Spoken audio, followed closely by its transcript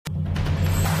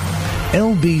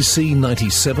LBC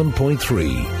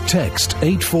 97.3. Text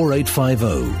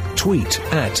 84850. Tweet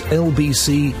at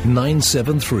LBC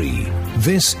 973.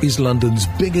 This is London's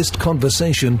biggest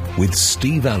conversation with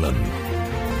Steve Allen.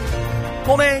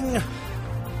 Morning!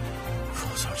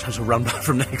 Sorry, I had to run back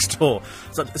from next door.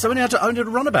 So I only had to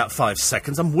run about 5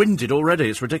 seconds. I'm winded already.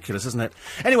 It's ridiculous, isn't it?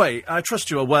 Anyway, I trust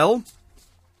you are well,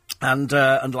 and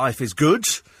life is good,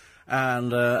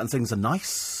 and things are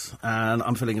nice, and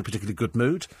I'm feeling in a particularly good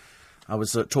mood. I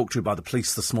was talked to by the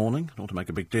police this morning. I don't want to make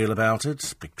a big deal about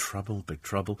it. Big trouble, big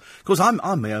trouble. Of course, I'm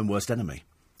my own worst enemy.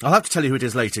 I'll have to tell you who it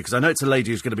is later, because I know it's a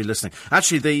lady who's going to be listening.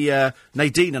 Actually, the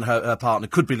Nadine and her partner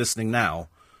could be listening now,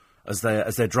 as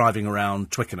they're driving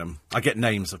around Twickenham. I get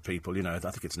names of people, you know. I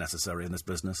think it's necessary in this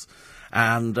business.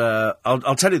 And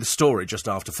I'll tell you the story just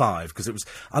after 5, because it was.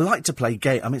 I like to play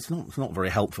game. I mean, it's not very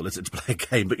helpful, is it, to play a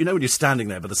game? But you know when you're standing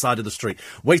there by the side of the street,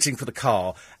 waiting for the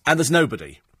car, and there's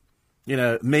nobody. You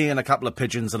know, me and a couple of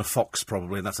pigeons and a fox,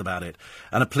 probably, and that's about it.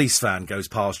 And a police van goes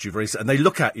past you and they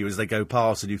look at you as they go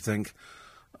past, and you think,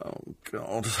 oh,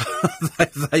 God,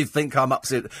 they think I'm up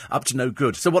to no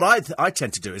good. So what I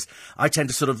tend to do is, I tend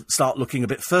to sort of start looking a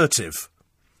bit furtive.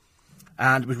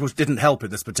 And which didn't help in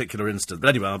this particular instance. But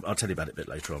anyway, I'll tell you about it a bit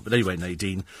later on. But anyway,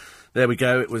 Nadine, there we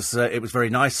go. It was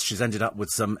very nice. She's ended up with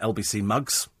some LBC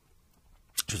mugs.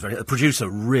 The producer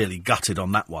really gutted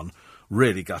on that one.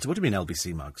 Really gutted. What do you mean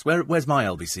LBC mugs? Where's my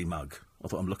LBC mug? I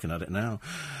thought I'm looking at it now.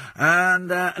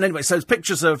 And anyway, so there's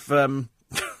pictures of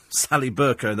Sally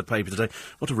Burko in the paper today.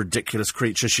 What a ridiculous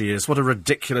creature she is. What a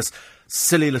ridiculous,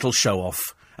 silly little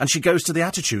show-off. And she goes to the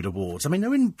Attitude Awards. I mean,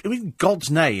 who in God's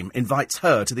name invites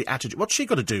her to the Attitude? What's she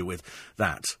got to do with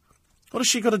that? What has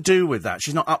she got to do with that?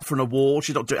 She's not up for an award.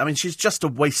 She's not doing. I mean, she's just a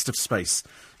waste of space.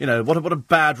 You know, what a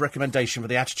bad recommendation for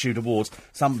the Attitude Awards.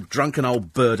 Some drunken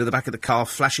old bird in the back of the car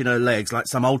flashing her legs like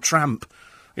some old tramp.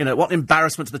 You know, what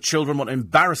embarrassment to the children, what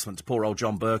embarrassment to poor old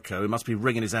John Burko, who must be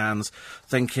wringing his hands,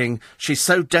 thinking she's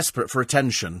so desperate for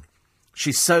attention.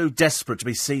 She's so desperate to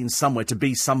be seen somewhere, to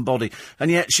be somebody, and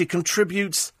yet she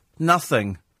contributes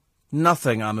nothing.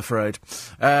 Nothing, I'm afraid.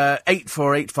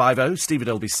 84850,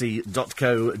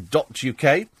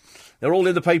 steve@lbc.co.uk. They're all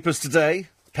in the papers today.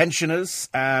 Pensioners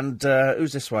and,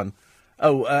 who's this one?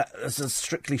 Oh, it's a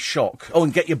Strictly Shock. Oh,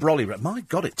 and Get Your Brolly Right. My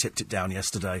God, it tipped it down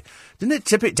yesterday. Didn't it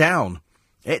tip it down?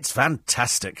 It's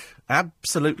fantastic.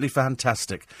 Absolutely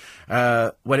fantastic.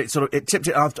 When it tipped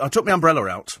it, I took my umbrella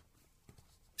out.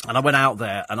 And I went out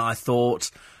there and I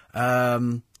thought, I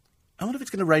wonder if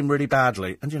it's going to rain really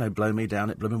badly. And, you know, blow me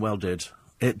down, it blooming well did.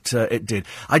 It did.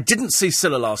 I didn't see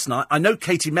Scylla last night. I know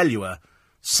Katie Melua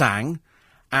sang,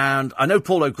 and I know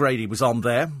Paul O'Grady was on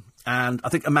there, and I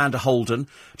think Amanda Holden.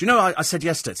 Do you know, I said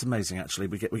yesterday, it's amazing, actually,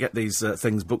 we get these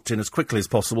things booked in as quickly as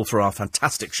possible through our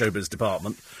fantastic showbiz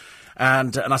department.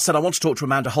 And I said I want to talk to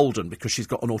Amanda Holden because she's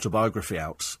got an autobiography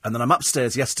out. And then I'm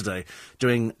upstairs yesterday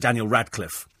doing Daniel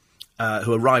Radcliffe,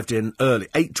 who arrived in early,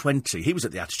 8:20. He was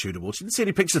at the Attitude Awards. You didn't see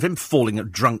any pictures of him falling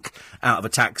drunk out of a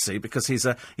taxi because he's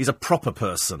a proper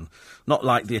person, not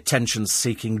like the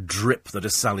attention-seeking drip that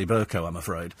is Sally Burko, I'm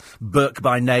afraid. Burke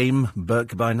by name,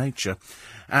 Burke by nature.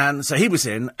 And so he was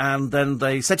in, and then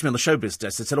they said to me on the showbiz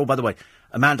desk, they said, oh, by the way,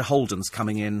 Amanda Holden's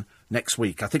coming in next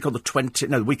week. I think on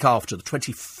the week after, the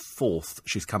 24th,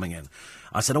 she's coming in.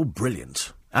 I said, oh,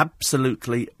 brilliant.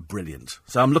 Absolutely brilliant.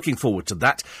 So I'm looking forward to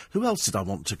that. Who else did I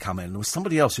want to come in? There was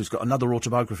somebody else who's got another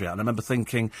autobiography out, and I remember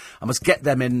thinking I must get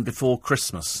them in before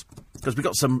Christmas, because we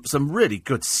got some really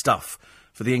good stuff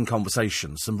for the In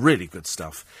Conversation, some really good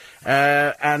stuff.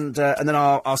 And then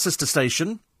our sister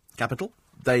station, Capital,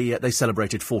 they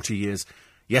celebrated 40 years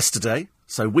yesterday.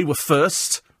 So we were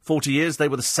first, 40 years, they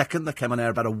were the second. They came on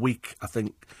air about a week, I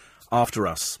think, after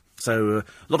us. So a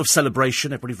lot of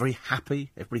celebration, everybody very happy,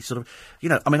 everybody sort of, you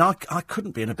know, I mean, I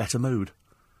couldn't be in a better mood.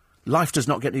 Life does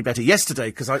not get any better. Yesterday,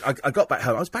 because I got back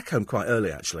home, I was back home quite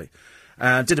early, actually,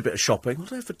 did a bit of shopping. What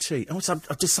did I have for tea? Oh, so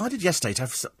I decided yesterday to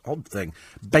have some odd thing,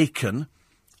 bacon,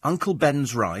 Uncle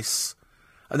Ben's rice,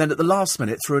 and then at the last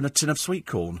minute threw in a tin of sweet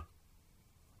corn.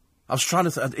 I was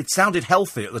trying to, it sounded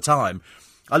healthy at the time.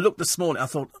 I looked this morning, I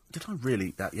thought, did I really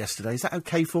eat that yesterday? Is that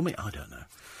okay for me? I don't know.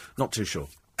 Not too sure.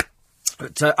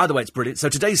 But either way, it's brilliant. So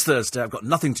today's Thursday. I've got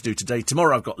nothing to do today.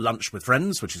 Tomorrow I've got lunch with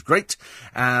friends, which is great.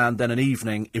 And then an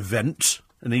evening event.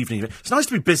 It's nice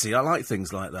to be busy. I like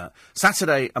things like that.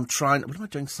 Saturday, I'm trying... What am I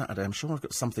doing Saturday? I'm sure I've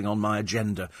got something on my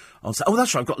agenda. Oh,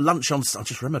 that's right. I've got lunch on... I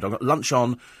just remembered. I've got lunch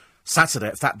on Saturday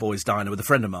at Fat Boy's Diner with a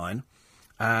friend of mine.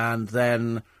 And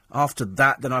then after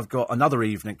that, then I've got another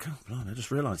evening... Oh, blimey, I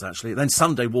just realised, actually. Then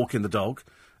Sunday, walking the dog.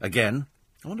 Again...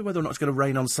 I wonder whether or not it's going to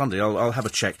rain on Sunday. I'll have a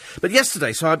check. But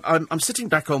yesterday, so I'm sitting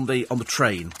back on the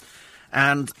train,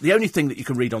 And the only thing that you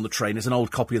can read on the train is an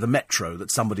old copy of the Metro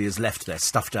that somebody has left there,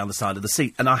 stuffed down the side of the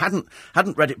seat. And I hadn't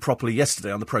read it properly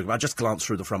yesterday on the programme. I just glanced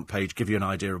through the front page, give you an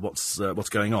idea of what's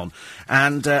going on.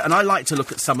 And I like to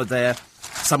look at some of their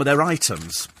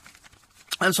items.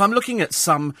 And so I'm looking at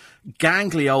some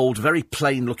gangly old, very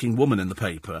plain-looking woman in the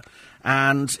paper,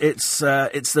 and it's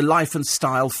the Life and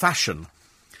Style fashion.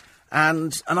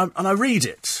 And I read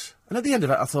it, and at the end of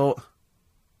it I thought,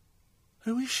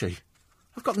 who is she?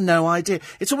 I've got no idea.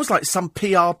 It's almost like some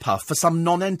PR puff for some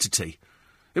non-entity.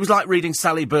 It was like reading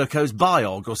Sally Burko's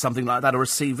biog or something like that, or a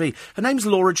CV. Her name's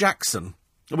Laura Jackson.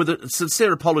 With a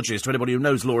sincere apologies to anybody who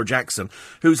knows Laura Jackson,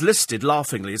 who's listed,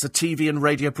 laughingly, as a TV and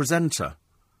radio presenter.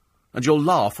 And you'll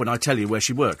laugh when I tell you where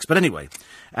she works. But anyway,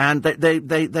 and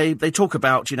they talk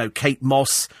about, Kate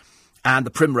Moss and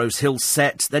the Primrose Hill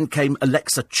set. Then came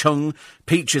Alexa Chung,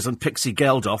 Peaches and Pixie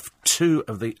Geldof, two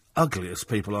of the ugliest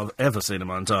people I've ever seen in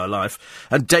my entire life,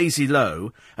 and Daisy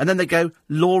Lowe. And then they go,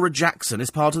 Laura Jackson is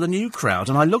part of the new crowd.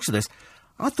 And I looked at this,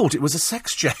 I thought it was a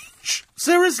sex change.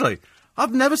 Seriously.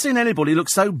 I've never seen anybody look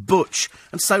so butch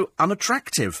and so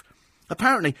unattractive.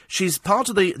 Apparently, she's part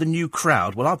of the new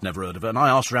crowd. Well, I've never heard of her, and I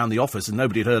asked around the office, and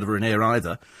nobody had heard of her in here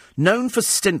either. Known for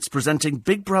stints presenting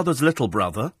Big Brother's Little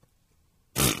Brother.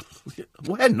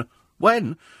 When?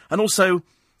 And also,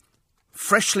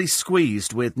 Freshly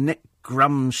Squeezed with Nick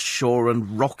Grumshaw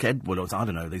and Rock Edward. I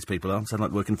don't know who these people are. Sound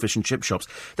like working fish and chip shops.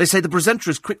 They say the presenter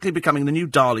is quickly becoming the new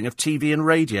darling of TV and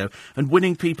radio and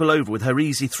winning people over with her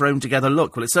easy thrown-together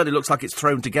look. Well, it certainly looks like it's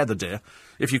thrown together, dear,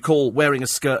 if you call wearing a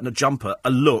skirt and a jumper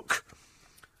a look.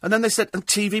 And then they said, and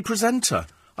TV presenter.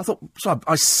 I thought, so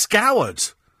I scoured.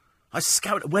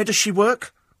 Where does she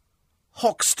work?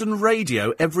 Hoxton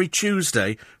Radio every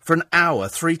Tuesday for an hour,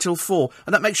 3 till 4.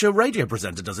 And that makes you a radio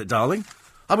presenter, does it, darling?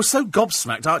 I was so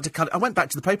gobsmacked, I had to cut it. I went back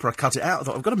to the paper, I cut it out. I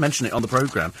thought, I've got to mention it on the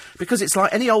programme. Because it's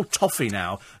like any old toffee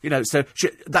now. So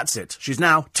that's it. She's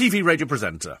now TV radio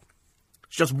presenter.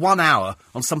 It's just 1 hour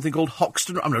on something called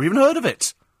Hoxton. I've never even heard of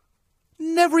it.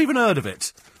 Never even heard of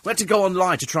it. We had to go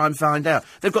online to try and find out.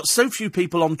 They've got so few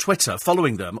people on Twitter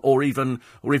following them or even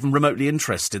remotely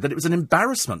interested that it was an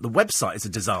embarrassment. The website is a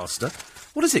disaster.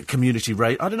 What is it, community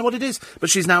radio? I don't know what it is. But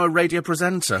she's now a radio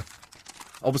presenter.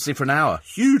 Obviously for an hour.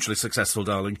 Hugely successful,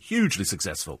 darling. Hugely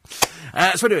successful.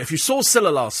 So anyway, if you saw Scylla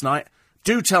last night,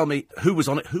 do tell me who was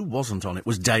on it, who wasn't on it.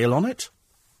 Was Dale on it?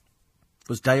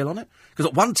 Because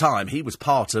at one time he was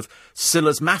part of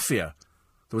Scylla's Mafia.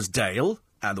 There was Dale,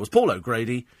 and there was Paul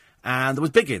O'Grady, and there was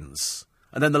Biggins.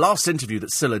 And then the last interview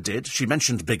that Scylla did, she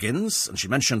mentioned Biggins, and she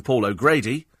mentioned Paul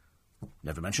O'Grady,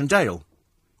 never mentioned Dale.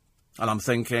 And I'm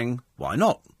thinking, why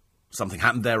not? Something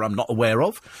happened there I'm not aware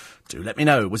of. Do let me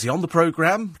know. Was he on the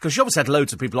programme? Because she obviously had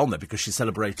loads of people on there because she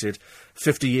celebrated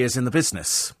 50 years in the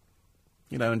business.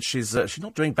 And she's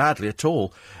not doing badly at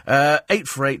all.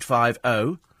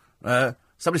 84850.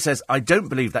 Somebody says, I don't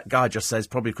believe that guy just says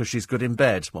probably because she's good in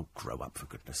bed. Well, grow up, for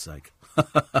goodness sake.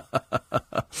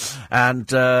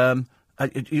 And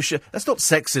you should. That's not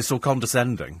sexist or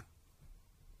condescending.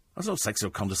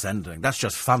 That's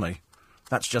just funny.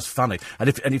 And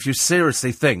if you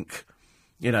seriously think,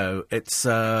 it's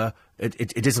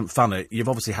it isn't funny, you've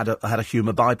obviously had a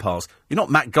humour bypass. You're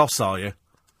not Matt Goss, are you?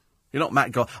 You're not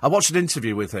Matt Goss. I watched an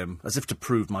interview with him, as if to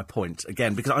prove my point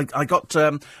again, because I got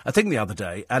a thing the other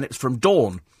day, and it's from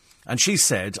Dawn, and she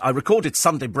said, I recorded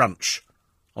Sunday Brunch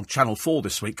on Channel 4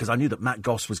 this week, because I knew that Matt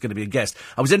Goss was going to be a guest.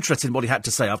 I was interested in what he had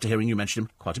to say after hearing you mention him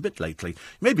quite a bit lately. You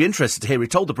may be interested to hear he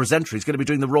told the presenter he's going to be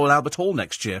doing the Royal Albert Hall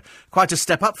next year. Quite a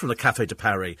step up from the Café de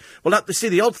Paris. Well, see,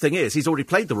 the odd thing is, he's already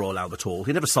played the Royal Albert Hall.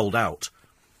 He never sold out.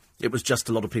 It was just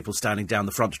a lot of people standing down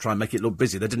the front to try and make it look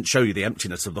busy. They didn't show you the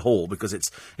emptiness of the hall because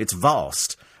it's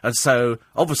vast. And so,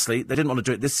 obviously, they didn't want to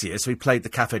do it this year, so he played the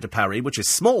Café de Paris, which is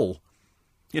small.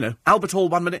 Albert Hall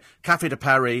 1 minute, Café de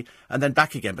Paris, and then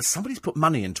back again. But somebody's put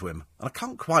money into him. And I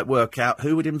can't quite work out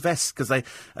who would invest, because they...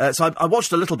 So I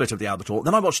watched a little bit of the Albert Hall.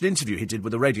 Then I watched an interview he did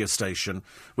with a radio station,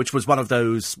 which was one of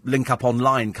those link-up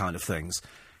online kind of things.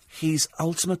 He's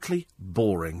ultimately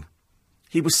boring.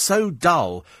 He was so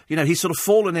dull. He's sort of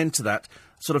fallen into that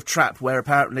sort of trap where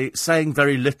apparently saying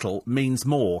very little means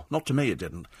more. Not to me, it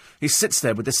didn't. He sits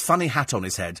there with this funny hat on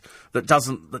his head that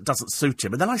doesn't suit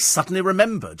him. And then I suddenly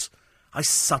remembered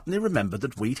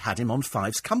that we'd had him on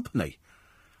Five's Company.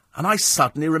 And I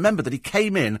suddenly remembered that he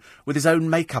came in with his own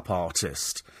makeup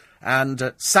artist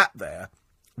and sat there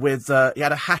with... he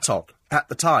had a hat on at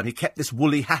the time. He kept this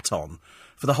woolly hat on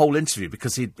for the whole interview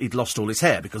because he'd lost all his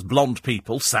hair, because blonde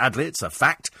people, sadly, it's a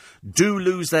fact, do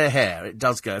lose their hair. It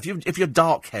does go. If you're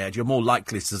dark-haired, you're more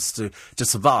likely to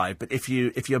survive, but if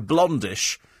you're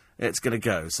blondish, it's going to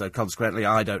go. So consequently,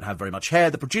 I don't have very much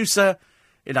hair. The producer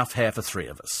enough hair for 3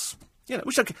 of us. You know,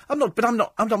 which I'm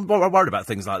not worried about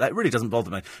things like that. It really doesn't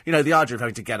bother me. You know, the idea of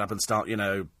having to get up and start,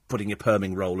 putting your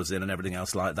perming rollers in and everything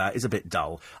else like that is a bit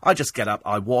dull. I just get up,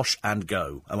 I wash and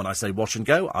go. And when I say wash and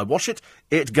go, I wash it,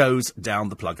 it goes down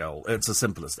the plug hole. It's as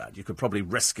simple as that. You could probably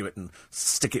rescue it and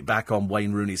stick it back on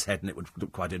Wayne Rooney's head and it would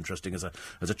look quite interesting as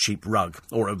a cheap rug,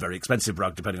 or a very expensive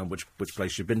rug, depending on which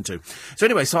place you've been to. So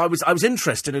anyway, I was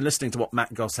interested in listening to what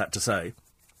Matt Goss had to say.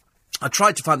 I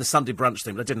tried to find the Sunday brunch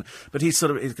thing, but I didn't. But he's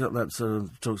got that sort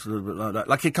of talks a little bit like that,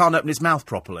 like he can't open his mouth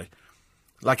properly,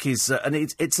 like he's and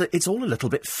it's all a little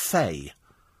bit fey.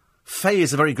 Fey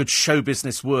is a very good show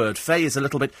business word. Fey is a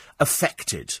little bit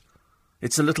affected.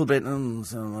 It's a little bit. I'm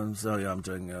sorry, I'm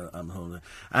doing. I'm holding.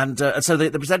 And so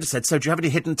the presenter said, "So do you have any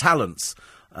hidden talents?"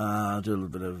 I do a little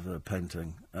bit of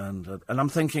painting, and I'm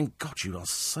thinking, God, you are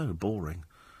so boring.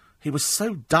 He was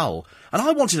so dull, and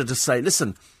I wanted her to say,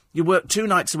 "Listen. You work 2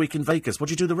 nights a week in Vegas. What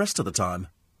do you do the rest of the time?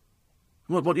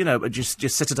 What just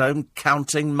sit at home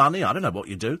counting money? I don't know what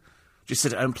you do. Just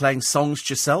sit at home playing songs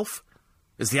to yourself?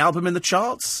 Is the album in the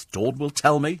charts? Dawn will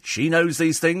tell me. She knows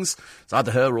these things. It's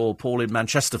either her or Paul in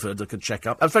Manchesterford that could check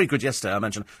up. I was very good yesterday, I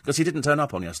mentioned, because he didn't turn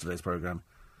up on yesterday's programme.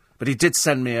 But he did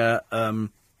send me a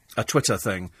Twitter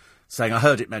thing saying, I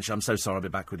heard it mentioned, I'm so sorry, I'll be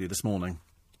back with you this morning.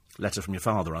 Letter from your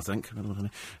father, I think. Any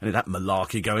of that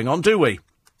malarkey going on, do we?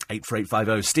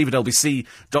 84850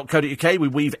 steve@lbc.co.uk. We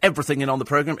weave everything in on the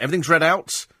programme. Everything's read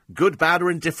out. Good, bad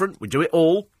or indifferent. We do it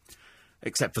all.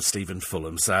 Except for Stephen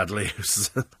Fulham, sadly, who's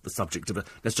the subject of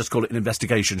let's just call it an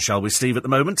investigation, shall we, Steve, at the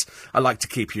moment? I like to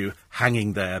keep you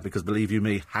hanging there, because believe you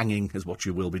me, hanging is what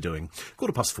you will be doing.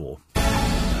 4:15.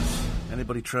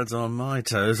 Anybody treads on my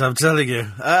toes, I'm telling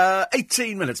you.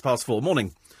 18 minutes past 4.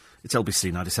 Morning. It's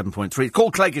LBC 97.3.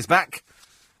 Paul Clegg is back.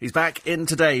 He's back in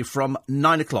today from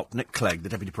 9 o'clock. Nick Clegg, the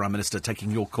Deputy Prime Minister, taking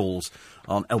your calls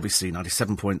on LBC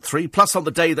 97.3. Plus, on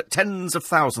the day that tens of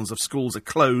thousands of schools are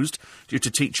closed due to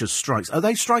teachers' strikes. Are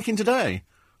they striking today?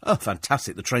 Oh,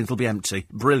 fantastic. The trains will be empty.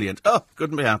 Brilliant. Oh,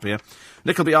 couldn't be happier.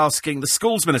 Nick will be asking the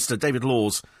Schools Minister, David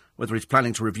Laws, whether he's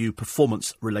planning to review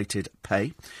performance-related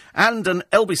pay. And an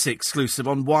LBC exclusive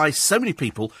on why so many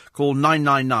people call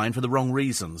 999 for the wrong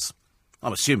reasons.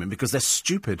 I'm assuming because they're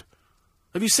stupid.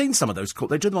 Have you seen some of those calls?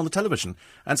 They do them on the television.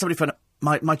 And somebody found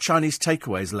my Chinese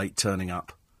takeaway is late turning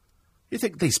up. You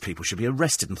think these people should be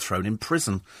arrested and thrown in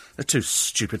prison. They're too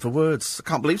stupid for words. I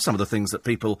can't believe some of the things that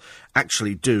people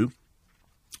actually do.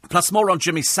 Plus, more on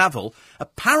Jimmy Savile.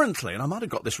 Apparently, and I might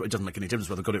have got this right, it doesn't make any difference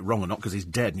whether I got it wrong or not, because he's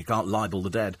dead and you can't libel the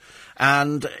dead.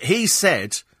 And he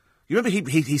said... You remember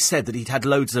he said that he'd had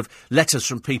loads of letters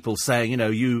from people saying,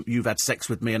 you've had sex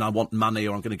with me and I want money,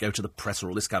 or I'm going to go to the press, or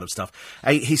all this kind of stuff.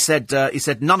 He said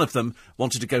none of them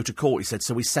wanted to go to court. He said,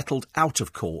 so we settled out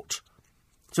of court.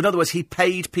 So in other words, he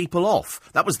paid people off.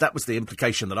 That was the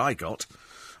implication that I got.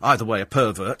 Either way, a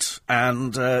pervert.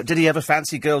 And did he ever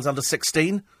fancy girls under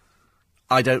 16?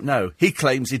 I don't know. He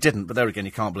claims he didn't, but there again,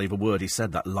 you can't believe a word he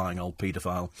said, that lying old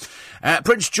paedophile.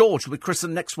 Prince George will be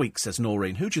christened next week, says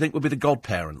Noreen. Who do you think will be the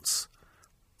godparents?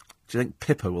 Do you think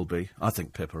Pippa will be? I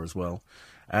think Pippa as well.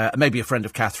 Maybe a friend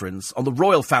of Catherine's. On the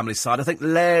royal family side, I think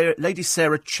Lady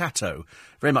Sarah Chatto,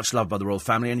 very much loved by the royal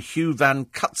family, and Hugh Van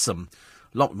Cutsum.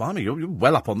 You're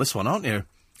well up on this one, aren't you?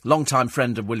 Long-time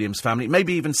friend of William's family.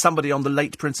 Maybe even somebody on the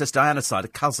late Princess Diana's side, a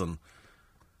cousin.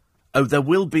 Oh, there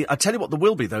will be... I tell you what there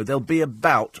will be, though. There'll be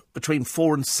about between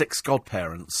 4 and 6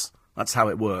 godparents. That's how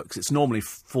it works. It's normally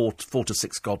 4 to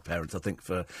 6 godparents, I think,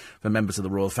 for members of the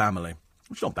royal family.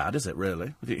 Which is not bad, is it,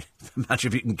 really? Imagine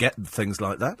if you can get things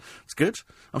like that. It's good.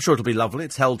 I'm sure it'll be lovely.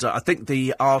 It's held... I think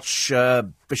the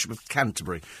Archbishop of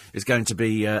Canterbury is going to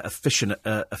be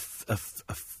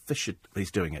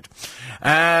he's doing it.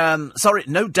 Sorry,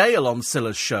 no Dale on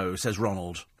Silla's show, says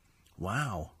Ronald.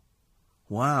 Wow.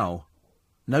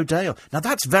 No Dale. Now,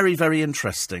 that's very, very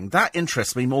interesting. That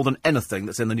interests me more than anything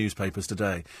that's in the newspapers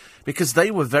today. Because they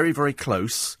were very, very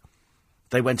close.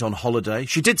 They went on holiday.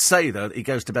 She did say, though, that he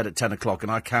goes to bed at 10 o'clock,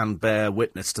 and I can bear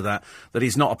witness to that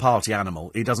he's not a party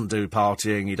animal. He doesn't do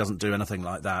partying. He doesn't do anything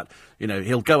like that.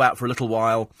 He'll go out for a little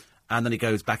while, and then he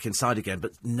goes back inside again.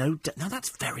 But now that's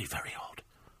very, very odd.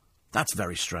 That's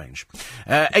very strange.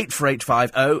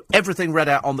 84850. Everything read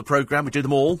out on the programme. We do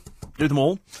them all.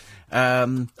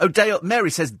 Dale.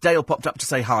 Mary says Dale popped up to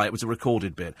say hi. It was a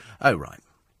recorded bit. Oh, right.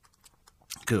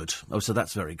 Good. Oh, so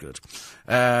that's very good.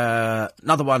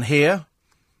 Another one here.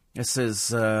 It says,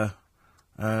 who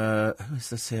is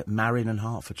this here? Marion in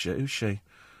Hertfordshire. Who's she?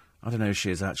 I don't know who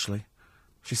she is, actually.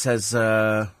 She says,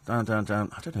 down. I don't know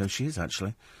who she is,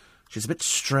 actually. She's a bit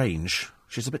strange.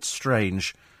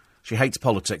 She hates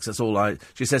politics, that's all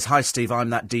She says, hi, Steve, I'm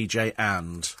that DJ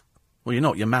and... Well, you're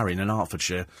not. You're Marion in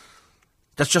Hertfordshire.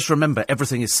 Let's just remember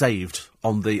everything is saved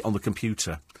on the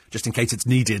computer, just in case it's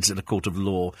needed in a court of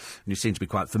law. And you seem to be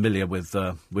quite familiar with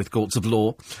courts of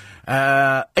law.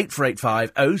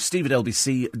 84850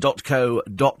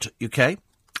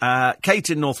 steve@lbc.co.uk. Kate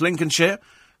in North Lincolnshire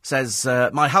says,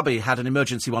 my hubby had an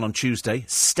emergency one on Tuesday.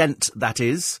 Stent, that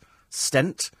is.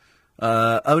 Stent.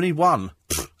 Only one.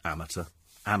 Pfft,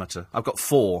 amateur. I've got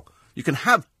 4. You can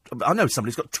have... I know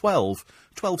somebody's got 12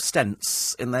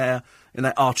 stents in their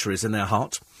arteries, in their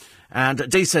heart. And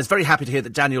Dee says, very happy to hear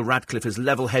that Daniel Radcliffe is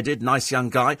level-headed, nice young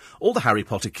guy. All the Harry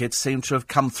Potter kids seem to have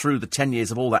come through the 10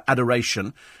 years of all that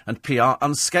adoration and PR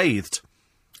unscathed.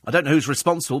 I don't know who's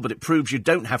responsible, but it proves you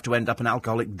don't have to end up an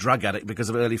alcoholic drug addict because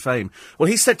of early fame. Well,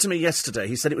 he said to me yesterday,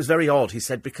 he said it was very odd. He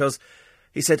said, because,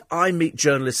 he said, I meet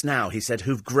journalists now, he said,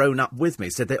 who've grown up with me.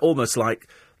 He said they're almost like,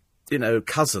 you know,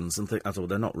 cousins, and think, I thought,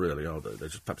 they're not really, are they?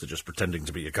 Perhaps they're just pretending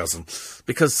to be your cousin.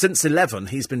 Because since 11,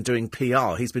 he's been doing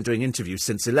PR. He's been doing interviews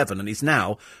since 11, and he's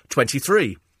now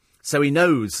 23. So he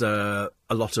knows a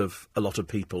lot of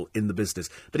people in the business.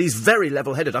 But he's very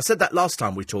level-headed. I said that last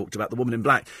time we talked about the woman in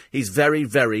black. He's very,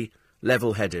 very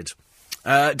level-headed.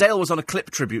 Dale was on a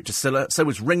Clip tribute to Scylla. So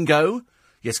was Ringo.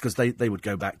 Yes, because they would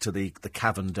go back to the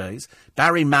Cavern days.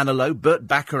 Barry Manilow, Burt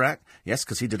Bacharach. Yes,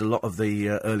 because he did a lot of the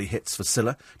early hits for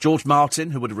Scylla. George Martin,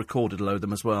 who would have recorded a load of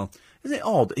them as well. Isn't it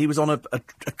odd that he was on a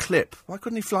Clip? Why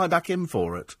couldn't he fly back in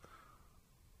for it?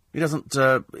 He doesn't,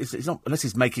 he's not, unless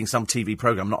he's making some TV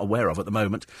programme I'm not aware of at the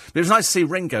moment. But it was nice to see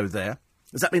Ringo there.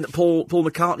 Does that mean that Paul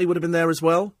McCartney would have been there as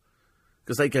well?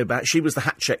 Because they go back. She was the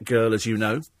hat check girl, as you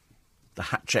know. The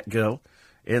hat check girl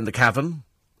in the Cavern,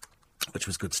 which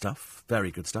was good stuff. Very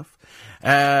good stuff.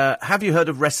 Have you heard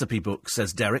of Recipe Books,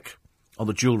 says Derek, on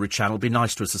the Jewellery Channel. Be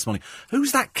nice to us this morning.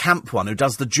 Who's that camp one who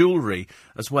does the jewellery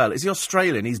as well? Is he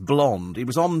Australian? He's blonde. He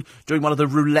was on doing one of the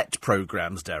roulette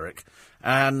programmes, Derek.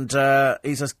 And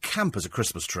he's as camp as a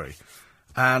Christmas tree.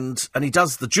 And he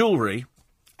does the jewellery,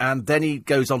 and then he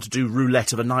goes on to do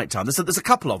roulette of a night time. There's a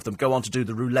couple of them go on to do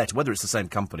the roulette. Whether it's the same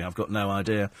company, I've got no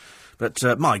idea. But,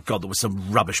 my God, there was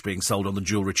some rubbish being sold on the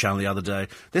Jewellery Channel the other day.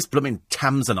 This blooming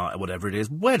Tanzanite or whatever it is,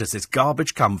 where does this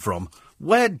garbage come from?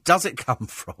 Where does it come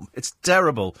from? It's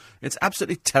terrible. It's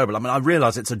absolutely terrible. I mean, I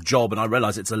realise it's a job and I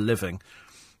realise it's a living.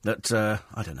 But, I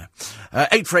don't know.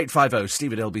 84850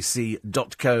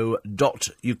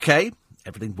 steve@lbc.co.uk.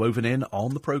 Everything woven in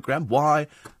on the programme. Why?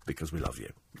 Because we love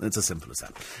you. It's as simple as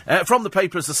that. From the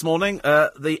papers this morning,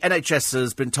 the NHS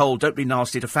has been told, don't be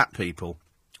nasty to fat people.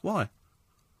 Why?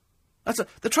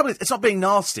 The trouble is, it's not being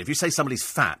nasty. If you say somebody's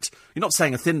fat, you're not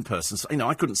saying a thin person. You know,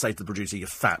 I couldn't say to the producer, you're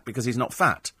fat, because he's not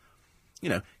fat. You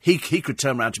know, he could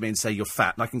turn around to me and say, you're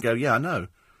fat, and I can go, yeah, I know.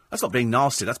 That's not being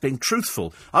nasty, that's being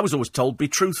truthful. I was always told, be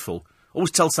truthful.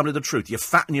 Always tell somebody the truth. You're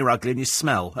fat and you're ugly and you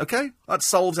smell, OK? That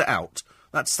solves it out.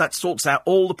 That sorts out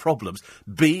all the problems.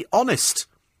 Be honest.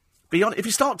 Be honest. If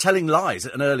you start telling lies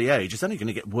at an early age, it's only going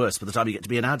to get worse by the time you get to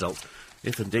be an adult.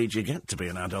 If indeed you get to be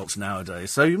an adult nowadays.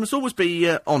 So you must always be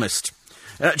honest.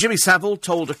 Jimmy Savile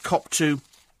told a cop to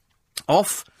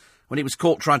off when he was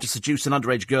caught trying to seduce an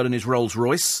underage girl in his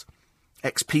Rolls-Royce.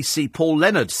 Ex-PC Paul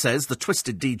Leonard says the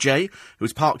twisted DJ, who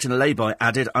was parked in a lay-by,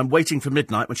 added, I'm waiting for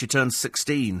midnight when she turns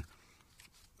 16.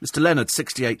 Mr. Leonard,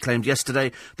 68, claimed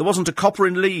yesterday there wasn't a copper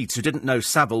in Leeds who didn't know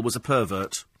Savile was a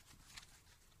pervert.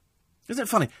 Isn't it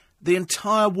funny? The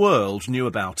entire world knew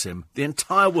about him. The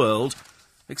entire world,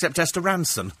 except Esther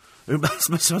Ranson, who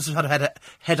must have had a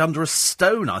head under a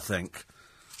stone, I think.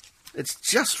 It's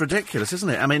just ridiculous, isn't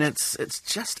it? I mean, it's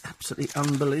just absolutely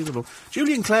unbelievable.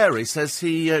 Julian Clary says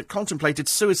he contemplated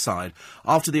suicide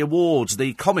after the awards,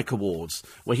 the comic awards,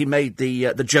 where he made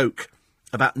the joke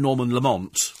about Norman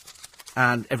Lamont,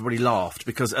 and everybody laughed,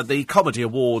 because at the comedy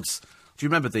awards, do you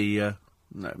remember the...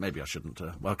 no, maybe I shouldn't.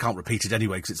 Well, I can't repeat it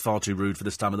anyway, because it's far too rude for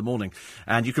this time of the morning.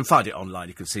 And you can find it online,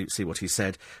 you can see what he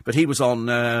said. But he was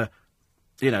on,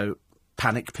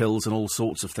 panic pills and all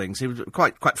sorts of things. He was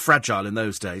quite fragile in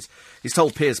those days. He's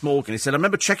told Piers Morgan, he said, I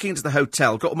remember checking into the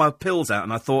hotel, got all my pills out,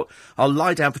 and I thought, I'll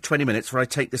lie down for 20 minutes before I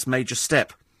take this major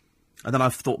step. And then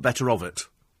I've thought better of it.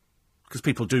 Because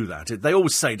people do that. They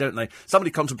always say, don't they,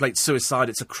 somebody contemplates suicide,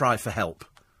 it's a cry for help.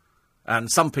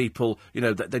 And some people,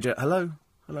 they do, hello,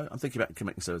 I'm thinking about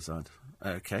committing suicide.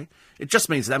 OK. It just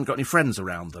means they haven't got any friends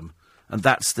around them. And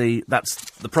that's the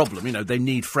problem, they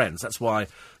need friends. That's why,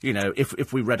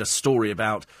 if we read a story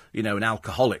about, an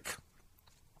alcoholic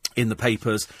in the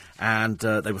papers and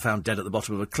they were found dead at the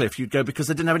bottom of a cliff, you'd go because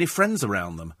they didn't have any friends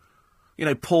around them.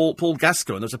 Paul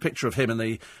Gascoigne, there's a picture of him in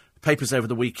the papers over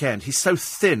the weekend. He's so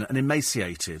thin and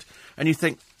emaciated. And you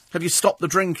think, have you stopped the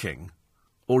drinking?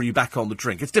 or are you back on the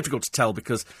drink? It's difficult to tell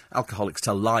because alcoholics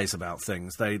tell lies about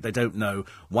things. They don't know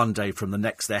one day from the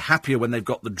next. They're happier when they've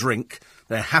got the drink.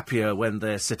 They're happier when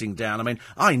they're sitting down. I mean,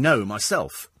 I know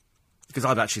myself, because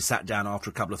I've actually sat down after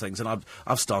a couple of things, and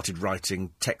I've started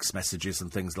writing text messages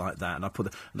and things like that. And I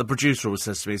put the producer always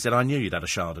says to me, he said, I knew you'd had a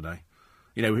Chardonnay.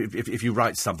 You know, if you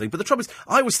write something. But the trouble is,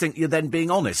 I always think you're then being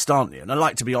honest, aren't you? And I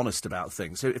like to be honest about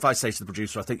things. So if I say to the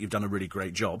producer, I think you've done a really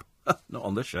great job. Not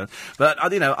on this show. But,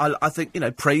 I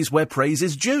think, praise where praise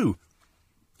is due.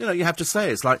 You have to say.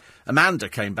 It's like Amanda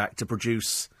came back to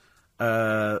produce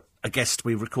a guest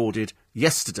we recorded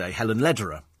yesterday, Helen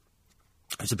Lederer,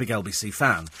 who's a big LBC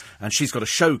fan. And she's got a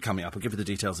show coming up. I'll give you the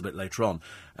details a bit later on.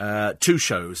 2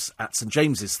 shows at St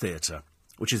James's Theatre,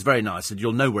 which is very nice, and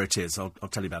you'll know where it is. I'll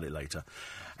tell you about it later.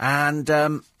 And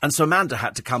so Amanda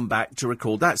had to come back to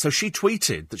record that. So she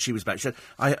tweeted that she was back. She said,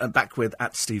 I'm back with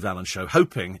at Steve Allen Show,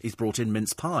 hoping he's brought in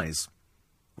mince pies.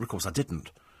 Well, of course, I didn't,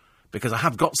 because I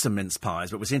have got some mince pies,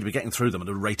 but we seem to be getting through them at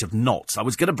a rate of knots. I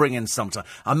was going to bring in some time.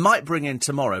 I might bring in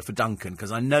tomorrow for Duncan,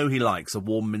 because I know he likes a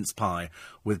warm mince pie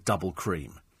with double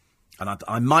cream. And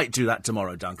I might do that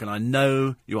tomorrow, Duncan. I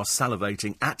know you are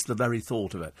salivating at the very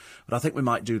thought of it. But I think we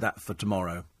might do that for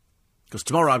tomorrow. Because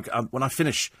tomorrow, when I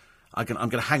finish, I'm going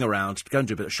to hang around, go and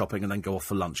do a bit of shopping, and then go off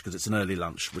for lunch, because it's an early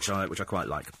lunch, which I quite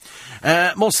like.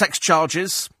 More sex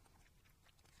charges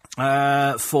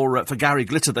for Gary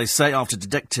Glitter, they say, after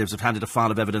detectives have handed a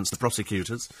file of evidence to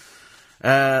prosecutors.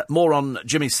 More on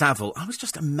Jimmy Savile. I was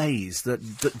just amazed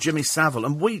that Jimmy Savile,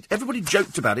 and everybody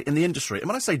joked about it in the industry. And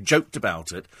when I say joked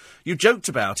about it, you joked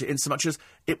about it in so much as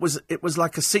it was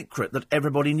like a secret that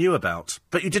everybody knew about,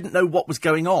 but you didn't know what was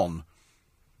going on.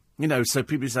 So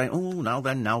people say, oh, now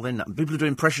then. People who do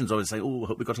impressions always say, oh, I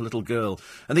hope we got a little girl.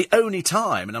 And the only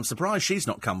time, and I'm surprised she's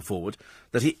not come forward,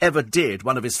 that he ever did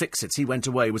one of his fix-its, he went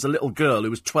away, was a little girl who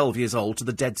was 12 years old to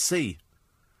the Dead Sea.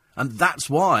 And that's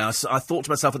why I thought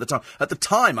to myself at the time. At the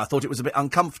time, I thought it was a bit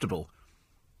uncomfortable.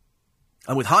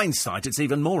 And with hindsight, it's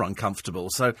even more uncomfortable.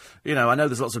 So, I know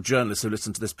there's lots of journalists who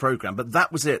listen to this programme, but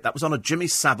that was it. That was on a Jimmy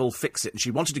Savile fix-it, and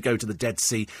she wanted to go to the Dead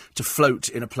Sea to float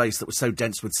in a place that was so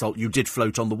dense with salt, you did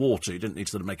float on the water. You didn't need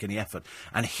to sort of make any effort.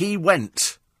 And he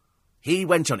went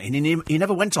on, and he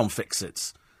never went on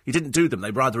fix-its. He didn't do them.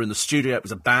 They were either in the studio, it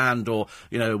was a band, or,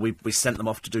 we sent them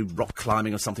off to do rock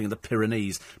climbing or something in the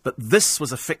Pyrenees. But this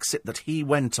was a fix-it that he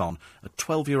went on, a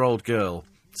 12-year-old girl.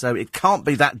 So it can't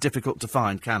be that difficult to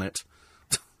find, can it?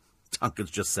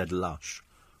 Duncan's just said lush.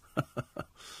 I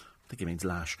think he means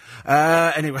lash.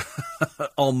 Anyway,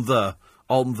 on the.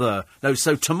 No,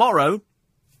 so tomorrow,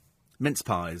 mince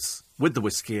pies with the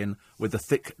whiskey in, with the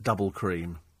thick double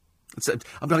cream.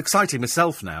 I'm got exciting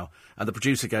myself now. And the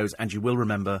producer goes, and you will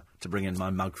remember to bring in my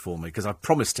mug for me, because I've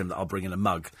promised him that I'll bring in a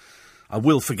mug. I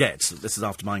will forget. This is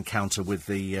after my encounter with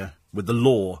the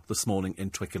law this morning in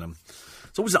Twickenham.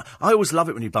 I always love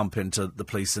it when you bump into the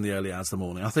police in the early hours of the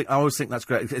morning. I always think that's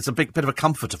great. It's a bit of a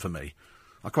comforter for me.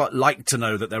 I quite like to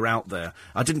know that they're out there.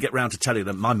 I didn't get round to tell you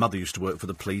that my mother used to work for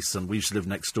the police, and we used to live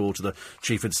next door to the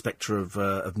chief inspector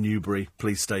of Newbury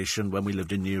police station when we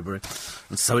lived in Newbury.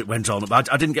 And so it went on. But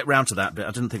I didn't get round to that bit.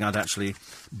 I didn't think I'd actually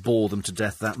bore them to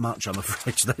death that much, I'm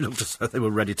afraid. They looked as though they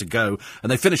were ready to go. And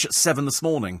they finish at 7 this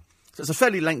morning. So it's a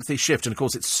fairly lengthy shift, and of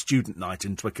course it's student night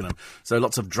in Twickenham, so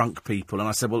lots of drunk people. And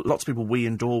I said, well, lots of people wee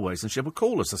in doorways. And she said, well,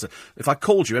 call us. I said, if I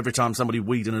called you every time somebody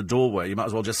weed in a doorway, you might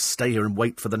as well just stay here and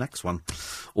wait for the next one.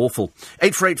 Awful.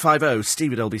 84850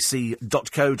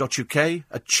 steve@lbc.co.uk.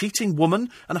 A cheating woman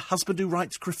and a husband who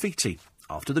writes graffiti.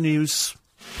 After the news.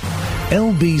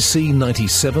 LBC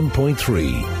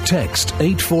 97.3. Text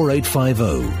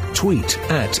 84850. Tweet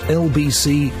at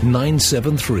LBC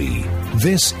 973.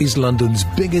 This is London's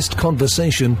biggest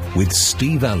conversation with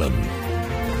Steve Allen.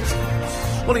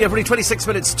 Morning, everybody. 26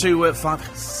 minutes to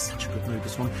 5. Such a good mood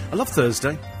this morning. I love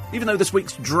Thursday, even though this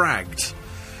week's dragged.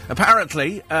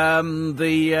 Apparently, wait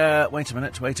a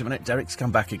minute, Derek's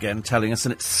come back again telling us,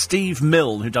 and it's Steve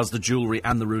Milne who does the jewellery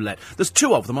and the roulette. There's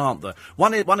 2 of them, aren't there?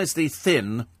 One is the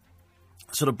thin,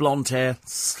 sort of blonde hair,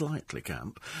 slightly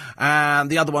camp, and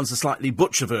the other one's the slightly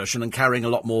butcher version and carrying a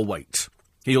lot more weight.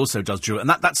 He also does jewellery, and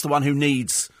that's the one who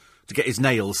needs to get his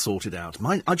nails sorted out.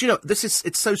 Do you know,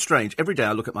 it's so strange. Every day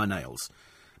I look at my nails,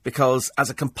 because as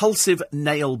a compulsive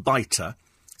nail biter,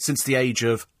 since the age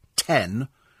of 10,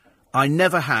 I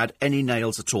never had any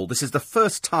nails at all. This is the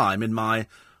first time in my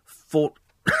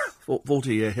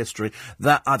 40-year history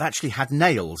that I've actually had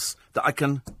nails that I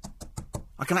can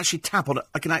actually tap on it.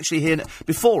 I can actually hear it.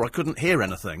 Before, I couldn't hear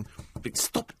anything.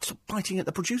 Stop biting it.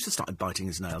 The producer started biting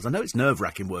his nails. I know it's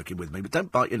nerve-wracking working with me, but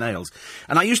don't bite your nails.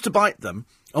 And I used to bite them,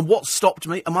 and what stopped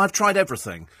me? And I've tried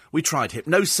everything. We tried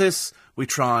hypnosis. We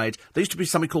tried. There used to be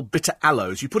something called bitter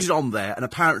aloes. You put it on there, and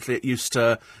apparently it used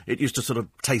to sort of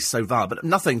taste so vile. But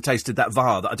nothing tasted that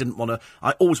vile that I didn't want to.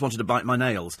 I always wanted to bite my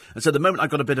nails, and so the moment I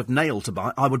got a bit of nail to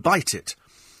bite, I would bite it.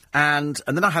 And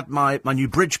then I had my new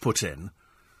bridge put in,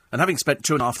 and having spent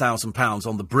 £2,500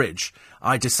 on the bridge,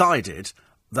 I decided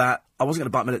that I wasn't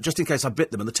going to bite my nails, just in case I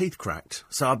bit them and the teeth cracked.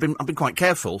 So I've been quite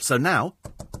careful. So now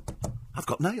I've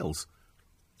got nails,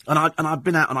 and I've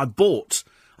been out and I bought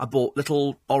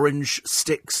little orange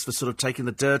sticks for sort of taking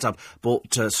the dirt. I've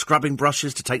bought scrubbing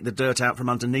brushes to take the dirt out from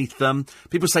underneath them.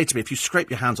 People say to me, if you scrape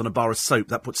your hands on a bar of soap,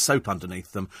 that puts soap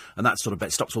underneath them, and that sort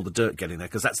of stops all the dirt getting there,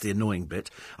 because that's the annoying bit.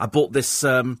 I bought this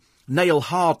nail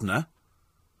hardener,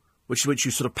 which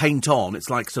you sort of paint on. It's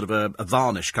like sort of a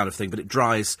varnish kind of thing, but it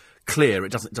dries clear.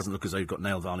 It doesn't look as though you've got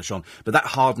nail varnish on. But that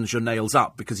hardens your nails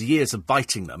up, because years of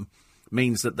biting them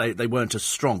means that they weren't as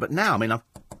strong. But now, I mean,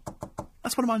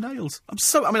 that's one of my nails.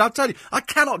 I'll tell you, I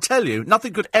cannot tell you,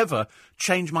 nothing could ever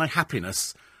change my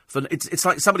happiness. It's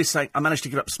like somebody saying, I managed to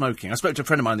give up smoking. I spoke to a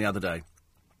friend of mine the other day,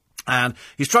 and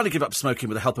he's trying to give up smoking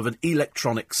with the help of an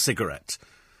electronic cigarette.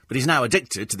 But he's now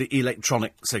addicted to the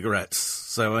electronic cigarettes.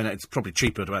 So it's probably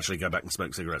cheaper to actually go back and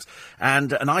smoke cigarettes.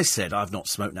 And I said, I've not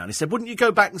smoked now. And he said, wouldn't you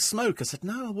go back and smoke? I said,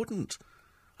 no, I wouldn't.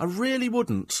 I really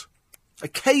wouldn't.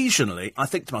 Occasionally, I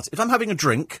think to myself, if I'm having a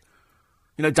drink,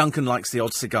 you know, Duncan likes the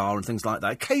odd cigar and things like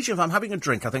that. Occasionally, if I'm having a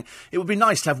drink, I think it would be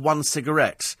nice to have one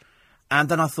cigarette. And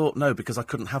then I thought, no, because I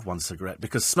couldn't have one cigarette,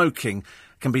 because smoking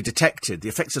can be detected, the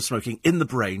effects of smoking, in the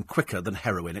brain quicker than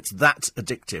heroin. It's that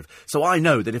addictive. So I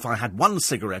know that if I had one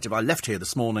cigarette, if I left here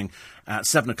this morning at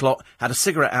 7 o'clock, had a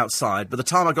cigarette outside, by the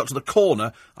time I got to the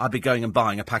corner, I'd be going and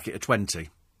buying a packet of 20.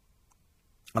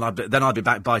 And then I'd be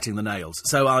back biting the nails.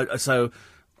 So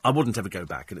I wouldn't ever go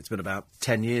back, and it's been about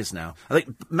 10 years now. I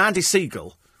think Mandy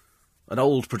Siegel, an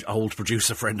old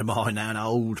producer friend of mine now, an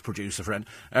old producer friend,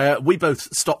 we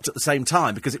both stopped at the same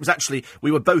time, because it was actually,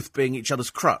 we were both being each other's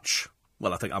crutch.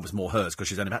 Well, I think I was more hers, because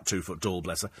she's only about 2 foot tall,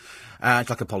 bless her.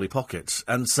 Like a Polly Pocket.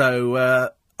 And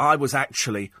so I was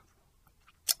actually,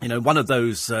 you know, one of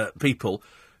those people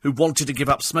who wanted to give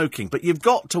up smoking. But you've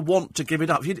got to want to give it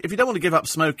up. If you don't want to give up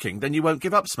smoking, then you won't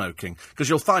give up smoking, because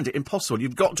you'll find it impossible.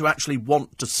 You've got to actually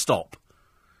want to stop.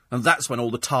 And that's when all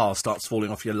the tar starts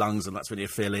falling off your lungs, and that's when you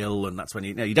feel ill, and that's when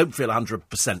you don't feel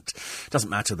 100%. Doesn't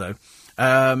matter, though.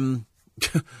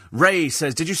 Ray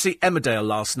says, did you see Emmerdale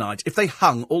last night? If they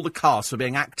hung all the cast for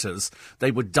being actors,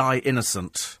 they would die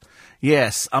innocent.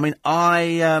 Yes, I mean,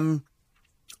 I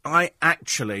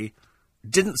actually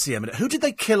didn't see Emmerdale. Who did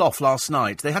they kill off last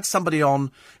night? They had somebody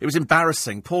on. It was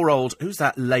embarrassing. Poor old, who's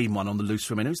that lame one on the Loose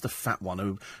Women? Who's the fat one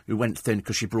who went thin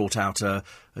because she brought out a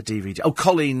DVD? Oh,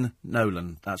 Colleen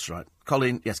Nolan. That's right.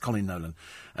 Colleen Nolan.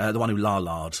 The one who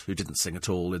la-la'd, who didn't sing at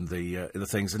all in the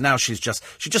things. And now she's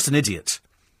just an idiot.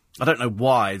 I don't know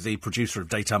why the producer of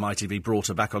Daytime ITV brought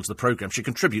her back onto the programme. She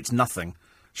contributes nothing.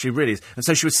 She really is. And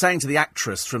so she was saying to the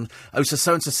actress from, oh,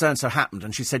 so-and-so happened,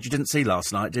 and she said, you didn't see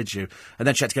last night, did you? And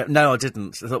then she had to go, no, I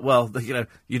didn't. I thought, well, you know,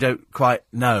 you don't quite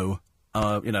know,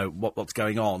 what's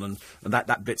going on, and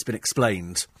that bit's been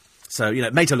explained. So, you know,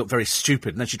 it made her look very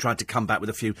stupid, and then she tried to come back with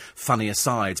a few funny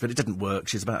asides, but it didn't work.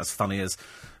 She's about as funny as,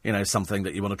 you know, something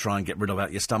that you want to try and get rid of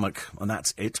out your stomach, and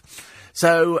that's it.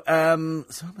 So where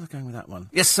was I going with that one?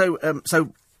 Yes, so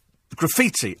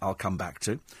graffiti I'll come back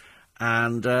to.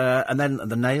 And then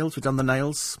the nails, we've done the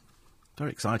nails.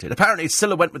 Very excited. Apparently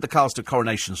Scylla went with the cast of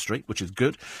Coronation Street, which is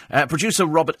good. Producer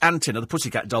Robert Antin of the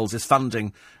Pussycat Dolls is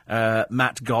funding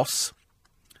Matt Goss.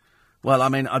 Well, I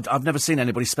mean, I've never seen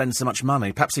anybody spend so much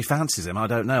money. Perhaps he fancies him, I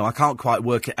don't know. I can't quite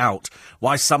work it out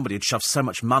why somebody would shove so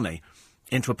much money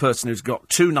into a person who's got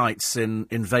 2 nights in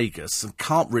Vegas and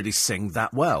can't really sing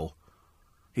that well.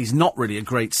 He's not really a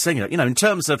great singer. You know, in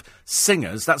terms of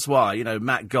singers, that's why, you know,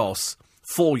 Matt Goss,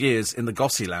 4 years in the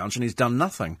Gossy Lounge, and he's done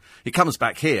nothing. He comes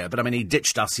back here, but, I mean, he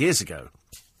ditched us years ago.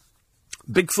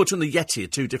 Bigfoot and the Yeti are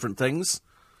 2 different things.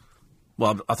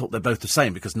 Well, I thought they're both the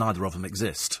same, because neither of them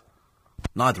exist.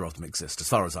 Neither of them exist, as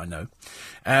far as I know.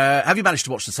 Have you managed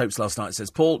to watch the soaps last night,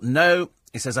 says Paul? No.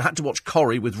 He says, I had to watch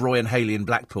Corrie with Roy and Hayley in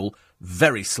Blackpool.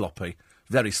 Very sloppy.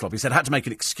 Very sloppy. He said, I had to make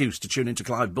an excuse to tune into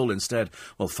Clive Bull instead.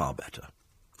 Well, far better.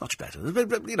 Much better.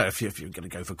 You know, if you're going to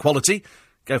go for quality,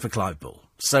 go for Clive Bull.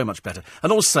 So much better.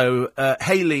 And also,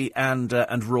 Hayley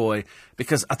and Roy,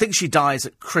 because I think she dies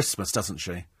at Christmas, doesn't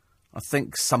she? I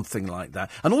think something like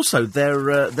that. And also,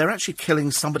 they're actually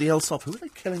killing somebody else off. Who are they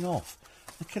killing off?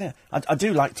 I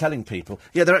do like telling people.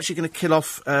 Yeah, they're actually going to kill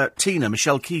off Tina,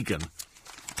 Michelle Keegan.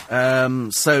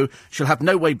 So she'll have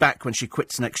no way back when she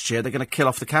quits next year. They're going to kill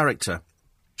off the character.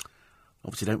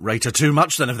 Obviously, don't rate her too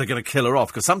much then if they're going to kill her off,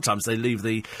 because sometimes they leave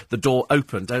the door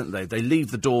open, don't they? They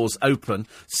leave the doors open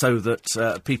so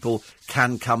that people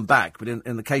can come back. But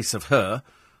in the case of her,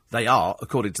 they are,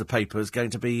 according to the papers, going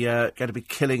to be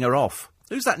killing her off.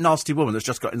 Who's that nasty woman that's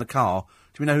just got in the car?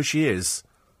 Do we know who she is?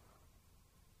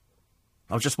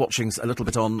 I was just watching a little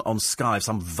bit on Sky,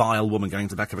 some vile woman going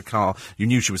to the back of a car. You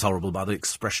knew she was horrible by the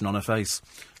expression on her face.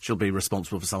 She'll be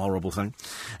responsible for some horrible thing.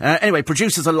 Anyway,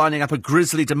 producers are lining up a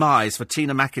grisly demise for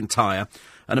Tina McIntyre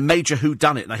and a major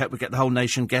whodunit, and I hope we get the whole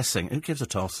nation guessing. Who gives a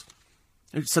toss?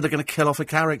 So they're going to kill off a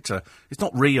character. It's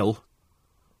not real.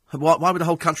 Why would the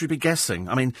whole country be guessing?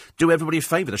 I mean, do everybody a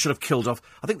favour. They should have killed off...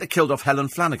 I think they killed off Helen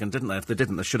Flanagan, didn't they? If they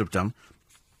didn't, they should have done.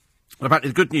 But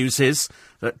apparently the good news is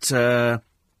that...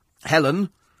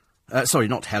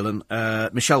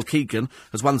 Michelle Keegan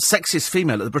has won Sexiest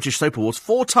Female at the British Soap Awards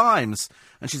 4 times,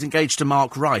 and she's engaged to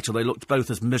Mark Wright, although they looked both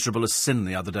as miserable as sin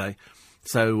the other day.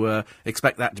 So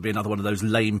expect that to be another one of those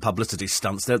lame publicity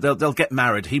stunts. They'll get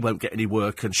married, he won't get any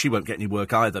work, and she won't get any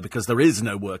work either, because there is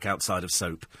no work outside of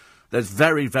soap. There's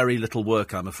very, very little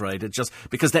work, I'm afraid. It's just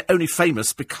because they're only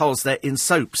famous because they're in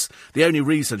soaps. The only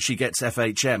reason she gets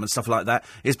FHM and stuff like that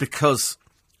is because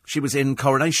she was in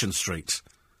Coronation Street.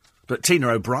 But Tina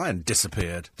O'Brien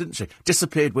disappeared, didn't she?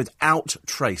 Disappeared without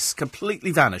trace. Completely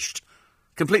vanished.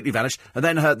 Completely vanished. And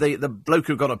then the bloke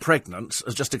who got her pregnant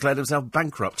has just declared himself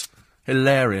bankrupt.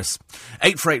 Hilarious.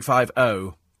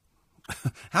 84850.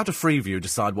 How do Freeview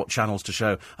decide what channels to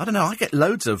show? I don't know. I get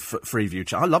loads of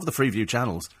Freeview. I love the Freeview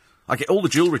channels. I get all the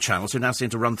jewellery channels who now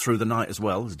seem to run through the night as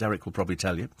well, as Derek will probably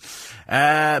tell you.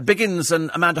 Biggins and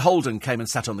Amanda Holden came and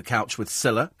sat on the couch with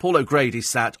Scylla. Paul O'Grady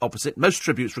sat opposite. Most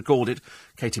tributes recorded.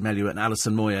 Katie Melua and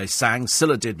Alison Moyet sang.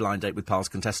 Scylla did blind date with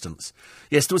past contestants.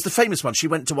 Yes, there was the famous one. She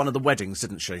went to one of the weddings,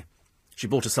 didn't she? She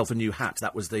bought herself a new hat.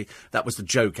 That was the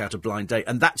joke out of Blind Date.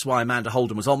 And that's why Amanda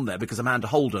Holden was on there, because Amanda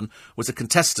Holden was a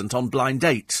contestant on Blind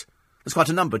Date. There's quite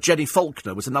a number. Jenny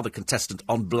Faulkner was another contestant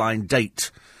on Blind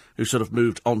Date, who sort of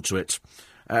moved onto it.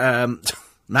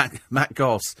 Matt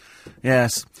Goss.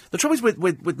 Yes. The trouble is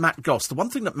with Matt Goss, the one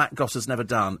thing that Matt Goss has never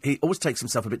done, he always takes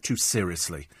himself a bit too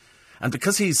seriously. And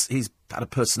because he's had a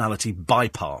personality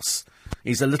bypass,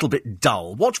 he's a little bit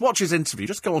dull. Watch his interview.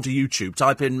 Just go onto YouTube,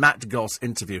 type in Matt Goss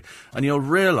interview, and you'll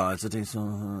realise that he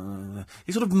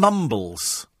sort of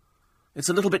mumbles. It's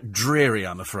a little bit dreary,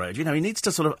 I'm afraid. You know, he needs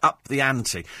to sort of up the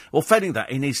ante. Or failing that,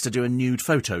 he needs to do a nude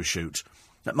photo shoot.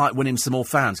 That might win him some more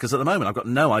fans, because at the moment I've got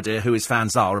no idea who his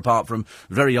fans are, apart from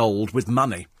very old with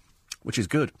money, which is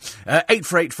good.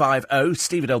 84850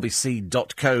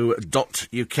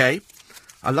 steve@lbc.co.uk.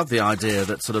 I love the idea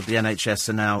that sort of the NHS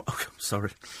are now... Oh,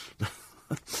 sorry.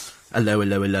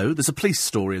 Hello. There's a police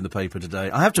story in the paper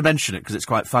today. I have to mention it because it's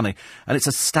quite funny. And it's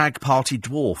a stag party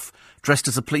dwarf dressed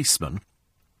as a policeman.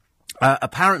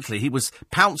 Apparently he was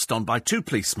pounced on by 2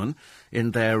 policemen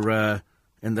in their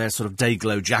sort of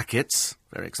day-glow jackets.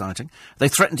 Very exciting. They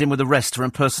threatened him with arrest for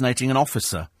impersonating an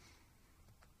officer.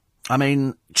 I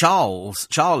mean,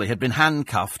 Charlie had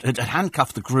handcuffed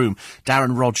the groom,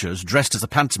 Darren Rogers, dressed as a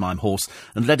pantomime horse,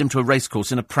 and led him to a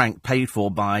racecourse in a prank paid for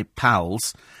by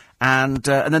pals. And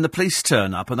then the police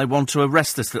turn up and they want to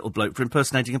arrest this little bloke for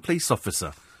impersonating a police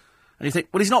officer. And you think,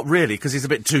 well, he's not really, because he's a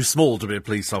bit too small to be a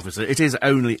police officer. It is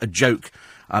only a joke,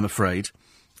 I'm afraid.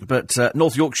 But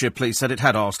North Yorkshire Police said it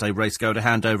had asked a racegoer to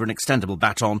hand over an extendable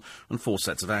baton and 4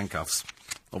 sets of handcuffs.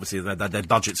 Obviously, their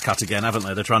budget's cut again, haven't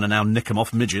they? They're trying to now nick 'em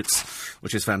off midgets,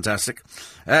 which is fantastic.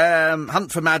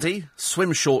 Hunt for Maddie,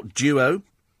 swim short duo.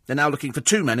 They're now looking for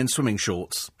 2 men in swimming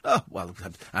shorts. Oh, well,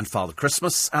 and Father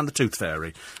Christmas and the Tooth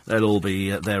Fairy. They'll all be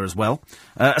there as well.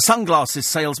 A sunglasses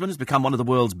salesman has become one of the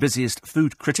world's busiest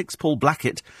food critics. Paul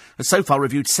Blackett has so far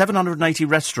reviewed 780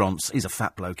 restaurants. He's a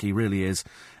fat bloke, he really is.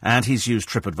 And he's used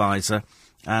TripAdvisor.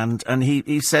 And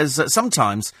he says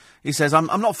sometimes, he says, I'm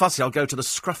not fussy, I'll go to the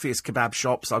scruffiest kebab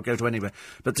shops, I'll go to anywhere.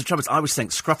 But the trouble is, I always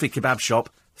think, scruffy kebab shop,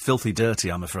 filthy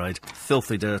dirty, I'm afraid.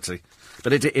 Filthy dirty.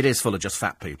 But it is full of just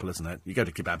fat people, isn't it? You go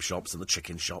to kebab shops and the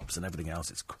chicken shops and everything else,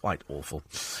 it's quite awful.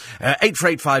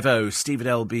 84850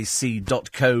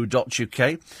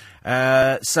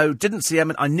 steve@lbc.co.uk. So, didn't see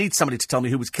I need somebody to tell me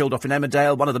who was killed off in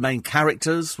Emmerdale. One of the main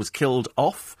characters was killed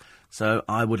off. So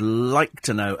I would like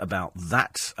to know about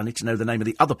that. I need to know the name of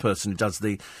the other person who does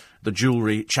the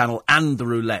jewellery channel and the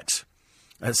roulette.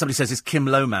 Somebody says, is Kim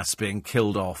Lomas being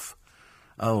killed off?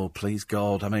 Oh, please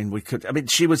God. I mean,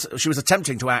 she was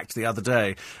attempting to act the other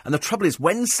day. And the trouble is,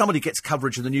 when somebody gets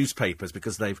coverage in the newspapers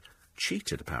because they've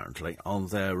cheated, apparently, on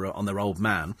their old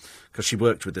man, because she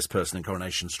worked with this person in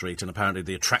Coronation Street, and apparently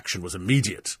the attraction was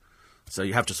immediate. So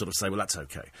you have to sort of say, well, that's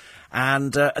okay.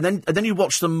 And then you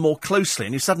watch them more closely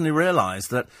and you suddenly realise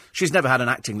that she's never had an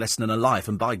acting lesson in her life,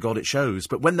 and by God it shows.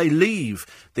 But when they leave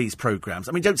these programmes,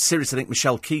 I mean, don't seriously think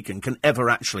Michelle Keegan can ever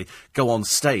actually go on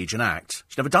stage and act.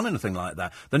 She's never done anything like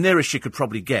that. The nearest she could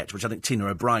probably get, which I think Tina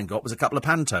O'Brien got, was a couple of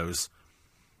pantos.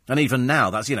 And even now,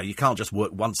 that's, you can't just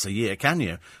work once a year, can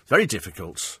you? It's very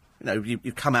difficult. You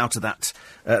come out of that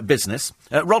business.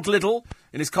 Rod Liddell,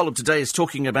 in his column today, is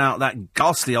talking about that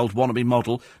ghastly old wannabe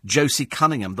model, Josie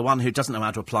Cunningham, the one who doesn't know how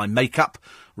to apply makeup,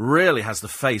 really has the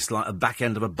face like the back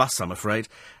end of a bus, I'm afraid.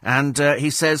 And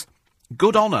he says,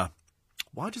 good on her.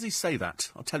 Why does he say that?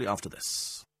 I'll tell you after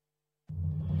this.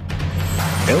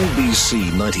 LBC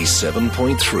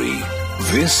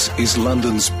 97.3. This is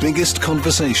London's biggest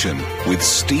conversation with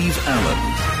Steve Allen.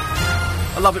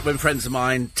 I love it when friends of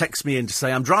mine text me in to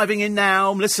say, I'm driving in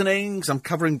now, I'm listening, because I'm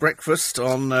covering breakfast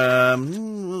on,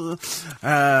 have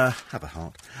a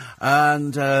heart.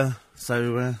 And, so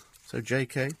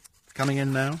JK, coming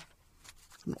in now.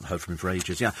 I've not heard from him for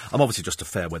ages. Yeah, I'm obviously just a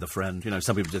fair weather friend.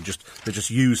 Some people they just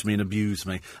use me and abuse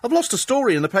me. I've lost a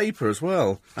story in the paper as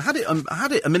well. I had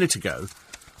it a minute ago,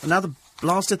 and now the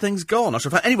blasted thing's gone.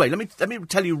 Anyway, let me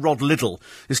tell you, Rod Liddell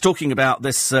is talking about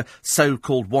this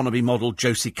so-called wannabe model,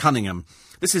 Josie Cunningham.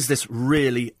 This is this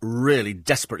really, really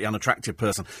desperately unattractive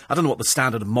person. I don't know what the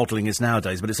standard of modelling is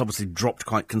nowadays, but it's obviously dropped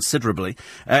quite considerably.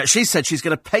 She said she's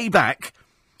going to pay back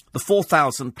the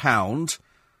 £4,000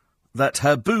 that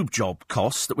her boob job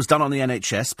cost that was done on the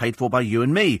NHS, paid for by you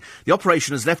and me. The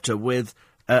operation has left her with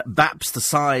baps the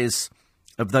size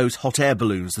of those hot air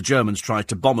balloons the Germans tried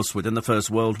to bomb us with in the First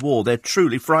World War. They're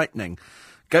truly frightening.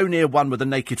 Go near one with a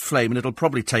naked flame and it'll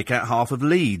probably take out half of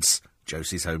Leeds,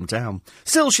 Josie's hometown.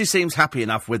 Still, she seems happy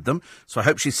enough with them, so I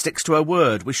hope she sticks to her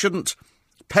word. We shouldn't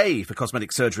pay for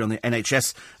cosmetic surgery on the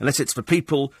NHS unless it's for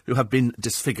people who have been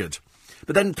disfigured.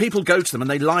 But then people go to them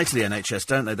and they lie to the NHS,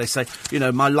 don't they? They say,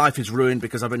 my life is ruined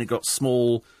because I've only got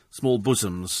small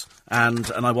bosoms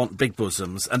and I want big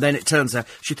bosoms. And then it turns out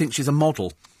she thinks she's a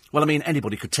model. Well, I mean,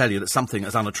 anybody could tell you that something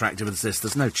as unattractive as this,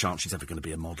 there's no chance she's ever going to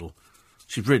be a model.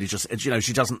 She really just,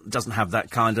 she doesn't have that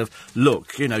kind of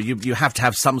look. You have to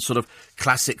have some sort of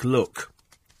classic look.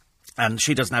 And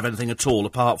she doesn't have anything at all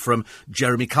apart from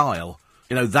Jeremy Kyle.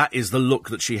 That is the look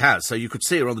that she has. So you could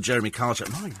see her on the Jeremy Kyle show.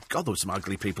 My God, there were some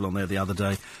ugly people on there the other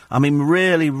day. I mean,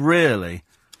 really, really,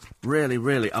 really,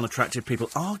 really unattractive people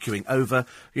arguing over,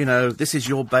 this is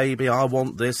your baby, I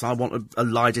want this, I want a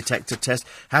lie detector test,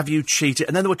 have you cheated?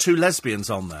 And then there were two lesbians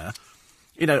on there.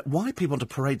 Why people want to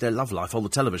parade their love life on the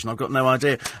television, I've got no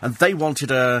idea. And they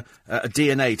wanted a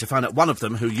DNA to find out one of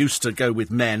them who used to go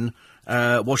with men,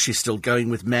 was she still going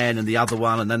with men, and the other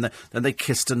one, and then they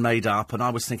kissed and made up, and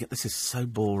I was thinking, this is so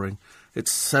boring.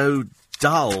 It's so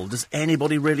dull. Does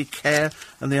anybody really care?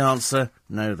 And the answer,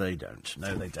 no, they don't.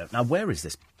 No, they don't. Now, where is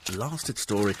this blasted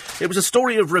story? It was a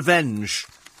story of revenge,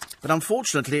 but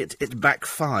unfortunately it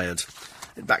backfired.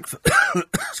 It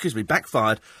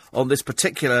backfired on this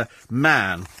particular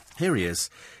man. Here he is.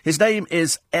 His name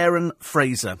is Aaron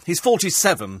Fraser. He's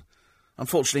 47.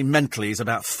 Unfortunately, mentally, he's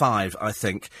about 5, I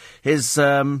think. His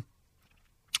wife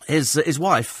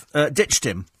ditched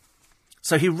him.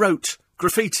 So he wrote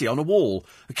graffiti on a wall,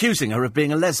 accusing her of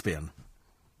being a lesbian.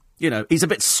 He's a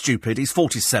bit stupid. He's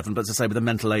 47, but as I say, with the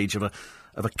mental age of a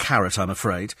carrot, I'm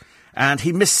afraid. And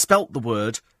he misspelt the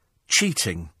word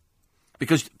cheating.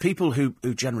 Because people who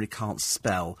generally can't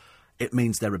spell, it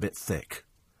means they're a bit thick.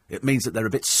 It means that they're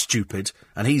a bit stupid,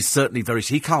 and he's certainly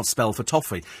he can't spell for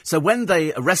toffee. So when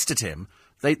they arrested him,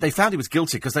 they found he was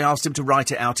guilty because they asked him to write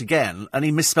it out again, and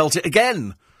he misspelt it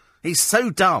again. He's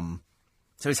so dumb.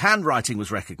 So his handwriting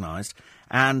was recognised,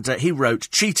 and he wrote,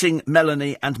 cheating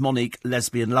Melanie and Monique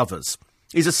lesbian lovers.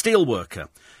 He's a steel worker.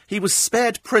 He was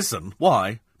spared prison.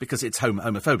 Why? Because it's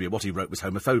homophobia. What he wrote was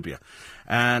homophobia.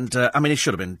 And, he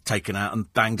should have been taken out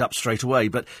and banged up straight away,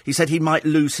 but he said he might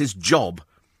lose his job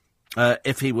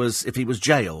if he was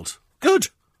jailed. Good.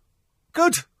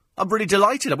 I'm really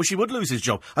delighted. I wish he would lose his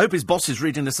job. I hope his boss is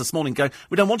reading this morning going,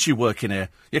 we don't want you working here.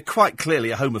 You're quite clearly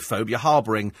a homophobe. You're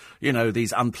harbouring,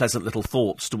 these unpleasant little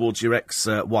thoughts towards your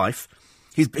ex-wife.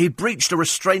 He breached a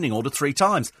restraining order 3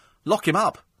 times. Lock him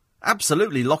up.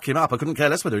 Absolutely lock him up. I couldn't care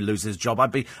less whether he loses his job.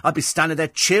 I'd be standing there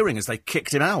cheering as they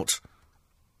kicked him out.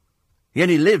 He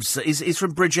only lives... He's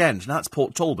from Bridgend. Now, that's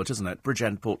Port Talbot, isn't it?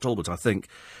 Bridgend, Port Talbot, I think.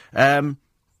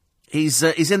 He's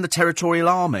in the Territorial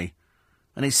Army,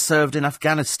 and he's served in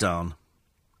Afghanistan.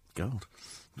 God.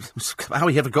 How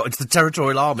he ever got into the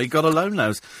Territorial Army, God alone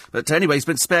knows. But anyway, he's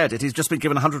been spared it. He's just been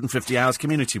given 150 hours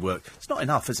community work. It's not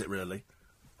enough, is it, really?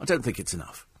 I don't think it's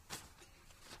enough.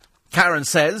 Karen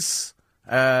says...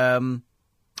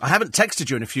 I haven't texted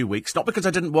you in a few weeks, not because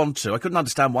I didn't want to. I couldn't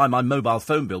understand why my mobile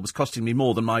phone bill was costing me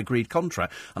more than my agreed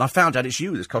contract. And I found out it's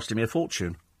you that's costing me a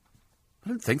fortune. I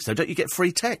don't think so. Don't you get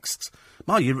free texts?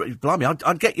 Blimey,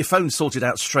 I'd get your phone sorted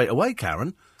out straight away,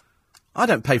 Karen. I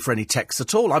don't pay for any texts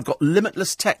at all. I've got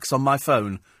limitless texts on my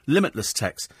phone. Limitless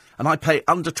texts. And I pay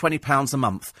under £20 a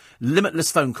month.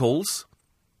 Limitless phone calls.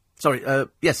 Sorry,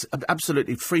 yes,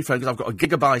 absolutely free phone, because I've got a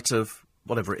gigabyte of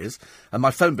whatever it is, and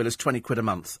my phone bill is £20 a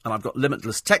month, and I've got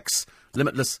limitless texts,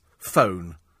 limitless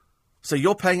phone. So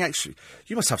you're paying actually...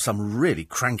 You must have some really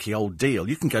cranky old deal.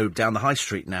 You can go down the high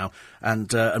street now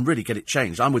and really get it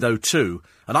changed. I'm with O2,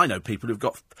 and I know people who've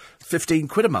got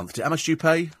 £15 a month. How much do you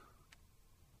pay,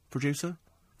 producer?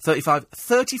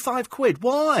 35 quid.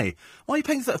 Why? Why are you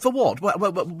paying... for what?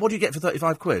 What do you get for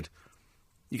 35 quid?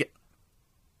 You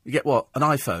get what? An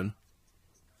iPhone?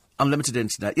 Unlimited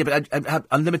internet. Yeah, but have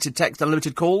unlimited text,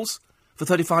 unlimited calls for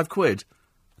 35 quid.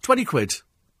 20 quid.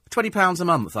 £20 a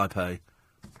month I pay.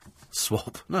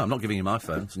 Swap. No, I'm not giving you my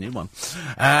phone. It's a new one.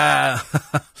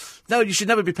 No, you should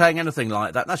never be paying anything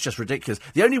like that. That's just ridiculous.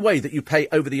 The only way that you pay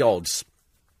over the odds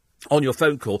on your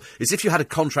phone call is if you had a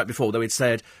contract before, though it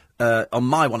said, on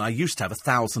my one, I used to have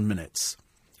 1,000 minutes.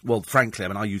 Well, frankly,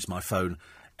 I use my phone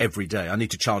every day. I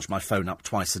need to charge my phone up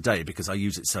twice a day because I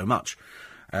use it so much.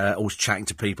 Always chatting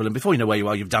to people, and before you know where you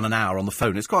are, you've done an hour on the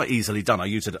phone. It's quite easily done. I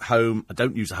use it at home. I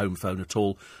don't use a home phone at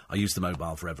all. I use the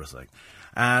mobile for everything.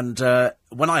 And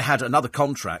when I had another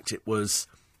contract, it was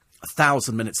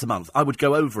 1,000 minutes a month. I would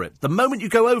go over it. The moment you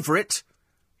go over it,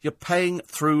 you're paying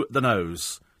through the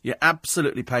nose. You're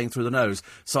absolutely paying through the nose.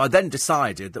 So I then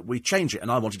decided that we change it,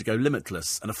 and I wanted to go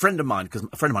limitless. And a friend of mine, because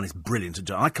a friend of mine is brilliant to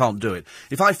do it, I can't do it.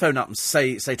 If I phone up and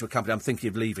say to a company, I'm thinking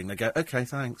of leaving, they go, OK,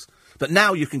 thanks. But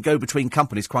now you can go between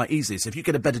companies quite easily. So if you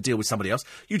get a better deal with somebody else,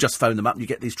 you just phone them up and you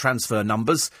get these transfer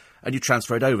numbers and you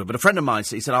transfer it over. But a friend of mine,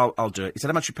 he said, I'll do it. He said,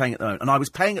 how much are you paying at the moment? And I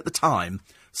was paying at the time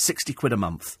 £60 a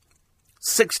month.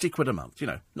 £60 a month,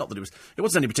 not that it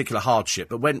wasn't any particular hardship,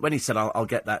 but when he said, I'll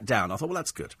get that down, I thought, well,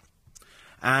 that's good.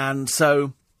 And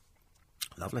so,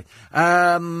 lovely.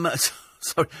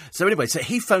 So anyway, so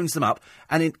he phones them up,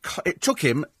 and it took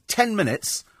him 10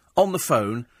 minutes on the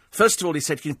phone. First of all, he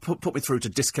said, can you put me through to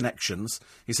disconnections?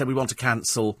 He said, we want to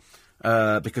cancel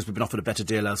because we've been offered a better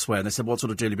deal elsewhere. And they said, what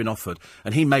sort of deal have you been offered?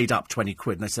 And he made up 20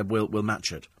 quid, and they said, we'll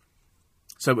match it.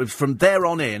 So from there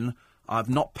on in, I've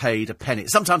not paid a penny.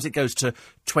 Sometimes it goes to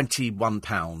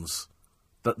 £21.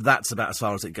 But that's about as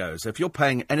far as it goes. So if you're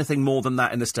paying anything more than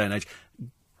that in this day and age,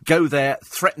 go there,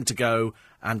 threaten to go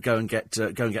and get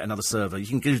another server.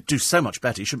 You can do so much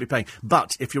better. You shouldn't be paying.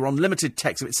 But if you're on limited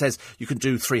text, if it says you can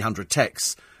do 300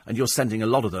 texts and you're sending a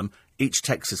lot of them, each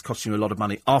text is costing you a lot of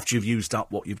money after you've used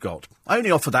up what you've got. I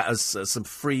only offer that as some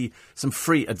free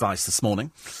advice this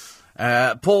morning.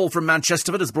 Paul from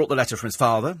Manchester has brought the letter from his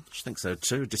father. I think so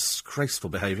too.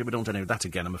 Disgraceful behaviour. We don't want any of that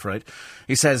again, I'm afraid.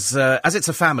 He says, as it's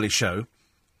a family show,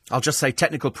 I'll just say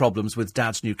technical problems with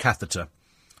Dad's new catheter,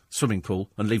 swimming pool,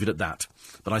 and leave it at that.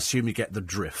 But I assume you get the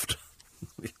drift.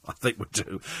 I think we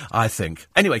do. I think.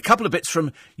 Anyway, a couple of bits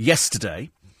from yesterday,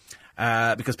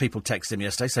 because people texted him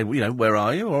yesterday, say, well, where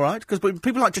are you? All right? Because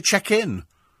people like to check in.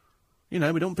 We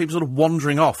don't want people sort of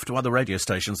wandering off to other radio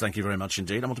stations. Thank you very much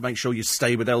indeed. I want to make sure you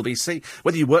stay with LBC.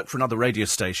 Whether you work for another radio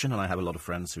station, and I have a lot of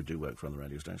friends who do work for other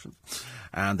radio stations,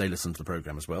 and they listen to the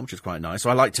programme as well, which is quite nice. So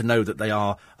I like to know that they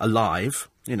are alive,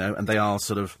 and they are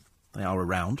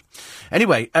around.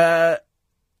 Anyway,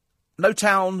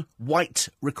 Motown white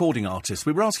recording artists.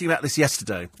 We were asking about this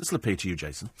yesterday. This will appeal to you,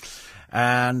 Jason.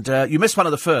 And you missed one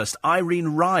of the first. Irene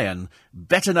Ryan,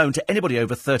 better known to anybody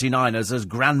over 39 as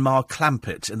Grandma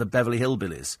Clampett in the Beverly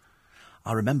Hillbillies.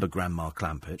 I remember Grandma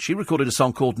Clampett. She recorded a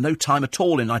song called No Time at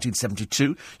All in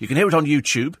 1972. You can hear it on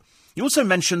YouTube. You also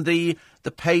mentioned the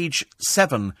Page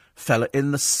 7 fella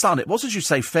in The Sun. It was, as you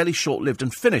say, fairly short-lived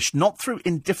and finished, not through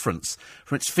indifference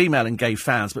from its female and gay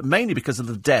fans, but mainly because of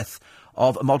the death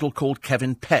of a model called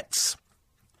Kevin Petts.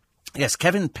 Yes,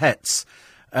 Kevin Petts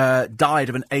died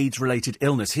of an AIDS-related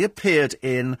illness. He appeared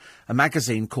in a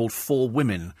magazine called 4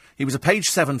 Women. He was a Page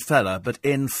 7 fella, but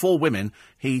in 4 Women,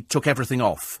 he took everything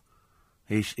off.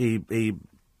 He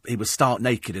was stark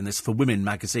naked in this 4 Women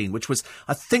magazine, which was,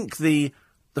 I think, the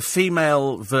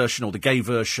female version or the gay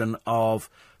version of...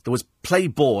 There was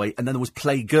Playboy, and then there was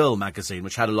Playgirl magazine,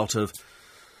 which had a lot of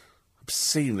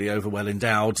obscenely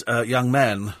over-well-endowed young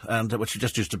men, and which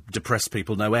just used to depress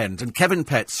people no end. And Kevin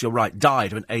Petts, you're right,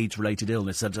 died of an AIDS-related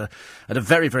illness at a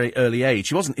very, very early age.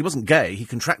 He wasn't gay. He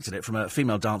contracted it from a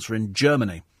female dancer in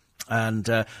Germany. And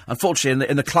unfortunately,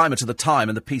 in the climate of the time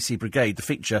and the PC Brigade, the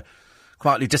feature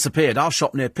quietly disappeared. Our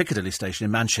shop near Piccadilly Station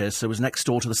in Manchester was next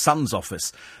door to the Sun's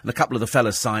office, and a couple of the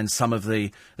fellas signed some of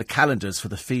the calendars for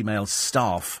the female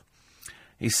staff.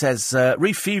 He says,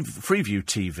 Freeview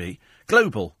TV,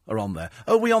 Global are on there.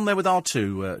 Oh, we on there with our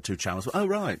two channels? Oh,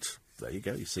 right. There you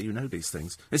go. You see, you know these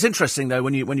things. It's interesting, though,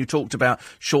 when you talked about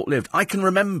short-lived. I can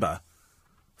remember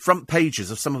front pages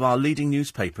of some of our leading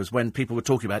newspapers when people were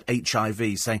talking about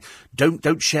HIV, saying,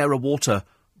 don't share a water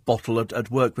bottle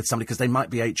at work with somebody because they might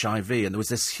be HIV, and there was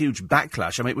this huge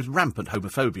backlash. I mean, it was rampant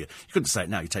homophobia. You couldn't say it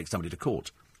now. You take somebody to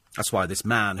court. That's why this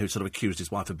man who sort of accused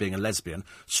his wife of being a lesbian,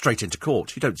 straight into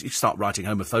court. You start writing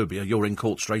homophobia, you're in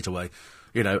court straight away,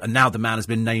 you know, and now the man has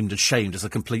been named and shamed as a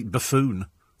complete buffoon.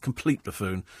 Complete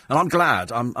buffoon. And I'm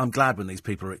glad when these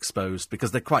people are exposed,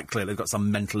 because they're quite clear they've got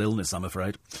some mental illness, I'm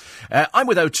afraid. I'm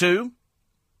with O2,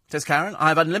 says Karen. I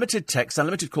have unlimited text,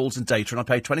 unlimited calls and data, and I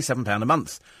pay £27 a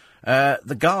month.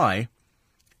 The guy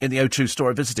in the O2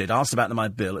 store I visited asked about my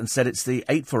bill and said it's the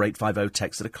 84850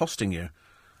 texts that are costing you.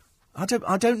 I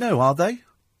don't know, are they?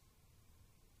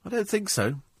 I don't think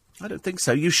so.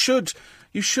 You should,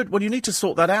 well, you need to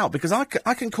sort that out, because I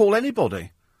can call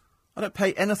anybody. I don't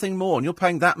pay anything more, and you're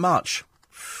paying that much.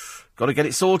 Got to get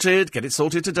it sorted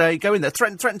today. Go in there,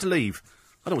 threaten to leave.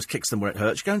 That always kicks them where it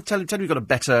hurts. Go and tell him you've got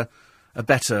a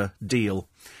better deal.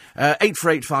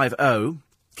 84850.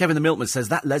 Kevin the Milkman says,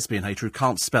 that lesbian hater who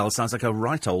can't spell sounds like a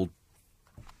right old...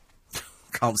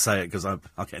 Can't say it because I'll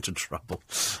get into trouble.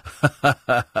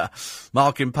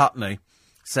 Mark in Putney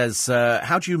says,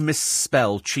 how do you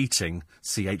misspell cheating?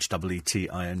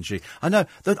 CHEETING. I know.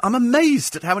 I'm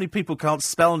amazed at how many people can't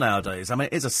spell nowadays. I mean,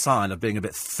 it is a sign of being a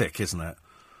bit thick, isn't it?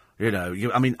 You know,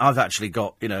 I've actually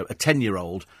got, a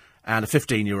 10-year-old and a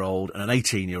 15-year-old and an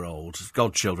 18-year-old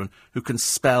godchildren who can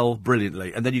spell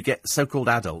brilliantly. And then you get so-called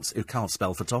adults who can't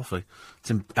spell for toffee.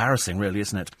 It's embarrassing, really,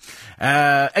 isn't it?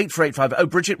 84850. Oh,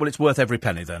 Bridget, well, it's worth every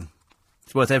penny, then.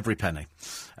 It's worth every penny.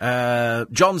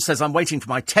 John says, I'm waiting for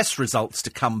my test results to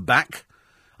come back.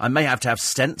 I may have to have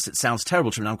stents. It sounds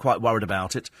terrible to me, and I'm quite worried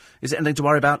about it. Is it anything to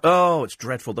worry about? Oh, it's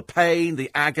dreadful. The pain, the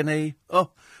agony. Oh,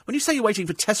 when you say you're waiting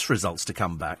for test results to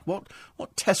come back, what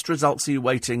test results are you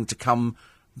waiting to come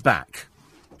back?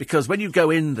 Because when you go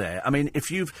in there, I mean,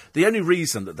 the only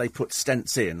reason that they put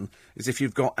stents in is if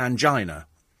you've got angina.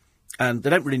 And they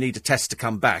don't really need a test to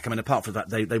come back. I mean, apart from that,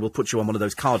 they will put you on one of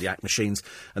those cardiac machines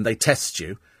and they test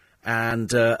you. And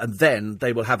then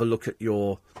they will have a look at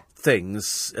your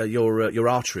things, your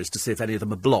arteries, to see if any of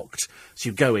them are blocked. So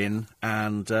you go in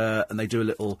and they do a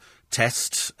little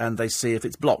test and they see if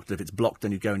it's blocked. And if it's blocked,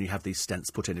 then you go and you have these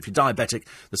stents put in. If you're diabetic,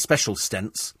 the special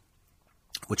stents,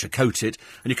 which are coated,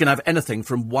 and you can have anything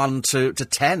from 1 to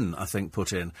 10, I think,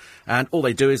 put in. And all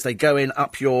they do is they go in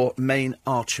up your main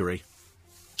artery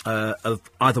of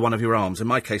either one of your arms. In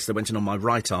my case, they went in on my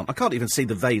right arm. I can't even see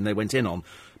the vein they went in on,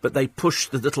 but they push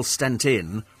the little stent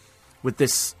in with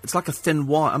this, it's like a thin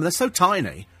wire. I mean, they're so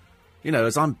tiny. You know,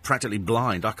 as I'm practically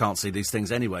blind, I can't see these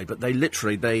things anyway, but they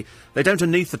literally, they don't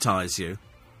anaesthetise you.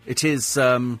 It is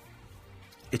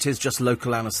just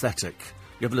local anaesthetic.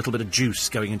 You have a little bit of juice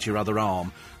going into your other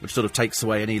arm, which sort of takes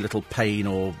away any little pain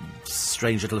or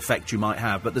strange little effect you might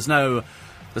have. But there's no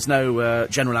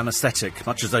general anaesthetic,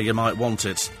 much as though you might want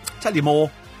it. Tell you more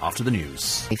after the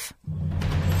news.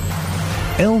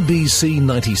 LBC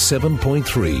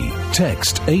 97.3.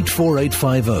 Text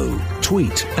 84850.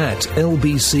 Tweet at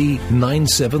LBC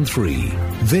 973.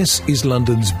 This is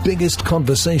London's biggest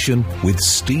conversation with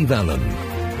Steve Allen.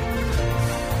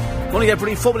 Morning,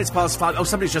 everybody. 4 minutes past 5. Oh,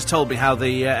 somebody's just told me how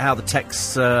the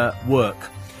texts work.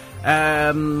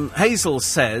 Hazel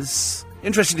says,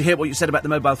 interesting to hear what you said about the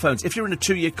mobile phones. If you're in a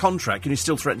 2-year contract, can you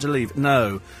still threaten to leave?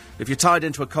 No. If you're tied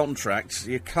into a contract,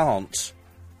 you can't.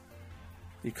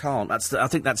 You can't. I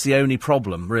think that's the only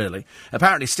problem, really.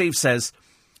 Apparently, Steve says,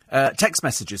 text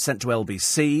messages sent to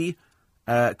LBC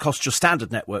cost your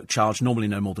standard network charge normally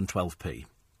no more than 12p.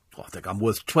 Oh, I think I'm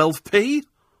worth 12p?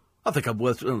 I think I'm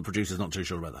worth... the producer's not too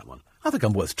sure about that one. I think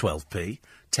I'm worth 12p.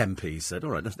 10p, he said. All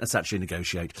right, let's actually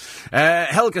negotiate.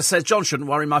 Helga says, John shouldn't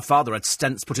worry. My father had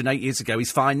stents put in 8 years ago.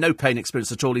 He's fine. No pain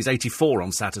experience at all. He's 84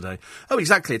 on Saturday. Oh,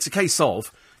 exactly. It's a case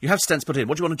of, you have stents put in.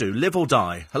 What do you want to do? Live or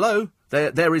die? Hello?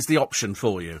 There is the option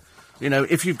for you. You know,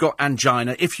 if you've got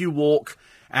angina, if you walk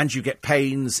and you get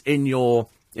pains in your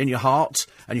heart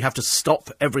and you have to stop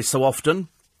every so often,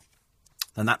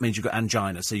 then that means you've got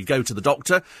angina. So you go to the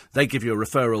doctor, they give you a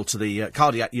referral to the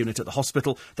cardiac unit at the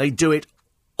hospital. They do it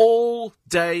all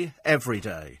day, every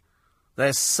day.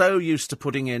 They're so used to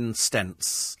putting in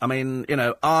stents. I mean, you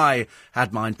know, I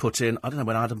had mine put in, I don't know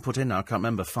when I had them put in now, I can't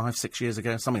remember, 5, 6 years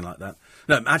ago, something like that.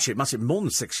 No, actually, it must have been more than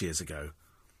 6 years ago.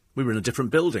 We were in a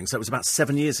different building, so it was about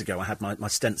 7 years ago I had my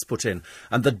stents put in,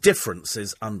 and the difference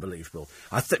is unbelievable.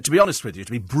 To be honest with you,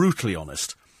 to be brutally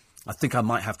honest, I think I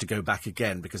might have to go back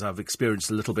again because I've experienced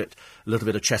a little bit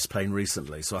of chest pain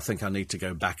recently, so I think I need to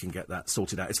go back and get that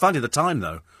sorted out. It's finding the time,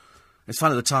 though. It's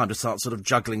finding the time to start sort of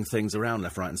juggling things around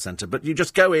left, right and centre. But you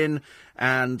just go in,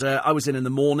 and I was in the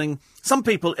morning. Some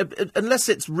people, unless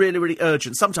it's really, really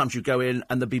urgent, sometimes you go in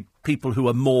and there'll be people who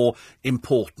are more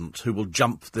important, who will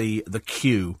jump the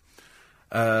queue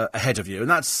ahead of you. And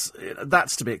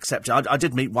that's to be accepted. I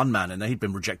did meet one man in there. He'd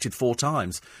been rejected 4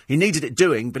 times. He needed it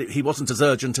doing, but he wasn't as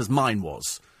urgent as mine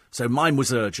was. So mine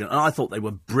was urgent, and I thought they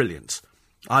were brilliant.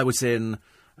 I was in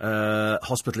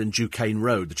hospital in Duquesne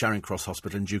Road, the Charing Cross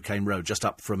Hospital in Duquesne Road, just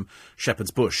up from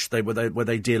Shepherd's Bush, where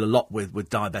they deal a lot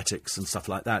with diabetics and stuff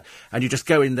like that. And you just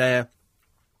go in there,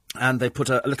 and they put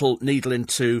a little needle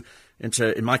into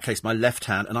in my case my left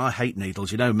hand, and I hate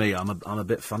needles. You know me, I'm a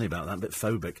bit funny about that, a bit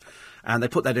phobic. And they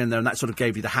put that in there, and that sort of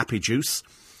gave you the happy juice.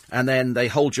 And then they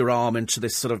hold your arm into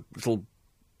this sort of little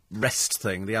rest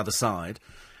thing, the other side,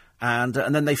 and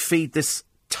then they feed this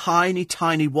tiny,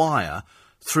 tiny wire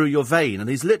through your vein, and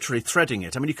he's literally threading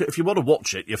it. I mean, if you want to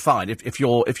watch it, you're fine. If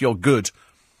you're good,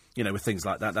 you know, with things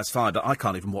like that, that's fine. But I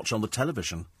can't even watch on the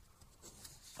television.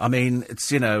 I mean,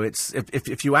 it's, you know, it's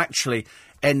if you actually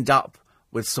end up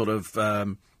with sort of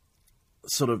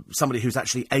somebody who's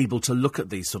actually able to look at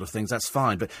these sort of things, that's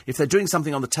fine. But if they're doing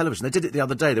something on the television, they did it the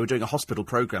other day. They were doing a hospital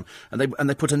programme, and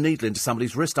they put a needle into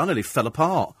somebody's wrist. I nearly fell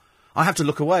apart. I have to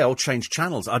look away. I'll change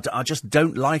channels. I just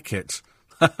don't like it.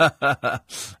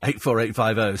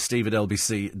 84850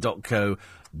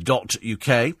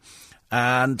 steve@lbc.co.uk.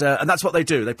 And that's what they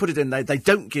do. They put it in. They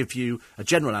don't give you a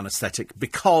general anaesthetic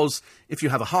because if you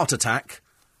have a heart attack,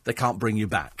 they can't bring you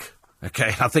back.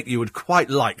 OK, I think you would quite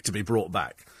like to be brought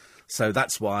back. So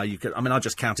that's why you could. I mean, I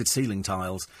just counted ceiling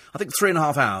tiles. I think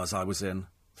 3.5 hours I was in.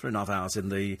 3.5 hours in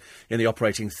the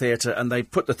operating theatre, and they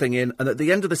put the thing in, and at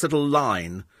the end of this little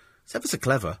line, it's ever so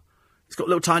clever. It's got a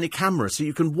little tiny camera, so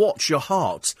you can watch your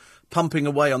heart pumping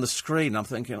away on the screen. I'm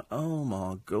thinking, oh,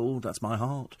 my God, that's my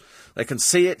heart. They can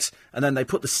see it, and then they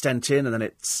put the stent in, and then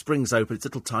it springs open. It's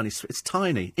little tiny. It's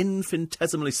tiny,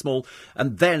 infinitesimally small.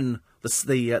 And then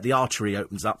the artery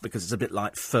opens up because it's a bit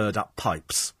like furred-up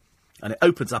pipes. And it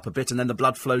opens up a bit, and then the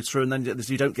blood flows through, and then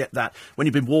you don't get that. When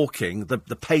you've been walking, the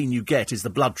pain you get is the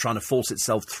blood trying to force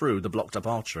itself through the blocked-up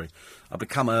artery. I've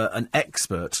become an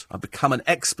expert. I've become an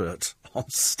expert on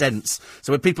stents.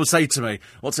 So when people say to me,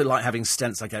 what's it like having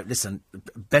stents? I go, listen,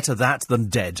 better that than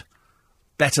dead.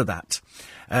 Better that.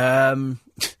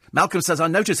 Malcolm says, I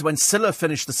noticed when Scylla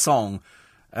finished the show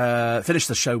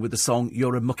with the song,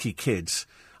 You're a Mucky Kid.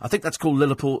 I think that's called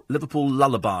Liverpool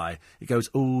Lullaby. It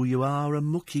goes, oh, you are a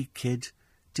mucky kid,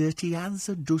 dirty as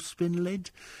a dustbin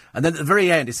lid. And then at the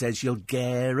very end it says, you'll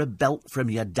get a belt from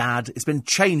your dad. It's been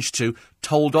changed to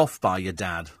Told Off by Your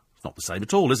Dad. It's not the same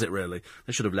at all, is it, really?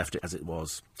 They should have left it as it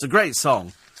was. It's a great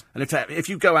song. And if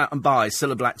you go out and buy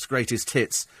Cilla Black's Greatest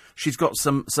Hits, she's got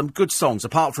some good songs,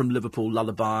 apart from Liverpool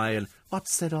Lullaby and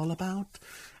What's It All About,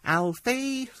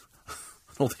 Alfie?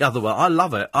 Or the other one. I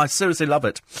love it. I seriously love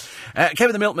it.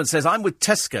 Kevin the Milkman says, I'm with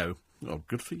Tesco. Oh,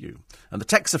 good for you. And the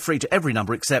texts are free to every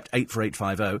number except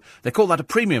 84850. They call that a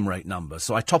premium rate number,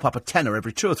 so I top up a tenner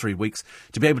every 2 or 3 weeks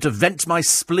to be able to vent my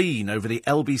spleen over the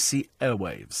LBC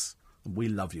airwaves. We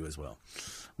love you as well.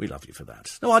 We love you for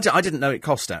that. No, I didn't know it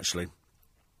cost, actually.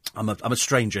 I'm a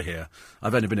stranger here.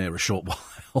 I've only been here a short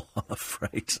while, I'm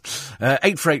afraid.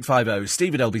 84850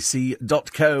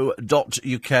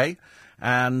 steve@lbc.co.uk.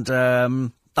 And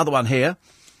another one here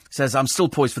says, I'm still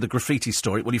poised for the graffiti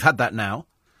story. Well, you've had that now.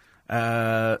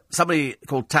 Somebody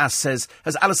called Taz says,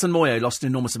 has Alison Moyet lost an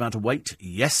enormous amount of weight?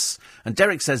 Yes. And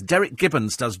Derek says, Derek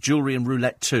Gibbons does jewellery and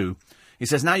roulette too. He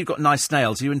says, now you've got nice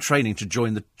nails, are you in training to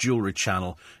join the jewellery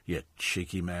channel? You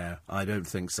cheeky mare. I don't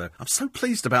think so. I'm so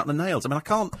pleased about the nails. I mean, I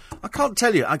can't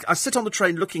tell you. I sit on the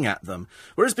train looking at them.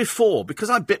 Whereas before,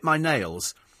 because I bit my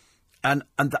nails, and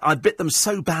I bit them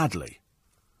so badly,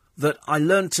 that I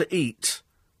learned to eat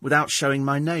without showing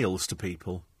my nails to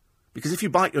people. Because if you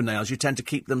bite your nails, you tend to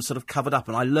keep them sort of covered up.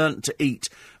 And I learned to eat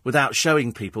without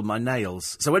showing people my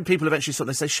nails. So when people eventually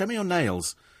they say, show me your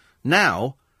nails.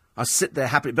 Now, I sit there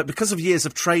happy. But because of years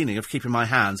of training, of keeping my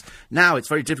hands, now it's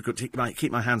very difficult to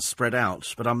keep my hands spread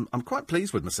out. But I'm quite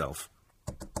pleased with myself.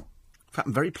 In fact,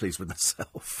 I'm very pleased with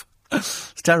myself.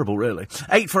 It's terrible, really.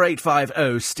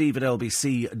 84850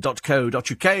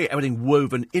 steve@lbc.co.uk. Everything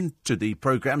woven into the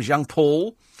programmes. Young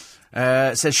Paul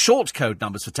says short code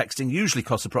numbers for texting usually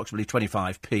cost approximately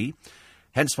 25p.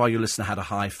 Hence why your listener had a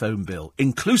high phone bill.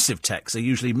 Inclusive texts are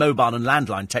usually mobile and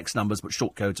landline text numbers, but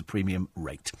short codes are premium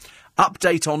rate.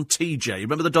 Update on TJ.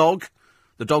 Remember the dog?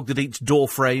 The dog that eats door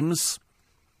frames?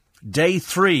 Day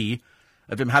 3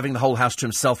 of him having the whole house to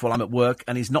himself while I'm at work,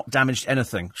 and he's not damaged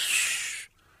anything. Shh.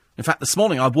 In fact, this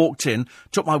morning I walked in,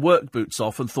 took my work boots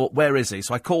off and thought, where is he?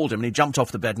 So I called him and he jumped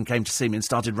off the bed and came to see me and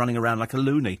started running around like a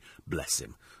loony. Bless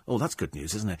him. Oh, that's good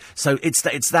news, isn't it? So it's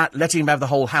that letting him have the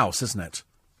whole house, isn't it?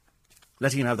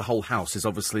 Letting him have the whole house is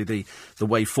obviously the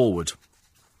way forward,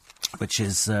 which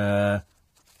is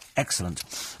excellent.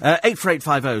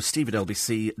 84850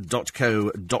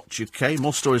 steve@lbc.co.uk.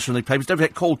 More stories from the papers. Don't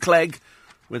forget, call Clegg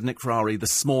with Nick Ferrari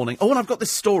this morning. Oh, and I've got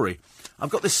this story.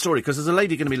 Because there's a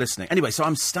lady going to be listening. Anyway, so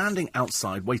I'm standing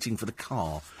outside waiting for the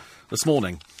car this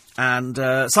morning. And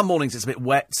some mornings it's a bit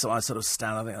wet, so I sort of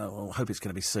stand, I think, oh, I hope it's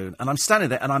going to be soon. And I'm standing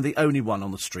there, and I'm the only one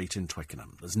on the street in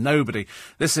Twickenham. There's nobody.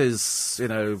 This is,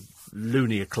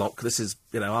 loony o'clock. This is,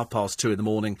 2:30 in the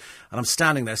morning. And I'm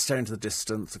standing there, staring to the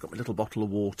distance. I've got my little bottle of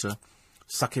water,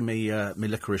 sucking me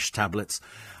licorice tablets.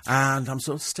 And I'm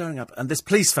sort of staring up. And this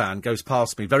police van goes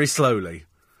past me very slowly.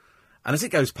 And as it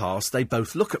goes past, they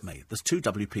both look at me. There's 2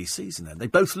 WPCs in there. They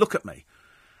both look at me.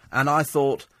 And I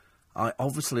thought, I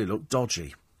obviously look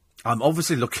dodgy. I'm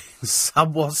obviously looking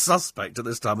somewhat suspect at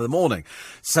this time of the morning.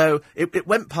 So it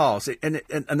went past, and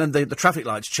then the traffic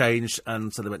lights changed,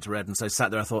 and so they went to red, and so I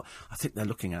sat there, I thought, I think they're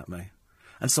looking at me.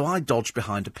 And so I dodged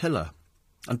behind a pillar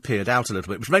and peered out a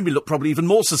little bit, which made me look probably even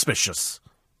more suspicious.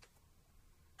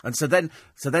 And so then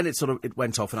it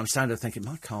went off, and I'm standing there thinking,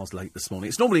 my car's late this morning.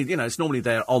 It's normally,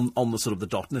 there on the sort of the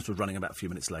dot, and this was running about a few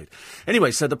minutes late. Anyway,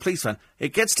 so the police van,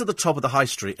 it gets to the top of the high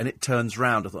street, and it turns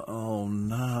round. I thought, oh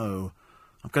no,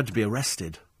 I'm going to be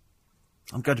arrested.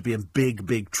 I'm going to be in big,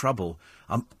 big trouble.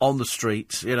 I'm on the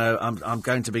street, I'm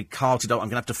going to be carted off. I'm going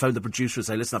to have to phone the producer and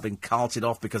say, listen, I've been carted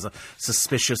off because I'm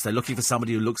suspicious. They're looking for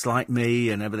somebody who looks like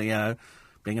me and everything,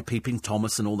 being a peeping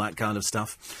Thomas and all that kind of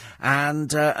stuff. And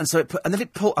then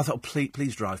it pulled. I thought,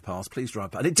 please drive past,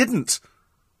 and it didn't.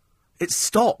 It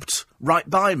stopped right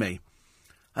by me,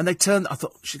 and they turned. I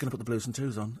thought, she's going to put the blues and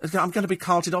twos on. I'm going to be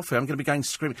carted off here. I'm going to be going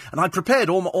screaming. And I prepared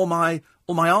all my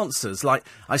answers. Like,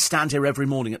 I stand here every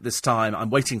morning at this time. I'm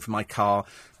waiting for my car.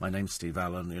 My name's Steve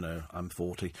Allen. I'm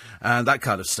 40, and that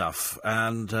kind of stuff.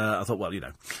 And I thought, well,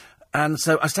 and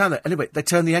so I stand there. Anyway, they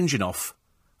turn the engine off.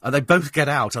 And they both get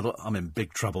out. I thought, I'm in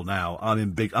big trouble now.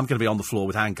 I'm going to be on the floor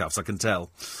with handcuffs, I can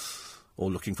tell. Or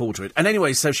looking forward to it. And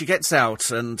anyway, so she gets out,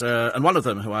 and one of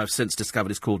them, who I've since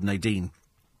discovered is called Nadine,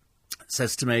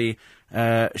 says to me,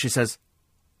 she says,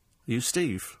 are you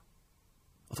Steve?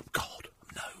 I thought, God,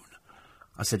 I'm known.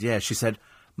 I said, yeah. She said,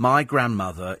 my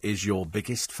grandmother is your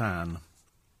biggest fan.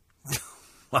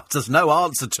 Well, there's no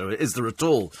answer to it, is there at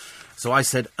all? So I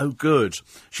said, oh, good.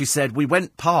 She said, we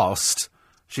went past...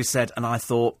 She said, and I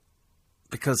thought,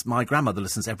 because my grandmother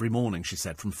listens every morning, she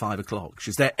said, from 5 o'clock.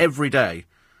 She's there every day.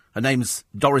 Her name's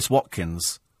Doris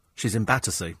Watkins. She's in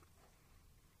Battersea.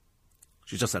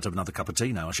 She's just had to have another cup of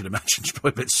tea now, I should imagine. She's probably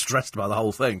a bit stressed by the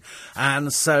whole thing.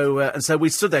 And so we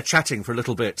stood there chatting for a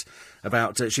little bit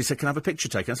about... she said, can I have a picture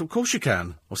taken? I said, of course you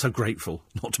can. I was so grateful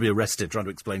not to be arrested, trying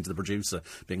to explain to the producer,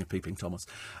 being a peeping Thomas.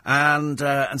 And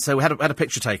so we had a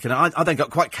picture taken. I then got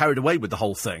quite carried away with the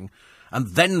whole thing, and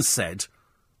then said...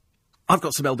 I've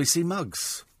got some LBC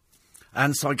mugs.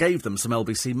 And so I gave them some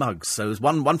LBC mugs. So there's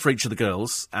one for each of the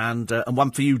girls, and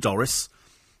one for you, Doris,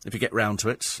 if you get round to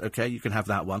it. OK, you can have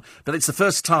that one. But it's the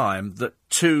first time that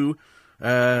 2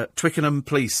 Twickenham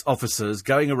police officers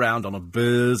going around on a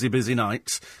busy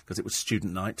night, because it was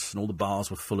student night, and all the bars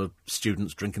were full of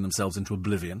students drinking themselves into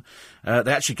oblivion,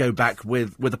 they actually go back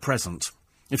with a present.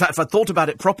 In fact, if I'd thought about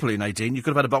it properly, Nadine, you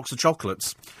could have had a box of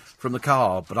chocolates from the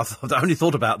car, but I only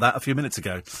thought about that a few minutes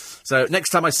ago. So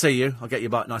next time I see you, I'll get you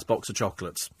a nice box of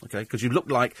chocolates, OK? Because you look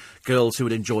like girls who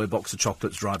would enjoy a box of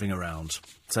chocolates driving around.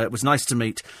 So it was nice to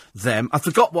meet them. I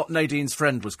forgot what Nadine's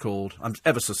friend was called. I'm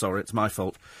ever so sorry, it's my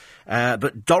fault.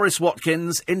 But Doris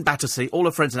Watkins in Battersea, all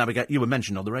her friends in Abigail. You were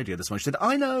mentioned on the radio this morning. She said,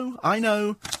 I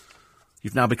know.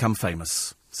 You've now become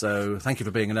famous. So thank you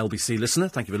for being an LBC listener.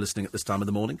 Thank you for listening at this time of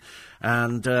the morning.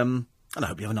 And I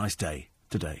hope you have a nice day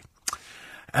today.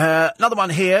 Another one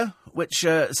here, which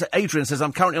Adrian says,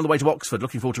 I'm currently on the way to Oxford,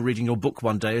 looking forward to reading your book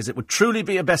one day, as it would truly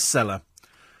be a bestseller.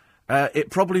 It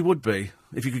probably would be,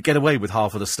 if you could get away with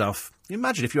half of the stuff. You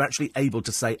imagine if you're actually able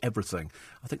to say everything.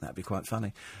 I think that'd be quite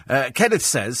funny. Kenneth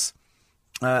says,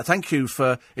 thank you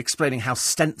for explaining how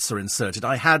stents are inserted.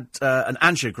 I had an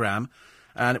angiogram,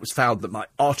 and it was found that my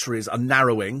arteries are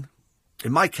narrowing.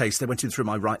 In my case, they went in through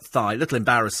my right thigh. A little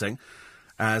embarrassing,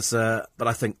 but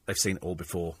I think they've seen it all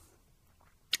before.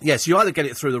 Yes, you either get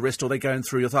it through the wrist or they go in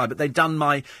through your thigh, but they've done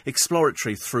my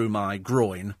exploratory through my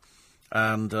groin,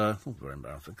 And, very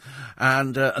embarrassing.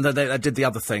 And then they did the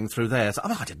other thing through there. So,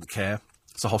 I didn't care.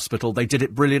 It's a hospital. They did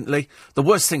it brilliantly. The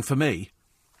worst thing for me,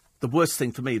 I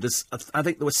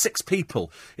think there were 6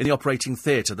 people in the operating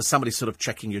theatre. There's somebody sort of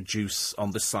checking your juice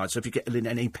on this side. So if you get in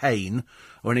any pain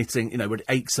or anything, where it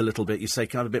aches a little bit, you say,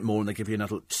 can I have a bit more? And they give you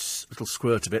another little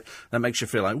squirt of it. That makes you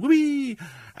feel like, whee!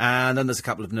 And then there's a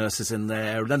couple of nurses in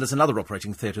there. And then there's another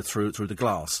operating theatre through the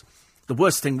glass. The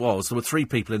worst thing was there were 3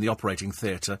 people in the operating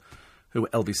theatre who were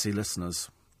LBC listeners.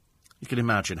 You can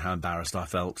imagine how embarrassed I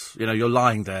felt. You're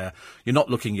lying there. You're not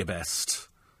looking your best.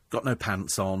 Got no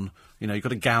pants on. You've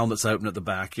got a gown that's open at the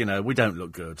back. We don't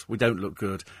look good. We don't look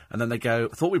good. And then they go,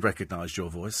 I thought we recognised your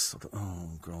voice. I thought, oh,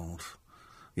 God.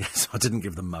 Yes, I didn't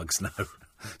give them mugs, no.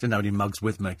 Didn't have any mugs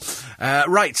with me.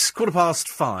 Right,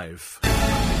 5:15.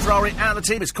 Ferrari and the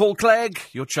team, it's Call Clegg.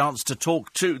 Your chance to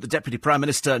talk to the Deputy Prime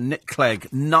Minister, Nick Clegg,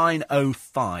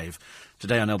 9:05.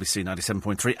 Today on LBC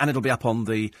 97.3. And it'll be up on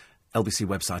the LBC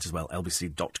website as well,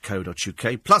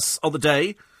 lbc.co.uk. Plus, on the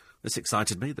day, this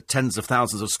excited me, that tens of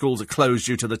thousands of schools are closed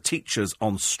due to the teachers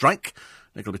on strike.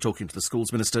 Nick will be talking to the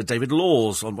Schools Minister, David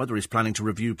Laws, on whether he's planning to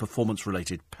review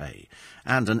performance-related pay.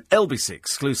 And an LBC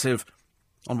exclusive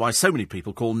on why so many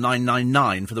people call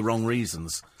 999 for the wrong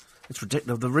reasons. It's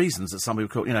ridiculous, the reasons that some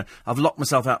people call, I've locked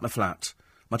myself out my flat.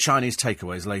 My Chinese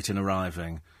takeaway's late in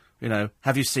arriving.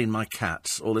 Have you seen my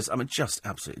cat? All this, just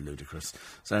absolutely ludicrous.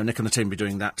 So Nick and the team will be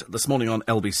doing that this morning on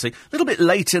LBC. A little bit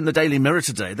late in the Daily Mirror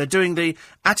today. They're doing the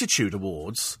Attitude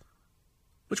Awards,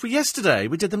 which were yesterday.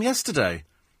 We did them yesterday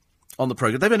on the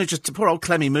programme. They've only just, poor old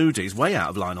Clemmy Moody's way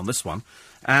out of line on this one.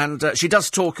 And she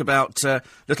does talk about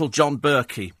little John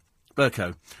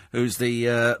Bercow, who's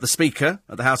the Speaker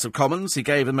of the House of Commons. He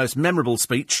gave the most memorable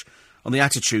speech on the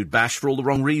Attitude Bash for all the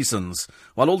wrong reasons,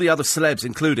 while all the other celebs,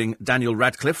 including Daniel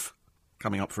Radcliffe,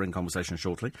 coming up for In Conversation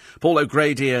shortly, Paul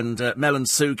O'Grady and Mel and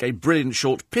Sue gave brilliant,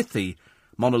 short, pithy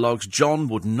monologues, John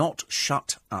would not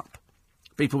shut up.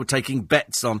 People were taking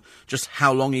bets on just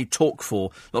how long he'd talk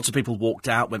for. Lots of people walked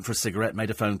out, went for a cigarette,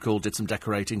 made a phone call, did some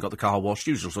decorating, got the car washed,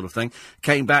 usual sort of thing,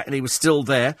 came back and he was still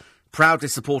there, proudly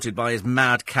supported by his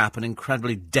madcap and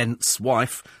incredibly dense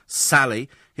wife, Sally.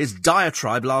 His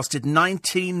diatribe lasted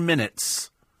 19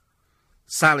 minutes.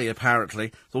 Sally,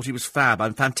 apparently, thought he was fab.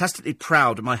 I'm fantastically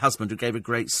proud of my husband who gave a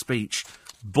great speech.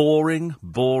 Boring,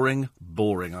 boring,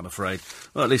 boring, I'm afraid.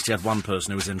 Well, at least he had one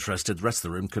person who was interested. The rest of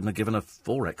the room couldn't have given a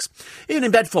 4x. Ian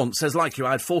in Bedfont says, like you,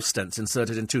 I had 4 stents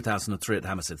inserted in 2003 at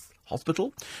Hammersmith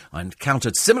Hospital. I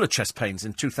encountered similar chest pains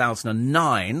in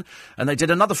 2009, and they did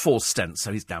another 4 stents,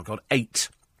 so he's now got 8.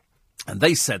 And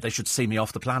they said they should see me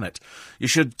off the planet. You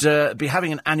should be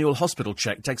having an annual hospital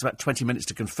check. It takes about 20 minutes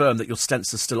to confirm that your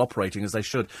stents are still operating as they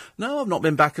should. No, I've not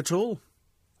been back at all.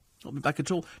 Not been back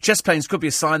at all. Chest pains could be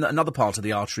a sign that another part of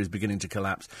the artery is beginning to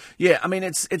collapse. Yeah,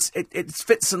 it's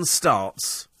fits and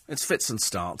starts. It's fits and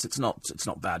starts. It's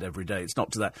not bad every day. It's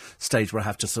not to that stage where I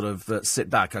have to sort of sit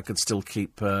back. I can still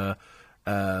keep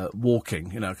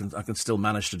walking. I can still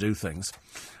manage to do things.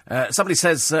 Somebody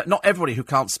says, not everybody who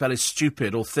can't spell is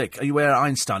stupid or thick. Are you aware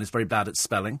Einstein is very bad at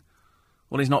spelling?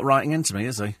 Well, he's not writing into me,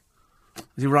 is he?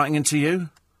 Is he writing into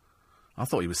you? I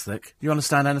thought he was thick. Do you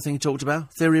understand anything he talked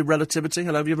about? Theory of relativity?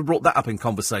 Hello, have you ever brought that up in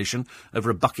conversation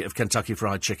over a bucket of Kentucky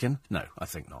Fried Chicken? No, I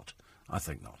think not.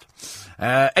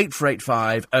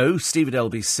 84850 steve at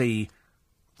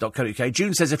lbc.co.uk.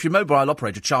 June says, if your mobile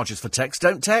operator charges for text,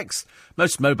 don't text.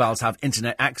 Most mobiles have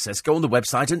internet access. Go on the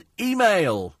website and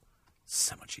email.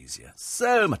 So much easier.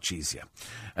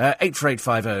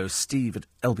 84850 steve at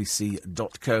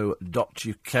lbc.co.uk.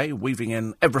 Weaving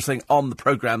in everything on the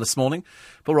programme this morning.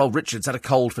 Poor old Richard's had a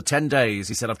cold for 10 days.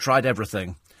 He said, I've tried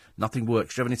everything. Nothing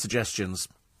works. Do you have any suggestions?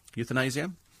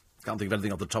 Euthanasia? Can't think of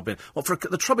anything off the top of it. Well,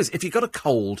 the trouble is, if you've got a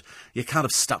cold, you're kind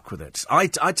of stuck with it. I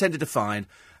tended to find...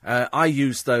 I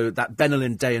used, though, that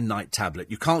Benylin day and night tablet.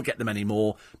 You can't get them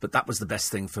anymore, but that was the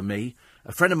best thing for me.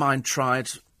 A friend of mine tried...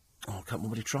 I can't remember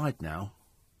what he tried now.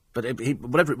 But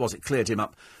whatever it was, it cleared him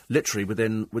up literally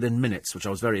within minutes, which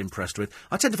I was very impressed with.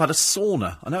 I tend to find a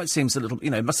sauna. I know it seems a little...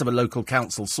 it must have a local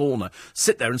council sauna.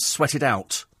 Sit there and sweat it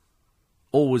out.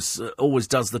 Always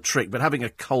does the trick. But having a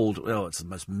cold... it's the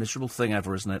most miserable thing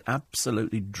ever, isn't it?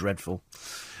 Absolutely dreadful.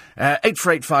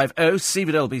 84850 steve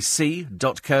at lbc.co.uk.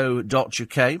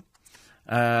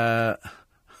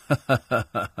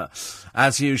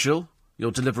 As usual,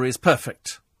 your delivery is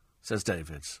perfect, says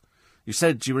David. You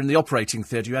said you were in the operating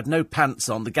theatre, you had no pants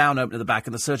on, the gown open at the back,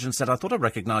 and the surgeon said, I thought I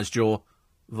recognised your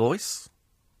voice.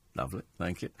 Lovely,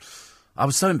 thank you. I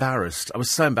was so embarrassed. I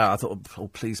thought, oh,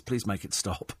 please make it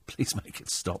stop. Please make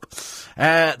it stop.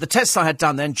 The tests I had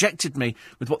done, they injected me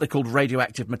with what they called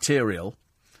radioactive material.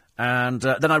 And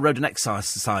then I rode an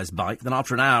exercise bike. Then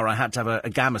after an hour, I had to have a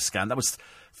gamma scan. That was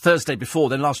Thursday before.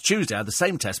 Then last Tuesday, I had the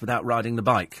same test without riding the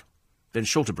bike. Been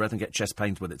short of breath and get chest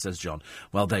pains with it, says John.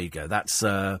 Well, there you go. That's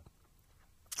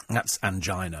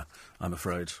angina, I'm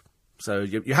afraid. So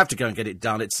you have to go and get it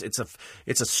done. It's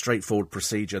a straightforward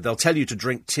procedure. They'll tell you to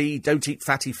drink tea, don't eat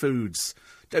fatty foods,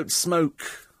 don't smoke.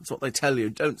 That's what they tell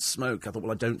you. Don't smoke. I thought,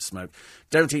 well, I don't smoke.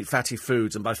 Don't eat fatty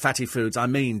foods. And by fatty foods, I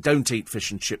mean don't eat fish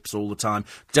and chips all the time.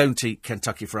 Don't eat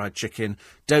Kentucky Fried Chicken.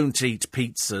 Don't eat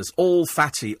pizzas. All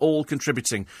fatty, all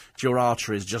contributing to your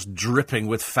arteries just dripping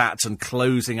with fat and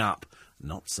closing up.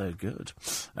 Not so good.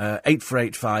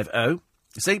 84850.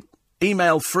 You see,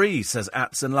 email free, says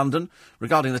Ats in London,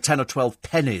 regarding the 10 or 12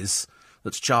 pennies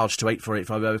that's charged to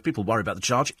 84850. If people worry about the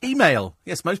charge, email.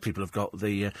 Yes, most people have got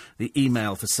the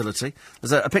email facility.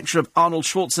 There's a picture of Arnold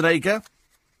Schwarzenegger,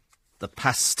 the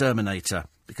Pasterminator,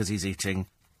 because he's eating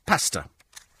pasta.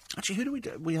 Actually, who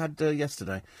we had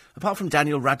yesterday? Apart from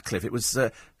Daniel Radcliffe, it was...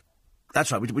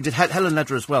 that's right, we did Helen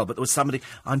Leder as well, but there was somebody...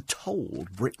 I'm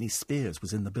told Britney Spears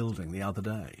was in the building the other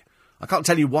day. I can't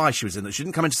tell you why she was in there. She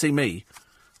didn't come in to see me,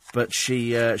 but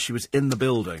she was in the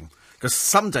building. Because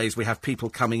some days we have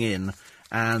people coming in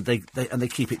and they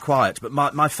keep it quiet. But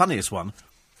my funniest one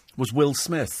was Will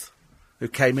Smith, who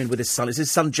came in with his son. It's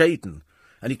his son Jaden.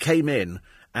 And he came in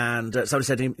and somebody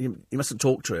said, you mustn't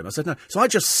talk to him. I said, no. So I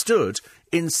just stood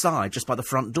inside, just by the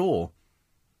front door.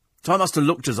 So I must have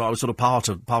looked as though I was sort of part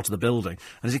of the building.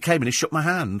 And as he came in, he shook my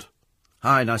hand.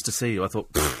 Hi, nice to see you. I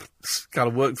thought, kind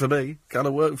of worked for me. I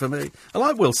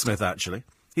like Will Smith, actually.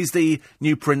 He's the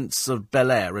new Prince of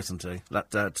Bel-Air, isn't he?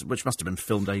 Which must have been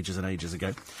filmed ages and ages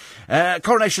ago.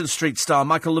 Coronation Street star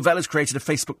Michael Lavelle has created a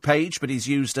Facebook page, but he's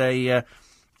used a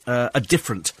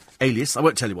different alias. I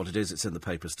won't tell you what it is. It's in the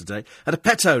papers today. And a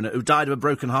pet owner who died of a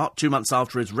broken heart 2 months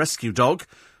after his rescue dog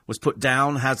was put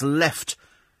down has left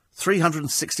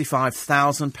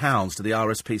 £365,000 to the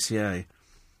RSPCA.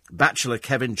 Bachelor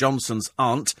Kevin Johnson's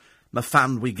aunt,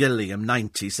 Mafanwi Gilliam,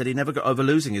 90, said he never got over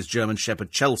losing his German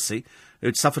Shepherd Chelsea,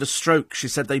 who'd suffered a stroke. She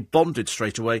said they bonded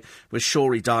straight away, was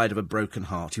sure he died of a broken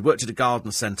heart. He worked at a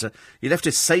garden centre. He left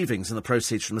his savings and the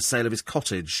proceeds from the sale of his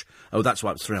cottage. Oh, that's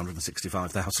why it was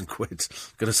 365,000 quid.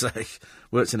 Gotta say,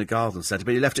 works in a garden centre,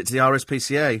 but he left it to the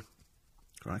RSPCA.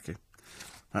 Crikey.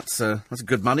 That's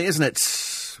good money, isn't it?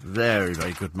 Very,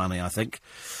 very good money, I think.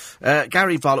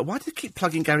 Gary Barlow. Why do they keep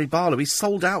plugging Gary Barlow? He's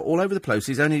sold out all over the place.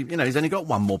 He's only got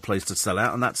one more place to sell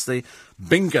out, and that's the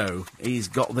bingo. He's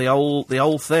got the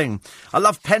old thing. I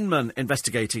love Penman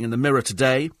investigating in the Mirror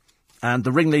today, and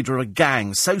the ringleader of a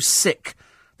gang so sick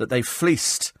that they've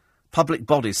fleeced public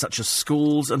bodies such as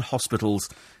schools and hospitals.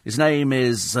 His name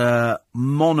is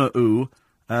Monau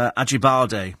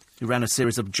Ajibade, who ran a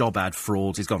series of job ad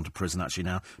frauds. He's gone to prison, actually,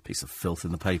 now. Piece of filth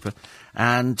in the paper.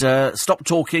 And stop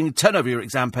talking, turn over your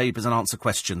exam papers and answer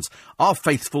questions. Are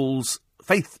faith schools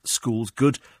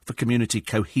good for community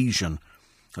cohesion?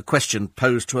 A question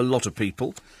posed to a lot of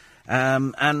people.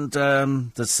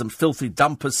 There's some filthy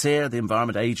dumpers here, the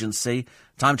Environment Agency.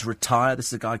 Time to retire. This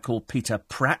is a guy called Peter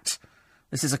Pratt.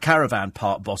 This is a caravan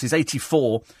park boss. He's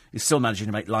 84. He's still managing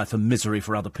to make life a misery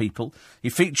for other people. He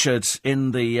featured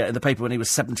in the paper when he was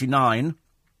 79.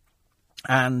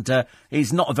 And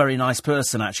he's not a very nice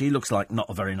person, actually. He looks like not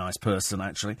a very nice person,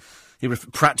 actually.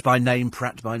 Pratt by name,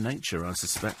 Pratt by nature, I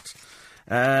suspect.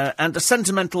 And a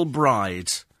sentimental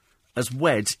bride has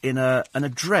wed in a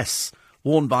dress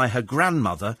worn by her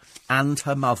grandmother and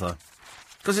her mother.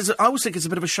 Because I always think it's a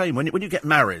bit of a shame when you get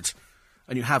married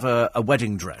and you have a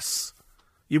wedding dress.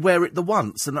 You wear it the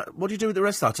once, and what do you do with the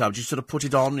rest of that time? Do you sort of put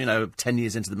it on, 10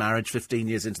 years into the marriage, 15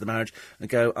 years into the marriage, and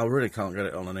go, I really can't get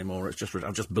it on anymore, I've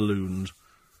just ballooned.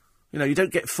 You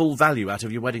don't get full value out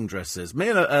of your wedding dresses. Me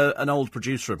and an old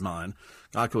producer of mine,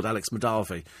 a guy called Alex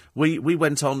Madavi, we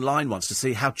went online once to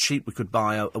see how cheap we could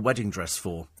buy a wedding dress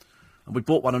for. And we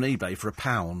bought one on eBay for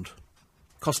 £1.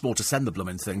 Cost more to send the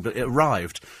blooming thing, but it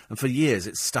arrived, and for years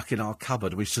it's stuck in our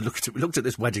cupboard. We looked at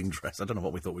this wedding dress. I don't know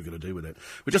what we thought we were going to do with it.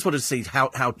 We just wanted to see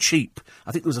how cheap.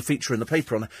 I think there was a feature in the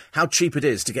paper on how cheap it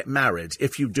is to get married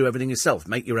if you do everything yourself.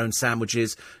 Make your own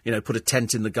sandwiches, put a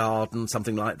tent in the garden,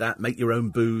 something like that. Make your own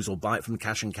booze or buy it from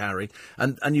cash and carry,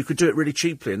 and you could do it really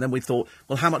cheaply. And then we thought,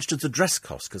 well, how much does the dress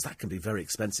cost? Because that can be very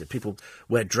expensive. People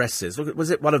wear dresses. Look, was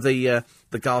it one of the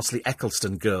ghastly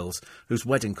Eccleston girls whose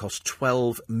wedding cost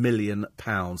 £12 million?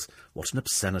 What an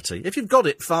obscenity. If you've got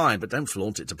it, fine, but don't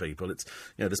flaunt it to people. It's,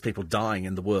 there's people dying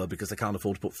in the world because they can't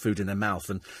afford to put food in their mouth,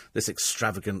 and this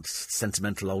extravagant,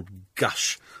 sentimental old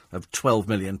gush of £12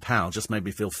 million just made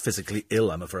me feel physically ill,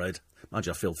 I'm afraid. Mind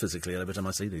you, I feel physically ill every time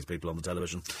I see these people on the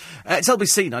television. It's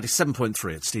LBC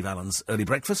 97.3 at Steve Allen's Early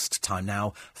Breakfast. Time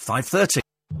now, 5:30.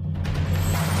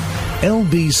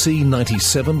 LBC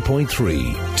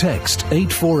 97.3. Text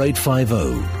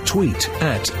 84850. Tweet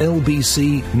at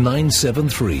LBC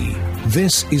 973.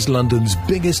 This is London's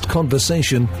biggest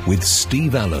conversation with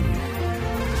Steve Allen.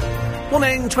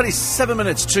 Morning, 27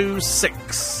 minutes to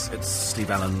 6. It's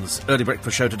Steve Allen's early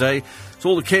breakfast show today. So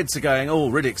all the kids are going, oh,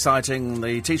 really exciting.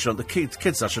 The teacher, the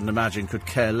kids I shouldn't imagine, could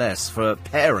care less. For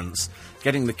parents,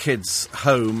 getting the kids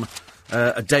home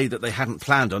a day that they hadn't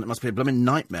planned on, it must be a blooming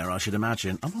nightmare, I should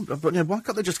imagine. But why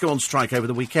can't they just go on strike over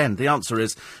the weekend? The answer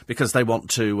is because they want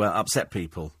to upset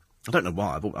people. I don't know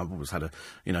why. I've always had a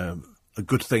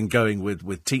good thing going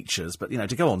with teachers, but,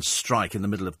 to go on strike in the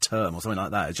middle of term or something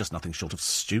like that is just nothing short of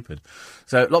stupid.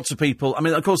 So lots of people,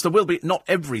 of course, there will be, not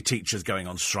every teacher's going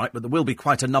on strike, but there will be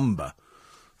quite a number.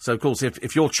 So, of course,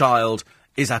 if your child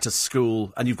is at a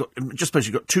school and just suppose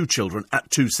you've got two children at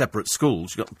two separate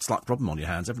schools, you've got a slight problem on your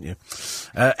hands, haven't you?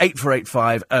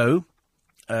 84850,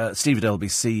 steve at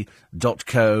lbc.co.uk.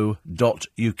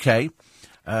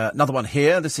 Another one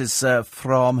here. This is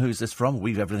from, who's this from?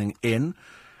 Weave everything in.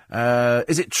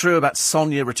 Is it true about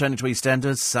Sonia returning to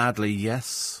EastEnders? Sadly,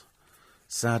 yes.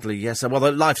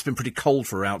 Well, life's been pretty cold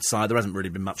for her outside. There hasn't really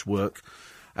been much work.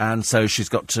 And so she's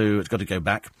got to go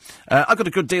back. I've got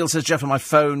a good deal, says Jeff, on my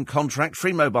phone contract.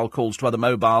 Free mobile calls to other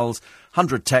mobiles.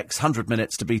 100 texts, 100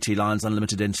 minutes to BT Lines,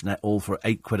 unlimited internet, all for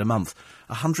 £8 a month.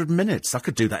 100 minutes. I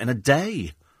could do that in a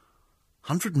day.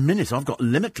 100 minutes. I've got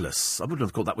limitless. I wouldn't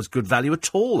have thought that was good value at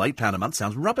all. £8 a month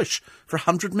sounds rubbish for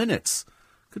 100 minutes.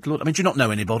 Good Lord. Do you not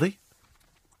know anybody?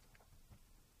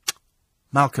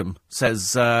 Malcolm says,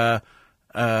 Sally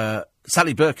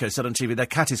Burko said on TV, their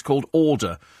cat is called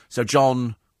Order. So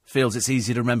John feels it's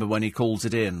easy to remember when he calls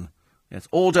it in. Yes,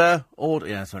 Order.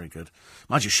 Yeah, it's very good.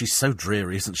 Mind you, she's so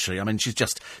dreary, isn't she? She's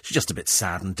just a bit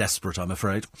sad and desperate, I'm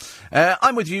afraid.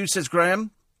 I'm with you, says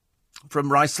Graham, from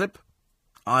Ruislip.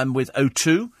 I'm with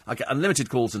O2. I get unlimited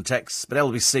calls and texts, but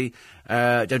LBC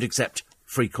don't accept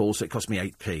free calls, so it cost me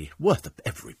 8p. Worth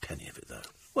every penny of it, though.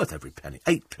 Worth every penny.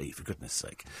 8p, for goodness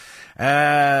sake.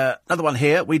 Another one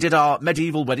here. We did our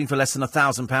medieval wedding for less than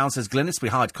 £1,000, says Glynis. We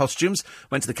hired costumes,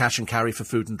 went to the cash and carry for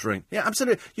food and drink. Yeah,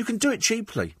 absolutely. You can do it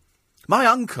cheaply. My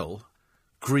uncle,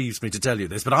 grieves me to tell you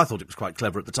this, but I thought it was quite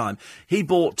clever at the time. He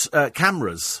bought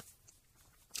cameras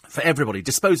for everybody,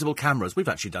 disposable cameras. We've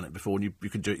actually done it before, and you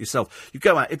can do it yourself. You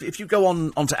go out, if you go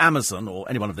onto Amazon or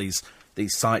any one of these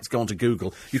sites, go onto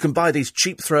Google, you can buy these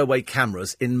cheap throwaway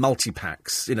cameras in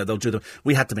multi-packs. They'll do them.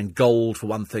 We had them in gold for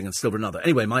one thing and silver another.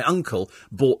 Anyway, my uncle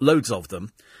bought loads of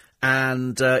them,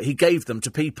 and he gave them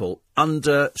to people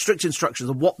under strict instructions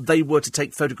of what they were to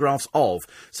take photographs of.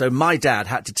 So my dad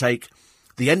had to take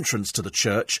the entrance to the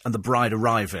church and the bride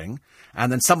arriving, and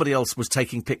then somebody else was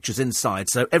taking pictures inside.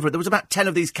 So there was about 10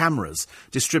 of these cameras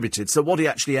distributed. So what he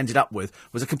actually ended up with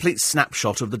was a complete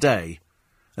snapshot of the day.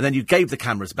 And then you gave the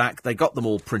cameras back, they got them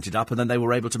all printed up, and then they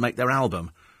were able to make their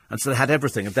album. And so they had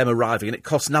everything of them arriving, and it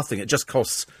cost nothing. It just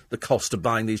costs the cost of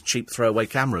buying these cheap throwaway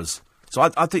cameras. So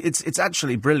I think it's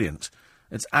actually brilliant.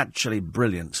 It's actually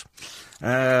brilliant.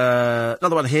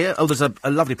 Another one here. Oh, there's a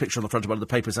lovely picture on the front of one of the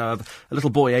papers of a little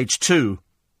boy, aged 2.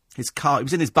 He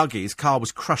was in his buggy. His car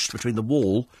was crushed between the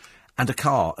wall and a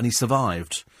car, and he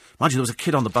survived. Mind you, there was a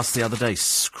kid on the bus the other day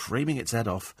screaming its head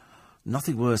off.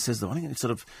 Nothing worse, is there? I think they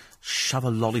sort of shove a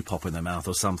lollipop in their mouth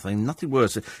or something. Nothing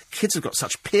worse. Kids have got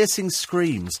such piercing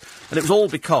screams. And it was all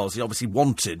because he obviously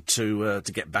wanted to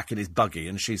get back in his buggy,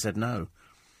 and she said no.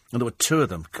 And there were 2 of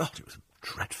them. God, it was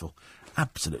dreadful.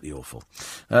 Absolutely awful.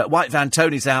 White Van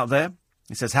Tony's out there.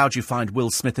 He says, how do you find Will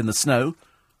Smith in the snow?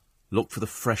 Look for the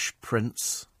Fresh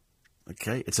Prince.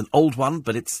 OK, it's an old one,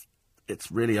 but it's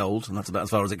really old, and that's about as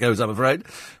far as it goes, I'm afraid.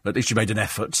 But at least you made an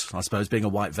effort, I suppose, being a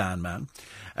white van man.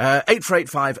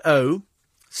 84850,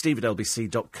 steve at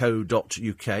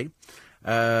lbc.co.uk.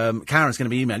 Karen's going to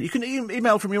be emailing. You can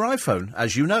email from your iPhone,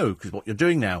 as you know, because what you're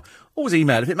doing now. Always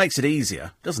email if it makes it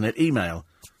easier, doesn't it? Email.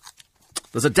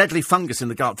 There's a deadly fungus in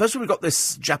the garden. First of all, we've got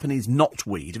this Japanese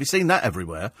knotweed. Have you seen that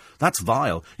everywhere? That's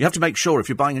vile. You have to make sure, if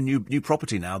you're buying a new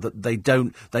property now, that they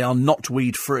are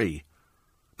knotweed free.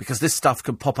 Because this stuff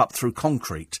can pop up through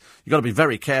concrete. You've got to be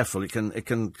very careful. It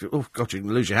can, oh, God, you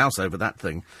can lose your house over that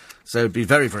thing. So be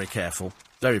very, very careful.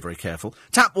 Very, very careful.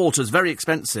 Tap water's very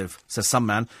expensive, says some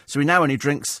man, so he now only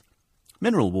drinks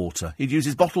mineral water. He'd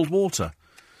uses bottled water.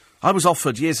 I was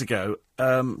offered years ago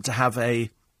to have a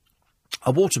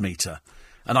water meter,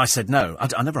 and I said no.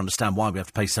 I never understand why we have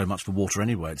to pay so much for water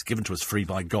anyway. It's given to us free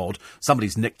by God.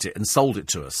 Somebody's nicked it and sold it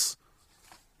to us.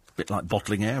 Bit like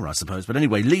bottling air, I suppose. But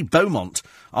anyway, Lee Beaumont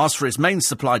asked for his main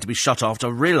supply to be shut off after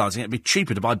realising it'd be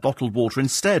cheaper to buy bottled water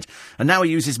instead. And now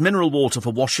he uses mineral water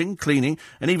for washing, cleaning,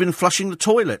 and even flushing the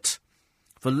toilet.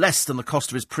 for less than the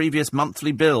cost of his previous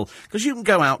monthly bill. Because you can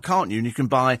go out, can't you, and you can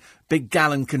buy big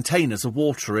gallon containers of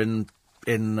water in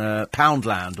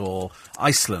Poundland or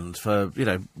Iceland for,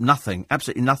 nothing,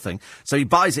 absolutely nothing. So he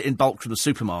buys it in bulk from the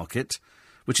supermarket,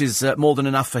 which is more than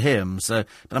enough for him. So,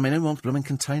 but I mean, who wants blooming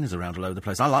containers around all over the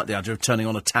place? I like the idea of turning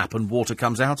on a tap and water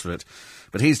comes out of it.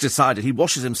 But he's decided he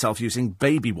washes himself using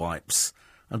baby wipes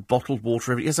and bottled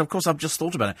water every... Yes, of course, I've just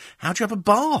thought about it. How do you have a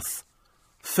bath?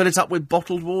 Fill it up with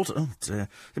bottled water? Oh, dear.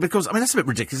 Because, I mean, that's a bit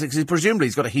ridiculous, because presumably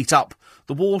he's got to heat up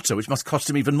the water, which must cost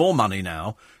him even more money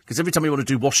now, because every time you want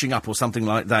to do washing up or something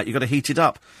like that, you've got to heat it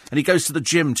up. And he goes to the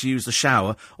gym to use the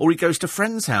shower, or he goes to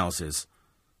friends' houses.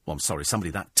 Well, I'm sorry, somebody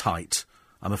that tight,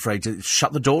 I'm afraid, to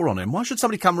shut the door on him. Why should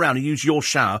somebody come round and use your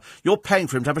shower? You're paying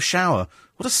for him to have a shower.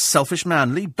 What a selfish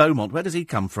man. Lee Beaumont, where does he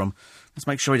come from? Let's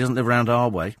make sure he doesn't live around our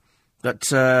way.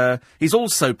 But he's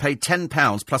also paid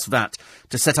 £10 plus VAT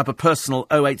to set up a personal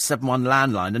 0871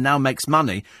 landline and now makes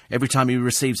money every time he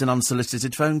receives an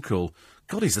unsolicited phone call.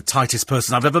 God, he's the tightest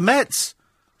person I've ever met.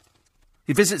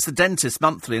 He visits the dentist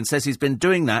monthly and says he's been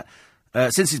doing that.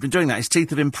 Since he's been doing that, his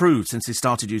teeth have improved since he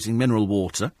started using mineral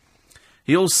water.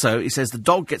 He says, the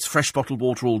dog gets fresh bottled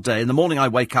water all day. In the morning I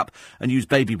wake up and use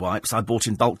baby wipes I bought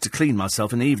in bulk to clean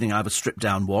myself. In the evening I have a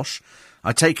strip-down wash.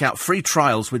 I take out free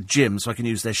trials with gyms so I can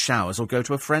use their showers or go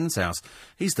to a friend's house.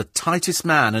 He's the tightest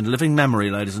man in living memory,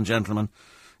 ladies and gentlemen.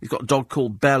 He's got a dog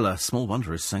called Bella. Small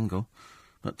wonder he's single.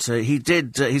 But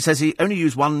he says he only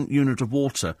used 1 unit of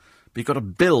water, but he got a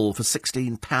bill for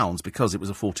 £16 because it was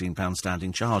a £14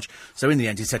 standing charge. So in the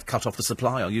end he said, cut off the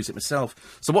supply, I'll use it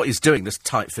myself. So what he's doing, this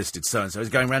tight-fisted so-and-so, is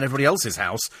going around everybody else's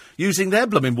house using their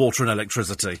blooming water and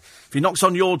electricity. If he knocks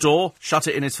on your door, shut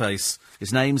it in his face.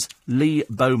 His name's Lee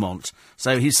Beaumont.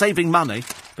 So he's saving money,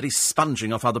 but he's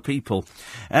sponging off other people.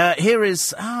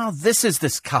 This is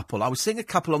this couple. I was seeing a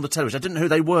couple on the television. I didn't know who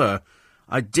they were.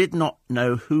 I did not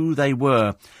know who they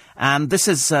were. And this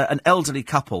is an elderly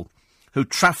couple who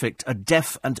trafficked a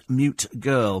deaf and mute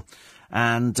girl.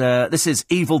 And this is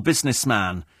evil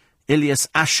businessman Ilyas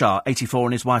Ashar, 84,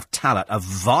 and his wife Talat. A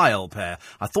vile pair.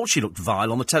 I thought she looked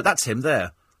vile on the That's him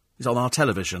there. He's on our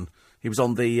television. He was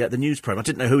on the news programme. I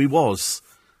didn't know who he was.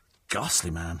 Ghastly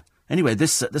man. Anyway,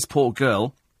 this poor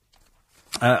girl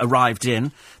arrived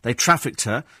in. They trafficked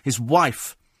her. His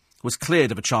wife was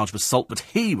cleared of a charge of assault, but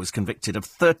he was convicted of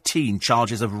 13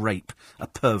 charges of rape. A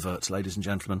pervert, ladies and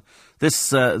gentlemen.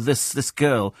 This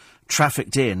girl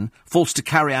trafficked in, forced to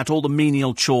carry out all the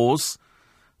menial chores.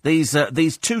 These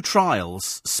 2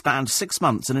 trials spanned 6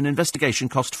 months, and an investigation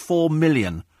cost £4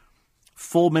 million.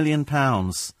 £4 million.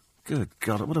 Good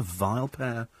God, what a vile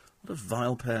pair. What a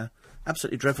vile pair.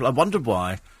 Absolutely dreadful. I wondered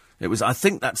why. It was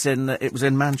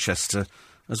in Manchester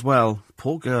as well.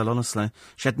 Poor girl, honestly.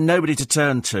 She had nobody to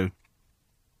turn to.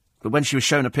 But when she was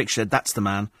shown a picture, that's the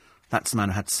man. That's the man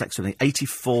who had sex with me.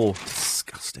 84.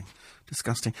 Disgusting.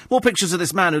 Disgusting. More pictures of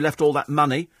this man who left all that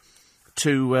money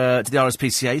to the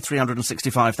RSPCA,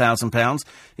 £365,000.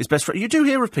 His best friend. You do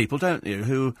hear of people, don't you,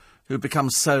 who become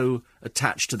so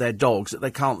attached to their dogs that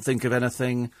they can't think of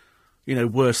anything,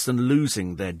 worse than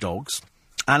losing their dogs.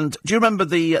 And do you remember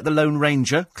the Lone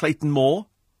Ranger, Clayton Moore?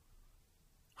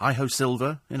 Hi-ho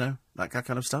Silver, that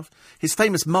kind of stuff. His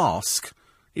famous mask,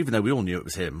 even though we all knew it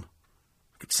was him,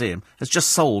 could see him, has just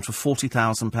sold for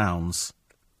 £40,000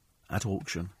 at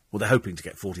auction. Well, they're hoping to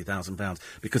get £40,000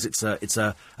 because it's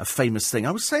a famous thing.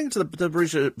 I was saying to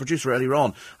the producer earlier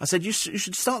on, I said, you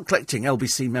should start collecting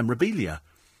LBC memorabilia.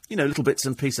 Little bits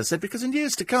and pieces. I said, because in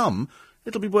years to come,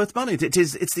 it'll be worth money.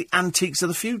 It's the antiques of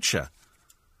the future.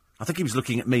 I think he was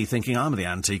looking at me thinking I'm the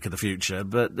antique of the future,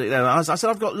 but I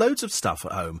said I've got loads of stuff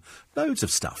at home. Loads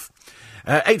of stuff.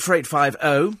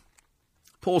 84850.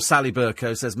 Poor Sally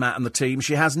Burko, says Matt and the team.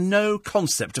 She has no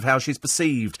concept of how she's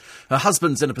perceived. Her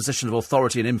husband's in a position of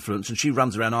authority and influence, and she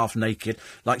runs around half naked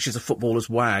like she's a footballer's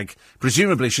wag.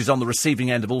 Presumably she's on the receiving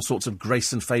end of all sorts of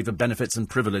grace and favour, benefits and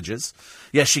privileges.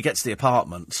 Yes, she gets the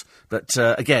apartment, but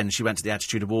again, she went to the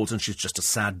Attitude Awards and she's just a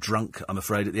sad drunk, I'm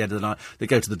afraid, at the end of the night. They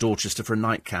go to the Dorchester for a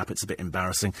nightcap. It's a bit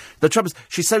embarrassing. The trouble is,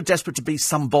 she's so desperate to be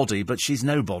somebody, but she's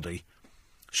nobody.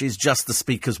 She's just the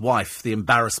Speaker's wife, the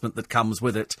embarrassment that comes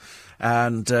with it.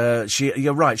 And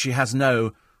you're right, she has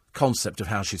no concept of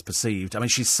how she's perceived. I mean,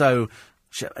 the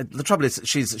trouble is,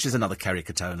 she's another Kerry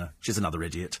Katona. She's another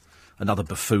idiot. Another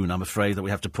buffoon, I'm afraid, that we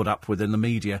have to put up with in the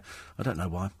media. I don't know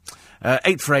why.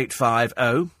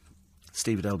 84850,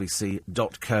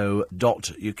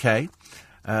 steve@lbc.co.uk.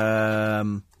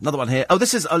 Another one here. Oh,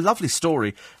 this is a lovely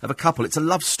story of a couple. It's a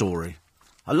love story.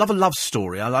 I love a love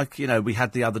story. I like, we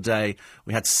had the other day,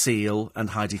 we had Seal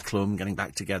and Heidi Klum getting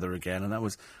back together again, and that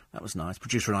was nice.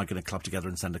 Producer and I are going to club together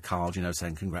and send a card,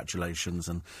 saying congratulations,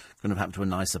 and couldn't have happened to a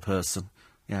nicer person.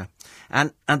 Yeah.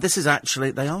 And this is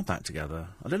actually, they are back together.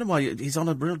 I don't know why, he's on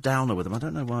a real downer with them, I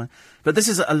don't know why. But this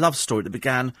is a love story that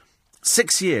began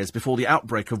 6 years before the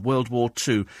outbreak of World War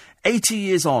II. 80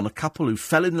 years on, a couple who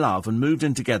fell in love and moved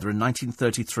in together in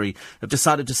 1933 have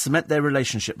decided to cement their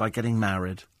relationship by getting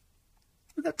married.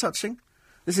 Isn't that touching?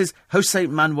 This is Jose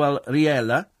Manuel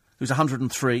Riela, who's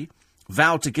 103,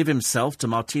 vowed to give himself to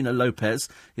Martina Lopez,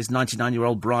 his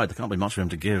 99-year-old bride. There can't be much for him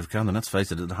to give, can there? Let's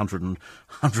face it, at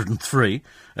 103.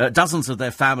 Dozens of their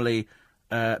family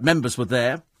members were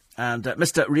there. And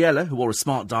Mr. Riela, who wore a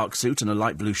smart dark suit and a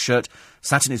light blue shirt,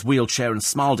 sat in his wheelchair and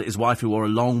smiled at his wife, who wore a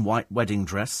long white wedding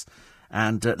dress.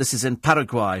 And this is in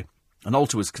Paraguay. An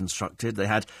altar was constructed. They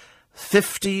had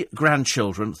 50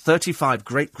 grandchildren, 35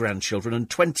 great-grandchildren, and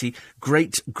 20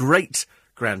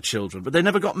 great-great-grandchildren. But they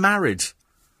never got married.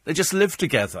 They just lived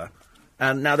together.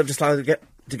 And now they've decided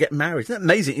to get married. Isn't that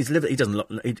amazing? He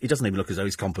doesn't even look as though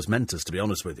he's compos mentis, to be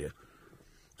honest with you.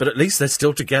 But at least they're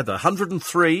still together.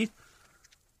 103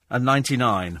 and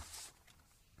 99.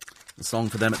 The song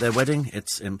for them at their wedding,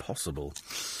 It's Impossible.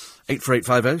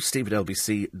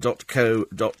 84850,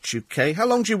 steve@lbc.co.uk. How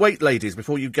long do you wait, ladies,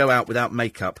 before you go out without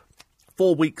makeup?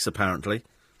 4 weeks, apparently.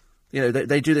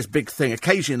 They do this big thing.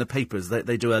 Occasionally in the papers,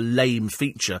 they do a lame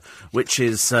feature, which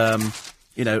is,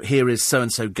 here is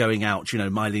so-and-so going out,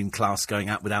 Mylene Klass going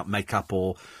out without makeup,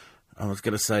 or I was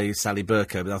going to say Sally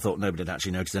Burko, but I thought nobody would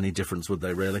actually notice any difference, would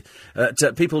they, really?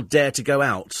 People dare to go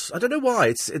out. I don't know why.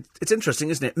 It's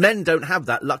interesting, isn't it? Men don't have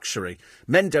that luxury.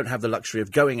 Men don't have the luxury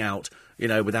of going out,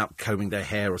 without combing their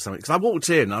hair or something. Because I walked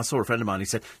in and I saw a friend of mine, he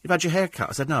said, "You've had your hair cut?"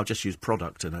 I said, "No, I've just used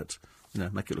product in it.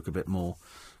 Make it look a bit more."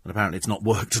 And apparently it's not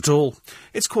worked at all.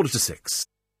 It's 5:45.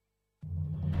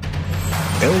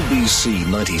 LBC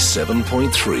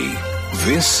 97.3.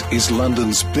 This is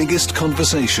London's biggest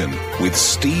conversation with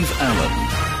Steve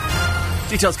Allen.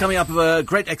 Details coming up of a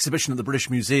great exhibition at the British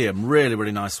Museum. Really,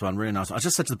 really nice one. Really nice one. I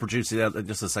just said to the producer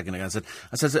just a second ago, I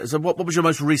said, so what was your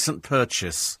most recent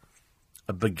purchase?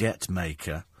 A baguette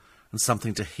maker and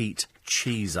something to heat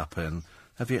cheese up in.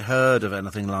 Have you heard of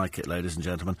anything like it, ladies and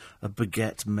gentlemen? A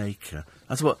baguette maker.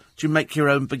 I said, what, do you make your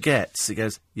own baguettes? He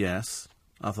goes, yes.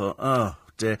 I thought, oh,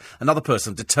 dear. Another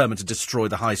person determined to destroy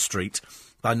the high street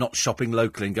by not shopping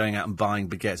locally and going out and buying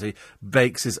baguettes. He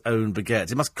bakes his own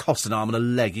baguettes. It must cost an arm and a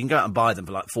leg. You can go out and buy them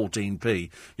for like 14p.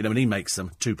 And he makes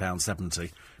them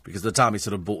 £2.70. Because the time he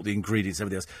sort of bought the ingredients and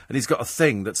everything else. And he's got a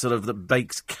thing that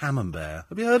bakes camembert.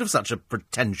 Have you heard of such a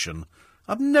pretension?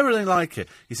 I've never really liked it.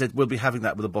 He said, we'll be having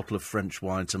that with a bottle of French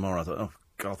wine tomorrow. I thought, oh,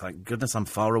 God, thank goodness I'm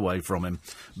far away from him.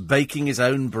 Baking his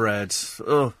own bread.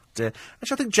 Oh, dear.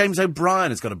 Actually, I think James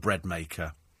O'Brien has got a bread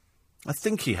maker. I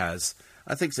think he has.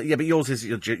 I think so. Yeah, but yours is,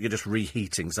 you're just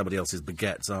reheating somebody else's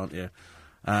baguettes, aren't you?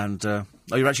 And,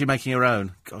 you're actually making your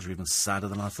own. God, you're even sadder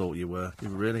than I thought you were. You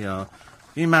really are.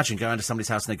 Can you imagine going to somebody's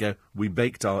house and they go, we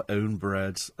baked our own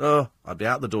bread? Oh, I'd be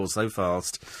out the door so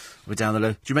fast. We're down the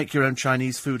low. Do you make your own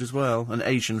Chinese food as well? And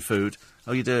Asian food?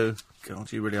 Oh, you do?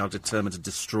 God, you really are determined to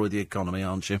destroy the economy,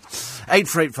 aren't you?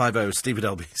 84850,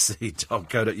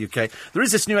 steve@lbc.co.uk. There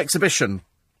is this new exhibition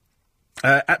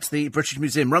at the British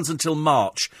Museum. Runs until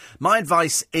March. My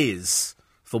advice is,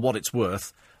 for what it's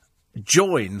worth,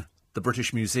 join the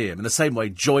British Museum. In the same way,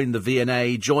 join the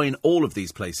V&A, join all of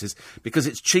these places, because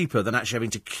it's cheaper than actually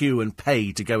having to queue and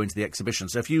pay to go into the exhibition.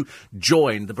 So if you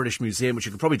join the British Museum, which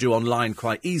you can probably do online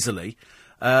quite easily,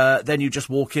 then you just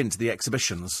walk into the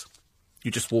exhibitions.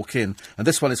 You just walk in. And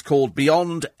this one is called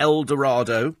Beyond El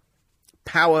Dorado,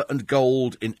 Power and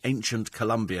Gold in Ancient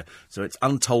Colombia. So it's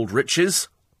untold riches,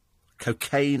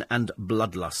 cocaine and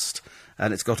bloodlust.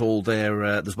 And it's got all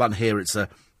their... there's one here, it's a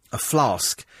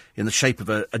flask in the shape of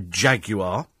a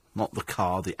jaguar, not the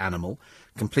car, the animal,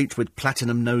 complete with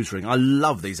platinum nose ring. I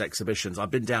love these exhibitions.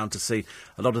 I've been down to see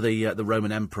a lot of the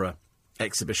Roman Emperor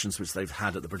exhibitions which they've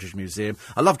had at the British Museum.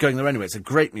 I love going there anyway. It's a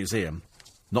great museum.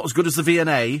 Not as good as the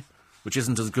V&A, which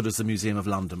isn't as good as the Museum of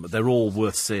London, but they're all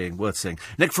worth seeing,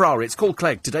 Nick Ferrari, it's Call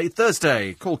Clegg today,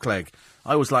 Thursday. Call Clegg.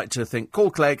 I always like to think,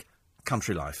 Call Clegg,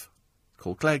 Country Life.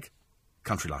 Call Clegg,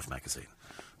 Country Life magazine.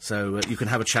 So you can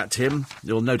have a chat to him.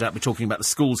 You'll no doubt be talking about the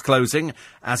schools closing,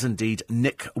 as indeed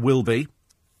Nick will be,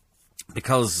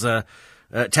 because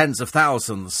tens of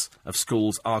thousands of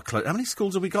schools are closed. How many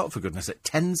schools have we got, for goodness sake?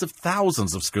 Tens of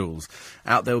thousands of schools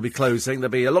out there will be closing.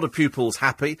 There'll be a lot of pupils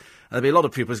happy, and there'll be a lot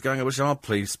of pupils going, I wish,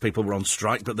 please, people were on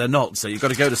strike, but they're not, so you've got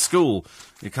to go to school.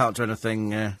 You can't do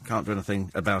anything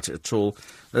about it at all.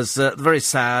 There's very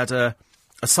sad, a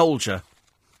soldier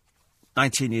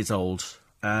 19 years old,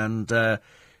 and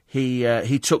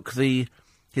he took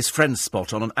his friend's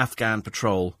spot on an Afghan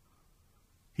patrol.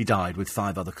 He died with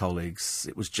 5 other colleagues.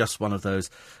 It was just one of those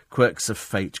quirks of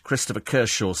fate. Christopher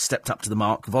Kershaw stepped up to the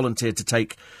mark, volunteered to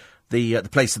take the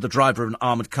place of the driver of an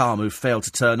armoured car who failed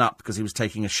to turn up because he was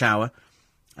taking a shower.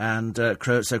 And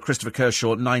so Christopher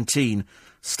Kershaw, 19,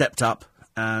 stepped up,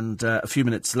 and a few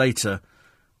minutes later,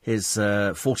 his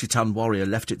 40-ton Warrior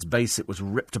left its base. It was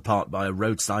ripped apart by a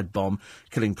roadside bomb,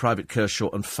 killing Private Kershaw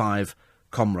and 5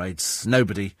 comrades.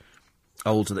 Nobody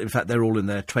older. In fact, they're all in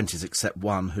their 20s except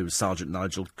one, who was Sergeant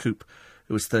Nigel Coop,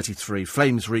 who was 33.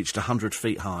 Flames reached 100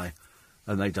 feet high,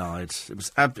 and they died.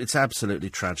 It's absolutely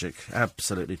tragic.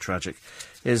 Absolutely tragic.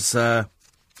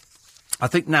 I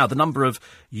think now the number of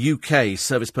UK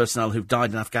service personnel who've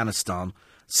died in Afghanistan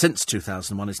since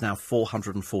 2001 is now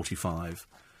 445.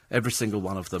 Every single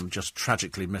one of them just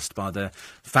tragically missed by their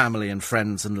family and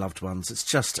friends and loved ones. It's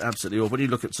just absolutely awful. When you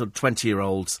look at sort of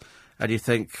 20-year-olds and you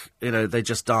think, they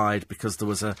just died because there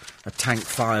was a tank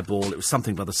fireball. It was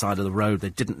something by the side of the road. They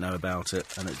didn't know about it,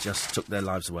 and it just took their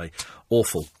lives away.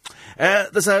 Awful.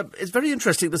 It's very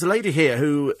interesting. There's a lady here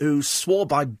who swore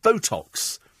by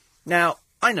Botox. Now,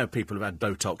 I know people who've had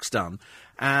Botox done,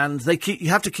 and you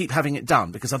have to keep having it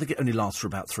done, because I think it only lasts for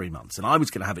about 3 months. And I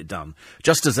was going to have it done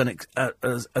just as an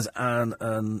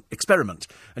experiment.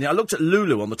 And I looked at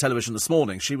Lulu on the television this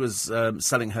morning. She was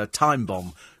selling her Time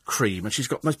Bomb cream, and she's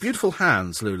got the most beautiful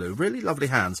hands, Lulu, really lovely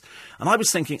hands. And I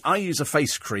was thinking, I use a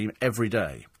face cream every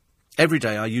day. Every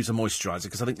day I use a moisturiser,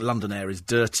 because I think London air is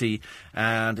dirty,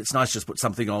 and it's nice to just put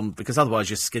something on, because otherwise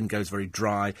your skin goes very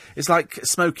dry. It's like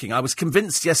smoking. I was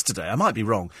convinced yesterday, I might be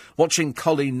wrong, watching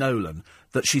Colleen Nolan,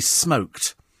 that she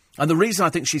smoked. And the reason I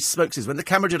think she smokes is when the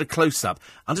camera did a close-up,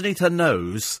 underneath her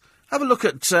nose, have a look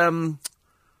at Eamon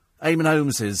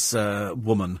Holmes's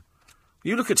woman.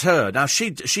 You look at her. Now,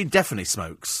 she definitely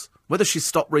smokes. Whether she's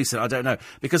stopped recently, I don't know.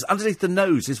 Because underneath the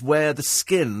nose is where the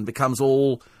skin becomes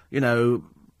all,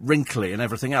 wrinkly and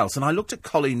everything else. And I looked at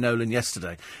Colleen Nolan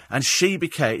yesterday, and she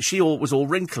was all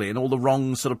wrinkly in all the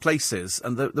wrong sort of places.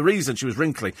 And the reason she was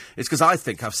wrinkly is because I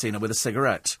think I've seen her with a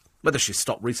cigarette. Whether she's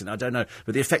stopped recently, I don't know.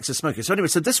 But the effects of smoking. So anyway,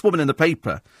 this woman in the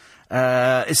paper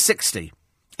is 60,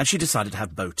 and she decided to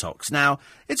have Botox. Now,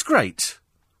 it's great,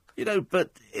 but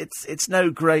it's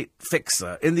no great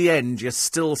fixer. In the end, you're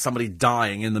still somebody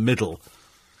dying in the middle.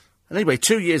 And anyway,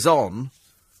 2 years on,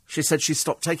 she said she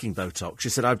stopped taking Botox. She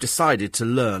said, I've decided to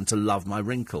learn to love my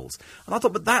wrinkles. And I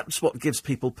thought, but that's what gives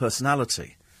people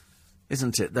personality,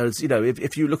 isn't it? There's,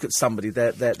 if you look at somebody,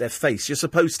 their face, you're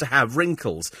supposed to have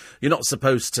wrinkles. You're not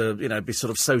supposed to, be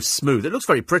sort of so smooth. It looks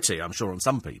very pretty, I'm sure, on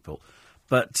some people,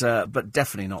 but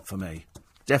definitely not for me.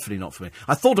 Definitely not for me.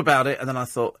 I thought about it, and then I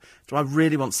thought, do I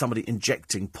really want somebody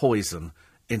injecting poison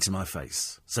into my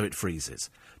face so it freezes?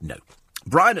 No.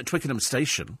 Brian at Twickenham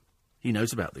Station, he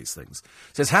knows about these things,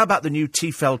 says, how about the new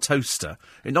Tefal toaster?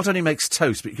 It not only makes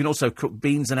toast, but you can also cook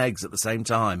beans and eggs at the same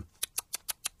time.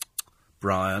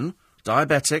 Brian,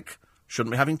 diabetic,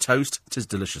 shouldn't be having toast. It is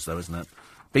delicious, though, isn't it?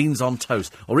 Beans on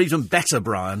toast. Or even better,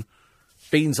 Brian,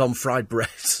 beans on fried bread.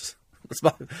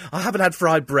 I haven't had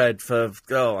fried bread for,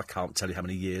 I can't tell you how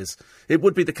many years. It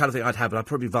would be the kind of thing I'd have, but I'd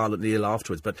probably be violently ill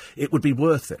afterwards. But it would be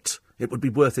worth it. It would be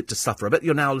worth it to suffer. I bet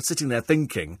you're now sitting there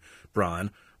thinking,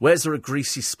 Brian, where's there a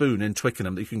greasy spoon in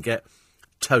Twickenham that you can get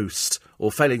toast?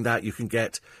 Or failing that, you can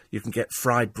get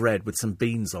fried bread with some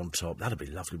beans on top. That'd be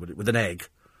lovely, wouldn't it? With an egg.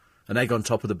 An egg on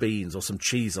top of the beans, or some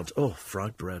cheese on top. Oh,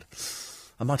 fried bread.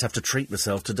 I might have to treat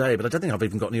myself today, but I don't think I've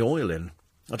even got any oil in.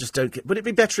 I just don't get... Would it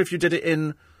be better if you did it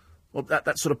in... Well,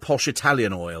 that sort of posh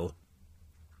Italian oil,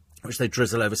 which they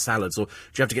drizzle over salads, or do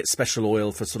you have to get special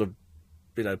oil for sort of,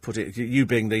 you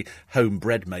being the home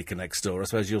bread maker next door, I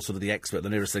suppose you're sort of the expert, the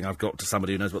nearest thing I've got to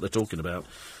somebody who knows what they're talking about.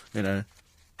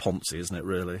 Poncy, isn't it,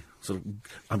 really? Sort of,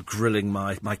 I'm grilling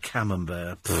my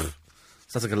camembert. Pfft.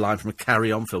 Sounds like a line from a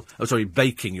Carry On film. Oh, sorry,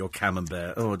 baking your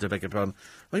camembert. Oh, I do beg your pardon.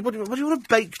 What do you want to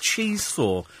bake cheese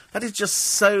for? That is just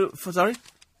so... Sorry?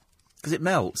 Because it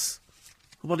melts.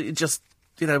 Why don't you just...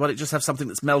 why don't you just have something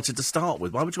that's melted to start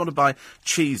with? Why would you want to buy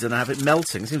cheese and have it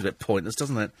melting? It seems a bit pointless,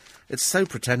 doesn't it? It's so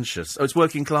pretentious. Oh, it's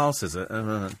working class, is it?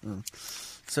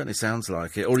 Certainly sounds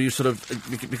like it. Or you sort of,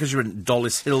 because you're in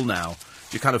Dollis Hill now,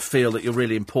 you kind of feel that you're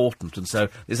really important, and so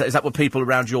is that what people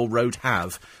around your road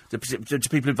have? Do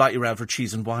people invite you around for a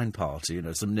cheese and wine party?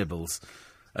 Some nibbles,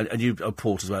 and you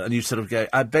port as well, and you sort of go,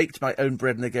 I baked my own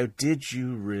bread, and they go, did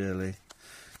you really?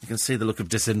 You can see the look of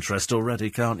disinterest already,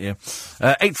 can't you?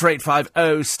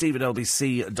 84850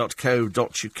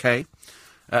 steve@lbc.co.uk.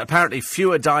 Apparently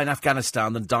fewer die in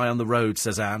Afghanistan than die on the road,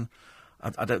 says Anne.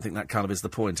 I don't think that kind of is the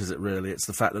point, is it really? It's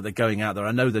the fact that they're going out there.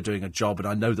 I know they're doing a job, and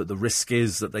I know that the risk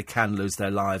is that they can lose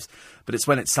their lives. But it's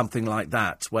when it's something like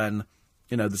that, when,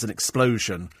 there's an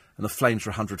explosion and the flames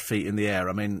are 100 feet in the air.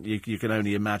 I mean, you can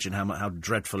only imagine how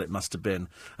dreadful it must have been.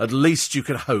 At least you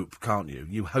can hope, can't you?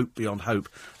 You hope beyond hope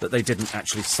that they didn't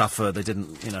actually suffer, they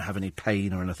didn't, have any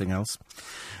pain or anything else.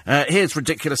 Here's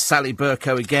ridiculous Sally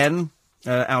Burko again,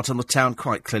 out on the town,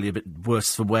 quite clearly a bit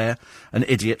worse for wear. An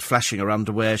idiot flashing her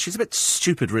underwear. She's a bit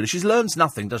stupid, really. She learns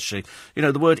nothing, does she?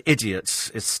 The word idiot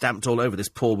is stamped all over this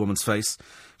poor woman's face.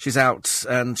 She's out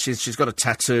and she's got a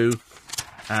tattoo.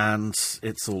 And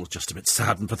it's all just a bit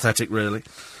sad and pathetic, really.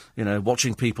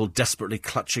 Watching people desperately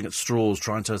clutching at straws,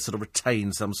 trying to sort of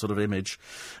retain some sort of image.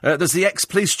 There's the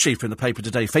ex-police chief in the paper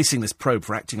today facing this probe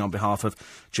for acting on behalf of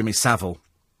Jimmy Savile.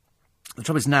 The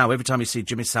trouble is now, every time you see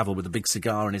Jimmy Savile with a big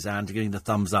cigar in his hand giving the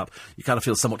thumbs up, you kind of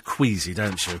feel somewhat queasy,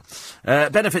 don't you?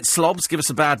 Benefit slobs give us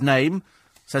a bad name,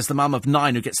 says the mum of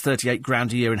 9 who gets 38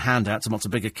 grand a year in handouts and wants a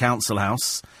bigger council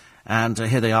house. And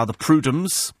here they are, the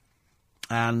Prudhams.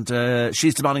 And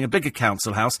she's demanding a bigger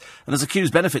council house and has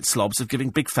accused benefit slobs of giving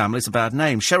big families a bad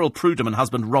name. Cheryl Prudham and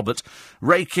husband Robert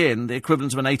rake in the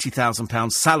equivalent of an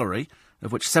 £80,000 salary,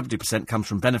 of which 70% comes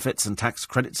from benefits and tax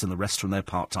credits and the rest from their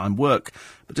part-time work.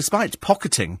 But despite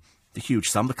pocketing the huge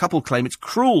sum, the couple claim it's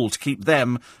cruel to keep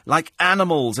them like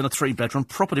animals in a 3-bedroom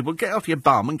property. Well, get off your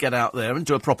bum and get out there and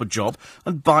do a proper job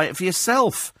and buy it for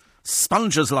yourself.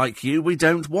 Spongers like you we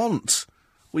don't want.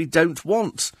 We don't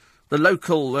want. The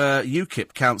local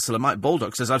UKIP councillor, Mike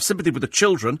Baldock, says, I've sympathy with the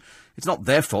children. It's not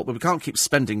their fault, but we can't keep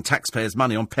spending taxpayers'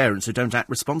 money on parents who don't act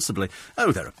responsibly.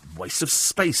 Oh, they're a waste of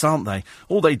space, aren't they?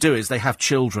 All they do is they have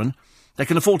children. They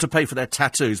can afford to pay for their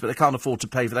tattoos, but they can't afford to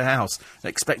pay for their house. They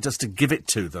expect us to give it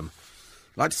to them.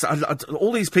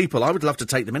 All these people, I would love to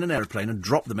take them in an aeroplane and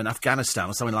drop them in Afghanistan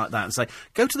or something like that and say,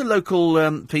 go to the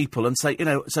local people and say,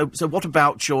 so what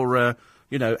about your,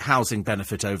 housing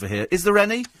benefit over here? Is there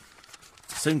any?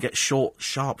 Soon get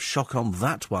sharp shock on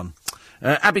that one.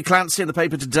 Abby Clancy in the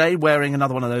paper today wearing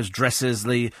another one of those dresses,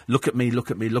 the look at me, look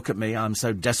at me, look at me. I'm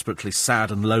so desperately sad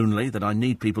and lonely that I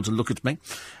need people to look at me.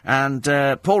 And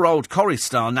poor old Corrie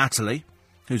star Natalie,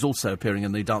 who's also appearing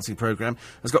in the dancing programme,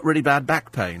 has got really bad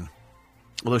back pain.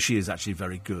 Although she is actually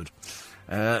very good.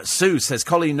 Sue says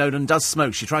Colleen Nolan does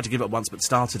smoke. She tried to give up once but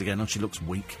started again and she looks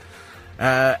weak.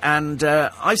 And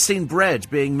I've seen bread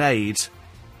being made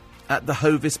at the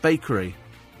Hovis Bakery.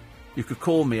 You could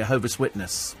call me a Hovis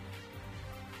witness.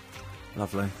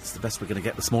 Lovely. It's the best we're going to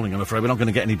get this morning, I'm afraid. We're not going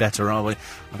to get any better, are we?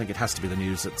 I think it has to be the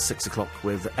news at 6 o'clock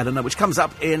with Eleanor, which comes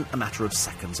up in a matter of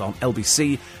seconds on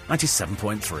LBC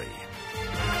 97.3.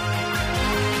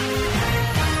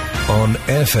 On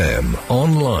FM,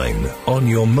 online, on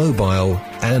your mobile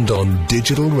and on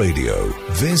digital radio.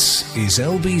 This is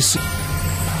LBC.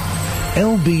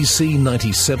 LBC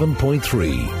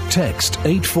 97.3. Text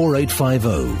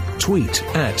 84850. Tweet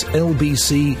at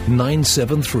LBC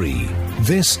 973.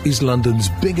 This is London's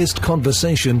biggest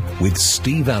conversation with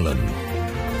Steve Allen.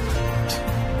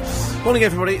 Morning,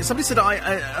 everybody. Somebody said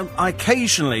I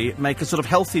occasionally make a sort of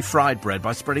healthy fried bread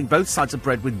by spreading both sides of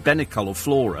bread with Benicol or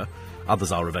Flora,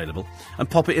 others are available, and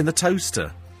pop it in the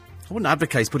toaster. I wouldn't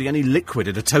advocate putting any liquid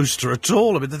in a toaster at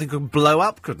all. I mean, the thing could blow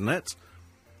up, couldn't it?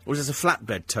 Or is this a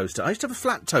flatbed toaster? I used to have a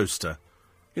flat toaster.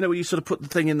 Where you sort of put the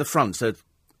thing in the front, so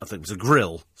I think it was a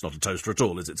grill. It's not a toaster at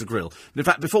all, is it? It's a grill. And in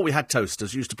fact, before we had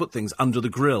toasters, you used to put things under the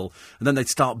grill, and then they'd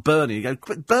start burning. You go,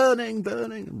 quit burning,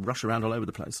 and rush around all over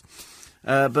the place.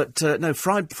 No,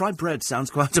 fried bread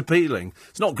sounds quite appealing.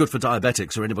 It's not good for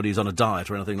diabetics or anybody who's on a diet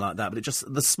or anything like that, but it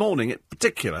just, this morning in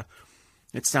particular,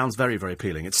 it sounds very, very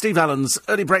appealing. It's Steve Allen's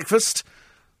Early Breakfast.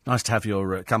 Nice to have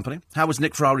your company. How was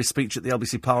Nick Ferrari's speech at the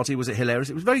LBC party? Was it hilarious?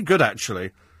 It was very good,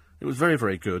 actually. It was very,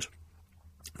 very good.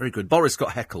 Very good. Boris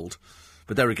got heckled.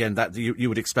 But there again, that you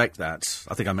would expect that.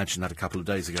 I think I mentioned that a couple of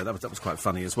days ago. That was quite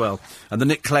funny as well. And the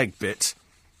Nick Clegg bit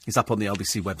is up on the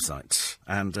LBC website.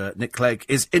 And Nick Clegg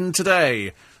is in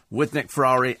today with Nick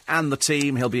Ferrari and the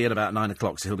team. He'll be in about 9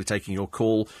 o'clock, so he'll be taking your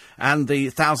call. And the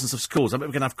thousands of calls. I bet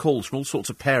we're going to have calls from all sorts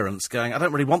of parents going, I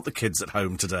don't really want the kids at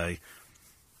home today.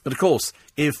 But, of course,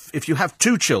 if you have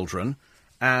 2 children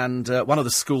and one of the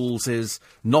schools is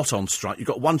not on strike, you've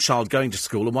got one child going to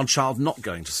school and one child not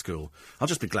going to school. I'll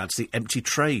just be glad to see empty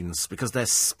trains because they're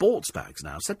sports bags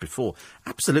now. I've said before,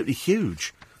 absolutely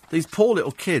huge. These poor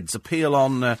little kids appear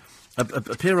on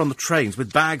the trains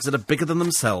with bags that are bigger than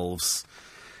themselves.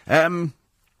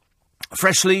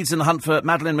 Fresh leads in the hunt for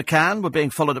Madeleine McCann were being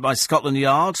followed up by Scotland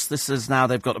Yard. This is now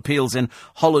they've got appeals in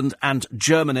Holland and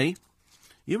Germany.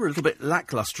 You were a little bit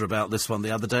lacklustre about this one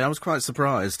the other day. I was quite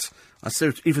surprised. I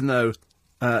saw, even though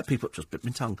people just bit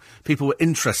my tongue. People were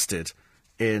interested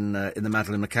in the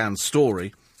Madeleine McCann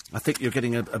story. I think you're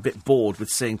getting a bit bored with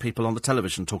seeing people on the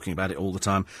television talking about it all the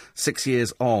time. 6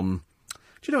 years on.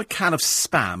 Do you know a can of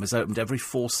Spam is opened every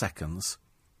 4 seconds?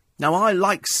 Now, I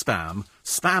like Spam.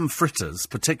 Spam fritters,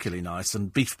 particularly nice,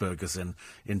 and beef burgers in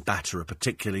batter are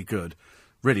particularly good.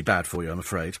 Really bad for you, I'm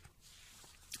afraid.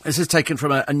 This is taken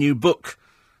from a new book.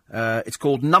 It's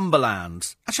called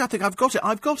Numberland. Actually, I think I've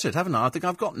got it, haven't I? I think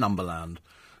I've got Numberland,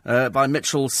 by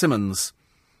Mitchell Simmons.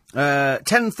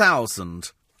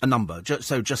 10,000, a number,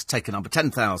 so just take a number,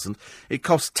 10,000. It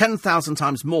costs 10,000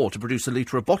 times more to produce a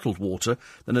litre of bottled water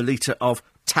than a litre of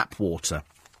tap water.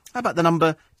 How about the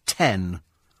number 10?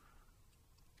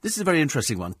 This is a very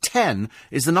interesting one. 10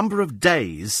 is the number of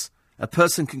days a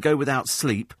person can go without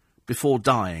sleep before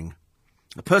dying.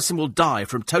 A person will die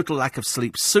from total lack of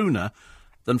sleep sooner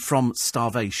than from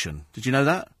starvation. Did you know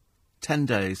that? 10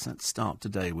 days. Let's start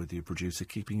today with you, producer,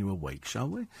 keeping you awake, shall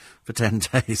we? For 10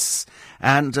 days.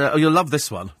 And you'll love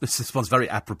this one. This one's very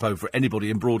apropos for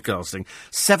anybody in broadcasting.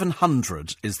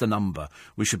 700 is the number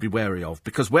we should be wary of,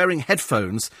 because wearing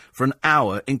headphones for an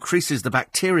hour increases the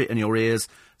bacteria in your ears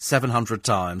 700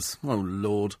 times. Oh,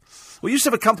 Lord. We used to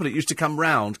have a company that used to come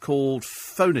round called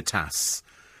Phonitas.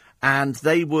 And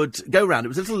they would go round. It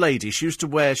was a little lady. She used to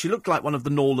wear... She looked like one of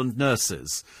the Norland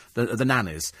nurses, the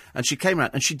nannies. And she came around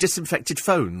and she disinfected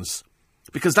phones.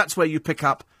 Because that's where you pick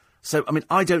up... So, I mean,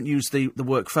 I don't use the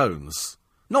work phones.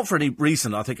 Not for any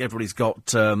reason. I think everybody's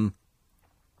got, ear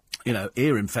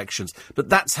infections. But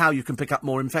that's how you can pick up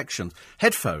more infections.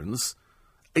 Headphones,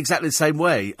 exactly the same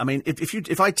way. I mean,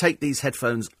 if I take these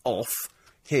headphones off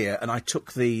here and I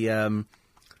took the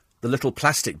little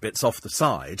plastic bits off the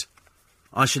side...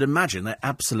 I should imagine they're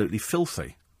absolutely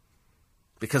filthy,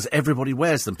 because everybody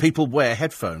wears them. People wear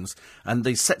headphones, and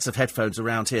these sets of headphones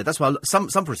around here. That's why some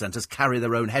presenters carry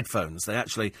their own headphones. They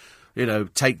actually,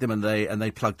 take them and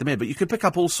they plug them in. But you can pick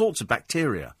up all sorts of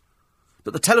bacteria.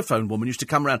 But the telephone woman used to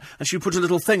come around, and she would put a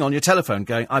little thing on your telephone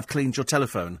going, "I've cleaned your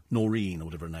telephone," Noreen, or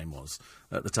whatever her name was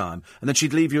at the time. And then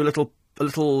she'd leave you a little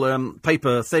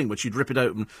paper thing, which you'd rip it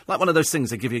open, like one of those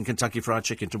things they give you in Kentucky Fried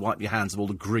Chicken to wipe your hands of all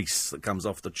the grease that comes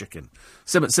off the chicken.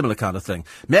 Similar kind of thing.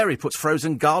 Mary puts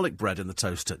frozen garlic bread in the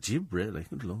toaster. Do you really?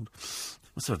 Good Lord.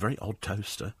 Must have a very odd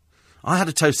toaster. I had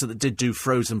a toaster that did do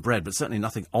frozen bread, but certainly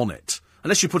nothing on it.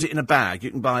 Unless you put it in a bag. You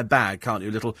can buy a bag, can't you?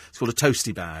 It's called a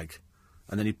toasty bag.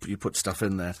 And then you put stuff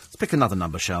in there. Let's pick another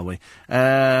number, shall we?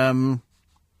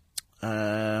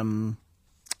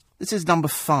 This is number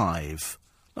 5.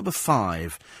 Number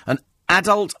 5. An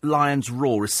adult lion's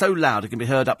roar is so loud it can be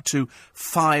heard up to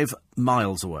 5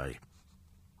 miles away.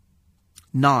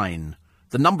 9.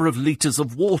 The number of litres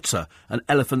of water an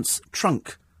elephant's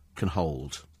trunk can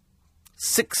hold.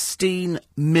 16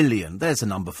 million. There's a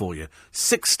number for you.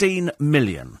 16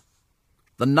 million.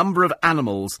 The number of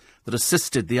animals that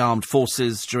assisted the armed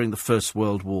forces during the First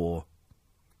World War.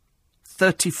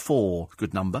 34.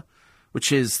 Good number.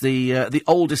 Which is the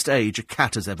oldest age a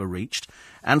cat has ever reached.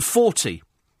 And 40.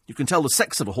 You can tell the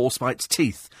sex of a horse by its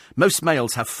teeth. Most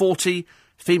males have 40,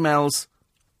 females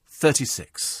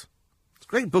 36. It's a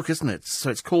great book, isn't it? So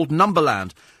it's called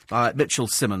Numberland by Mitchell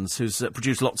Simmons, who's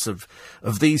produced lots of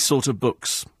these sort of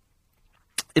books.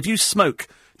 If you smoke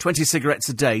 20 cigarettes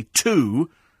a day, 2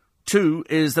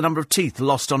 is the number of teeth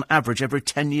lost on average every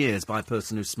 10 years by a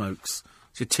person who smokes.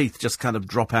 So your teeth just kind of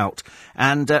drop out.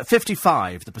 And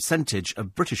 55, the percentage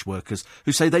of British workers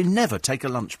who say they never take a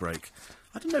lunch break.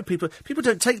 I don't know, people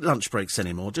don't take lunch breaks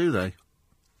anymore, do they?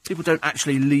 People don't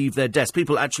actually leave their desk.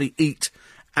 People actually eat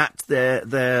at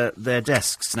their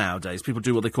desks nowadays. People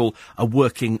do what they call a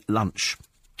working lunch.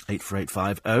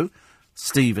 84850,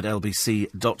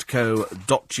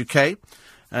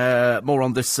 steve@lbc.co.uk. More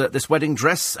on this wedding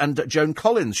dress. And Joan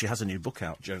Collins, she has a new book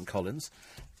out, Joan Collins.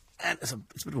 And it's a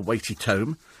bit of a weighty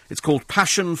tome. It's called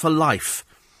Passion for Life.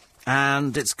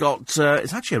 And it's got...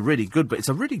 it's actually a really good book. It's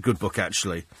a really good book,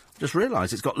 actually. Just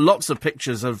realised it's got lots of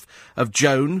pictures of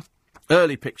Joan,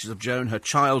 early pictures of Joan, her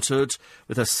childhood,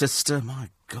 with her sister. My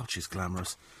God, she's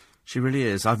glamorous. She really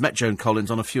is. I've met Joan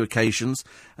Collins on a few occasions,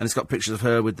 and it's got pictures of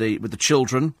her with the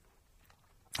children,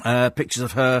 pictures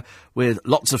of her with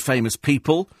lots of famous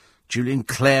people, Julian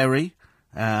Clary,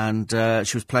 and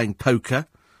she was playing poker.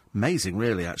 Amazing,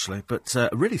 really, actually, but a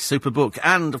really super book.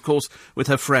 And, of course, with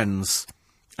her friends.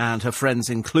 And her friends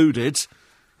included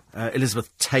Elizabeth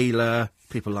Taylor,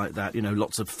 people like that,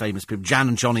 lots of famous people. Jan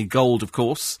and Johnny Gold, of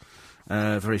course,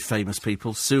 very famous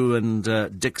people. Sue and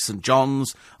Dick St.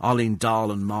 John's, Arlene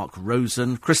Dahl and Mark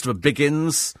Rosen, Christopher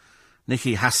Biggins,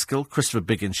 Nikki Haskell, Christopher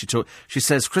Biggins. She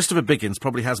says Christopher Biggins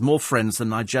probably has more friends than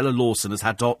Nigella Lawson has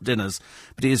had hot dinners,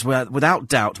 but he is without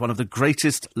doubt one of the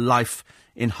greatest life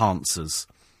enhancers.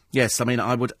 Yes, I mean,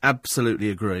 I would absolutely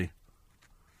agree.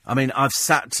 I mean, I've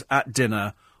sat at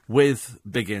dinner with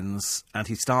Biggins, and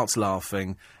he starts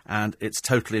laughing, and it's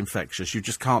totally infectious. You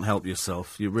just can't help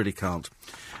yourself. You really can't.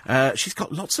 She's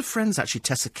got lots of friends, actually.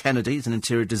 Tessa Kennedy is an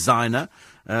interior designer.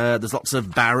 There's lots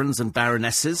of barons and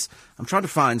baronesses. I'm trying to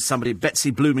find somebody.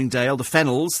 Betsy Bloomingdale, the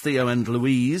Fennells, Theo and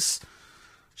Louise.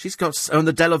 She's got... Oh, and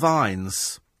the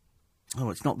Delavines. Oh,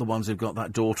 it's not the ones who've got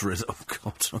that daughter, is it? Oh,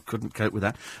 God, I couldn't cope with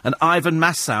that. And Ivan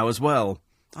Massow as well.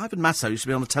 Ivan Massow used to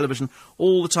be on the television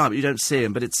all the time, but you don't see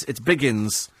him. But it's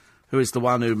Biggins who is the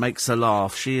one who makes her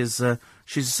laugh. She's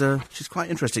quite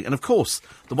interesting. And, of course,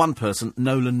 the one person,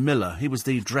 Nolan Miller. He was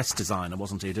the dress designer,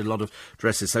 wasn't he? He did a lot of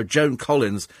dresses. So Joan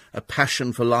Collins, A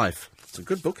Passion for Life. It's a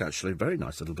good book, actually. Very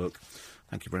nice little book.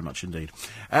 Thank you very much indeed.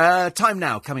 Time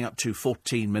now, coming up to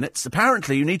 14 minutes.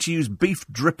 Apparently, you need to use beef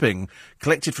dripping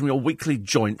collected from your weekly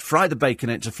joint, fry the bacon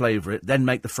in it to flavour it, then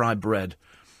make the fried bread.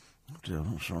 Oh dear,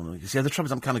 I'm not sure. You see, the trouble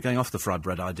is I'm kind of going off the fried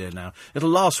bread idea now. It'll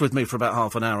last with me for about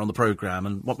half an hour on the programme,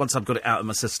 and once I've got it out of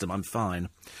my system, I'm fine.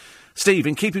 Steve,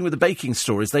 in keeping with the baking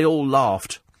stories, they all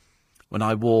laughed when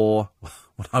I wore,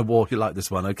 you like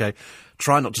this one, OK?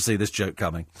 Try not to see this joke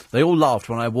coming. They all laughed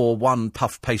when I wore one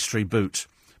puff pastry boot,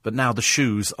 but now the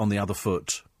shoe's on the other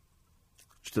foot.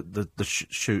 The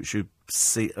shoe,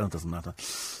 see, oh, it doesn't matter.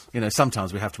 You know,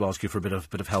 sometimes we have to ask you for a bit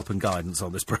of help and guidance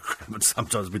on this programme, and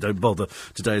sometimes we don't bother.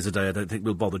 Today is a day I don't think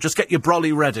we'll bother. Just get your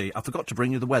brolly ready. I forgot to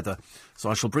bring you the weather, so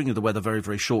I shall bring you the weather very,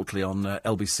 very shortly on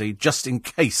LBC, just in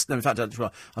case. No, in fact,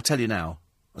 I'll tell you now.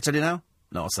 I'll tell you now?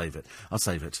 No, I'll save it.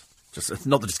 Just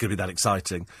not that it's going to be that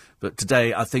exciting, but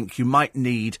today I think you might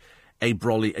need a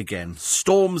brolly again.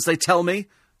 Storms, they tell me,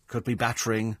 could be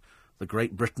battering the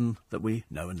Great Britain that we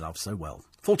know and love so well.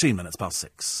 14 minutes past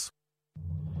 6.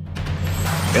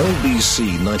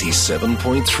 LBC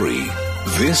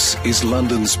 97.3. This is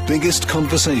London's biggest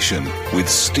conversation with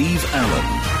Steve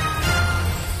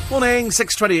Allen. Morning,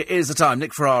 6:20 is the time.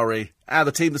 Nick Ferrari.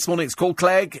 The team this morning, it's called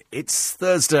Clegg. It's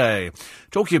Thursday.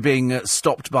 Talking of being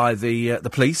stopped by the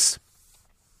police.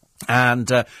 And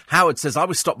Howard says, I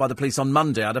was stopped by the police on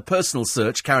Monday. I had a personal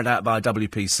search carried out by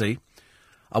WPC.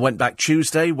 I went back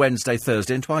Tuesday, Wednesday,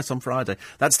 Thursday, and twice on Friday.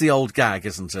 That's the old gag,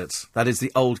 isn't it? That is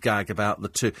the old gag about the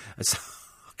two. I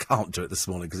can't do it this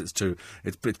morning because it's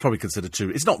probably considered too.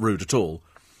 It's not rude at all.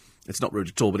 It's not rude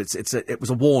at all, but it was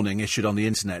a warning issued on the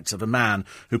internet of a man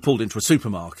who pulled into a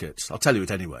supermarket. I'll tell you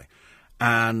it anyway.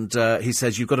 And he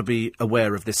says, you've got to be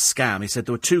aware of this scam. He said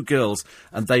there were two girls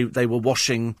and they were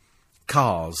washing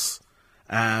cars.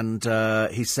 And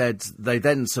he said, they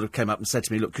then sort of came up and said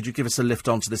to me, look, could you give us a lift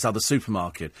onto this other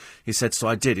supermarket? He said, so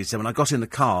I did. He said, when I got in the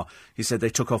car, he said they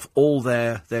took off all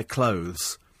their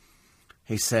clothes.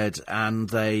 He said, and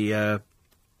they, and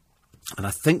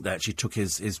I think they actually took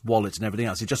his wallet and everything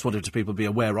else. He just wanted people to be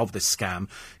aware of this scam.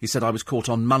 He said, I was caught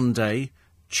on Monday,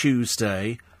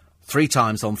 Tuesday, 3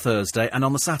 times on Thursday, and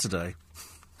on the Saturday.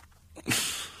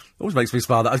 Always makes me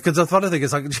smile, that, because the funny thing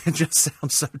is, it just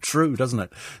sounds so true, doesn't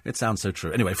it? It sounds so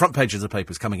true. Anyway, front pages of the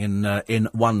papers coming in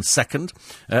 1 second.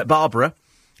 Barbara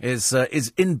is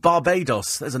in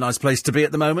Barbados. There's a nice place to be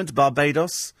at the moment,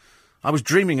 Barbados. I was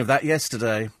dreaming of that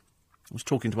yesterday. I was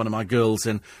talking to one of my girls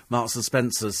in Marks and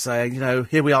Spencer's, saying, you know,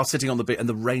 here we are sitting on the beach, and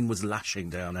the rain was lashing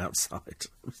down outside. It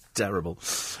was terrible.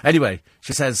 Anyway,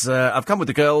 she says, I've come with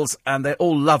the girls, and they're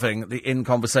all loving the In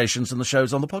Conversations and the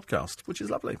shows on the podcast, which is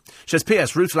lovely. She says,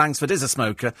 P.S. Ruth Langsford is a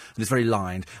smoker and is very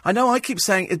lined. I know, I keep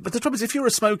saying it, but the trouble is, if you're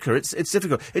a smoker, it's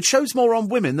difficult. It shows more on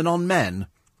women than on men.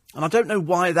 And I don't know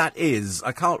why that is.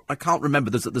 I can't remember.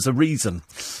 There's a reason.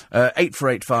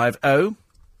 84850.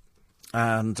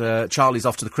 And Charlie's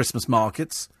off to the Christmas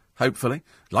markets, hopefully.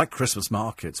 Like Christmas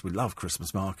markets. We love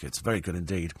Christmas markets. Very good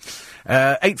indeed.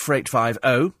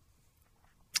 84850.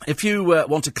 If you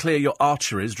want to clear your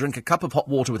arteries, drink a cup of hot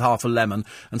water with half a lemon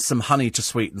and some honey to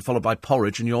sweeten, followed by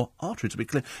porridge, and your arteries will be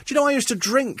clear. Do you know I used to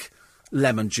drink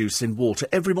lemon juice in water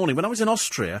every morning? When I was in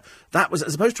Austria, that was,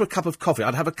 as opposed to a cup of coffee,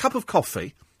 I'd have a cup of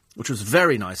coffee, which was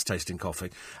very nice tasting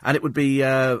coffee, and it would be,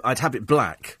 I'd have it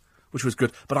black, which was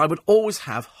good, but I would always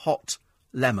have hot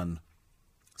lemon.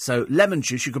 So lemon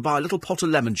juice, you could buy a little pot of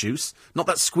lemon juice, not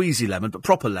that squeezy lemon, but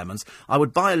proper lemons. I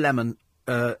would buy a lemon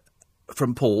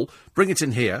from Paul, bring it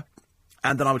in here,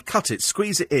 and then I would cut it,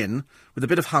 squeeze it in with a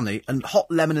bit of honey, and hot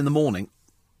lemon in the morning.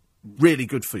 Really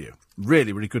good for you.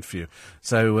 Really, really good for you.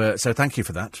 So thank you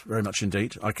for that very much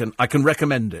indeed. I can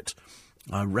recommend it.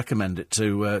 I recommend it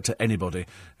to anybody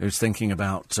who's thinking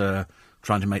about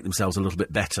trying to make themselves a little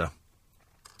bit better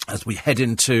as we head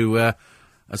into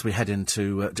as we head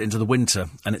into the winter,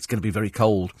 and it's going to be very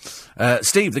cold.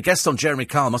 Steve, the guests on Jeremy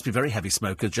Kyle must be very heavy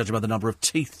smokers, judging by the number of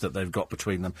teeth that they've got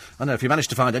between them. I know, if you manage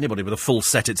to find anybody with a full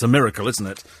set, it's a miracle, isn't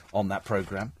it, on that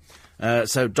programme?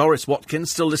 So Doris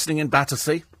Watkins, still listening in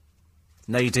Battersea.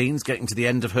 Nadine's getting to the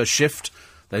end of her shift.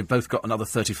 They've both got another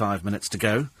 35 minutes to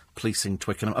go, policing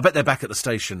Twickenham. I bet they're back at the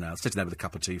station now, sitting there with a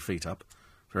cup of tea, feet up.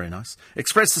 Very nice.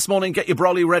 Express this morning, get your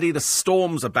brolly ready. The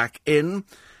storms are back in.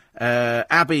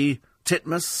 Abby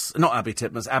Clancy,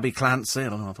 I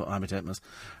don't know, I thought Abby Titmus,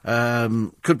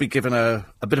 could be given a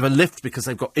bit of a lift because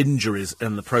they've got injuries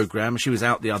in the programme. She was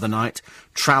out the other night,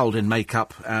 trowelled in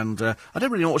makeup, and I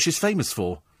don't really know what she's famous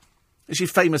for. Is she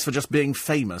famous for just being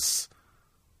famous?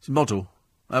 She's a model.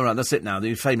 Oh, right, that's it now.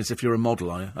 You're famous if you're a model,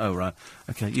 are you? Oh, right.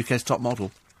 OK, UK's top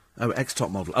model. Oh, ex-top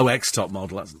model. Oh, ex-top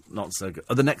model. That's not so good.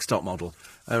 Oh, the next top model.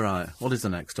 Oh, right. What is the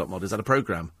next top model? Is that a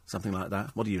programme? Something like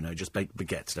that? What do you know? Just bake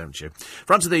baguettes, don't you?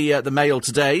 Front of the Mail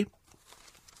today,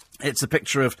 it's a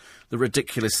picture of the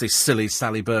ridiculously silly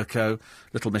Sally Burko,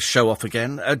 Little Miss Show-Off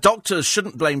again. Doctors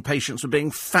shouldn't blame patients for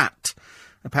being fat.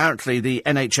 Apparently, the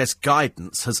NHS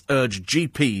guidance has urged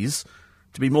GPs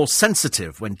to be more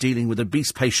sensitive when dealing with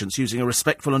obese patients using a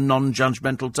respectful and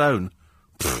non-judgmental tone.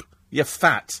 Pfft, you're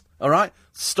fat, all right?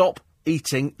 Stop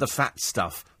eating the fat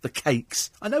stuff, the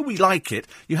cakes. I know we like it.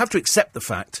 You have to accept the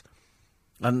fact.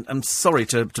 And I'm sorry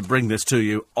to bring this to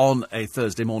you on a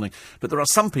Thursday morning, but there are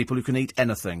some people who can eat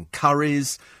anything.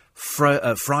 Curries,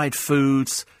 fried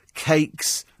foods,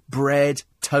 cakes, bread,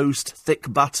 toast,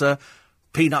 thick butter,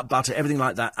 peanut butter, everything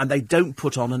like that, and they don't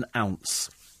put on an ounce.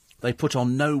 They put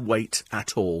on no weight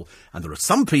at all. And there are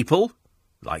some people,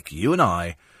 like you and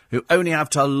I, who only have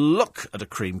to look at a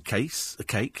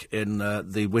cake in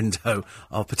the window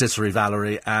of Patisserie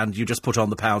Valerie, and you just put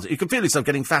on the pounds. You can feel yourself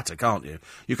getting fatter, can't you?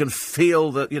 You can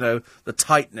feel the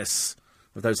tightness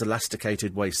of those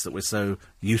elasticated waists that we're so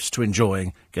used to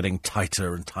enjoying, getting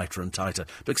tighter and tighter and tighter.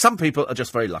 But some people are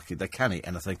just very lucky. They can eat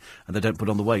anything, and they don't put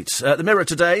on the weight. The Mirror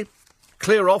today,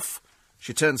 clear off.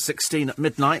 She turned 16 at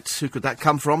midnight. Who could that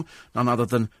come from? None other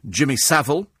than Jimmy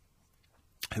Savile,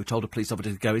 who told a police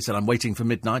officer to go. He said, I'm waiting for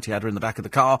midnight. He had her in the back of the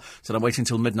car. Said, I'm waiting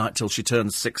till midnight till she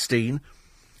turns 16.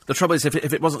 The trouble is, if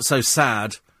it wasn't so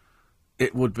sad,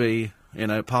 it would be,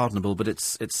 pardonable, but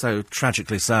it's so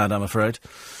tragically sad, I'm afraid.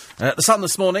 The Sun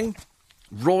this morning,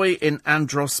 Roy in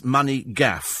Andros money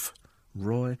gaff.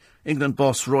 England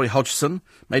boss Roy Hodgson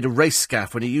made a race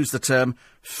gaffe when he used the term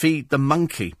feed the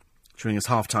monkey during his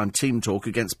half-time team talk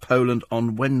against Poland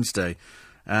on Wednesday.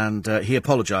 And he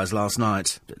apologised last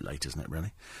night. A bit late, isn't it,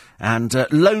 really? And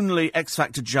lonely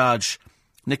X-Factor judge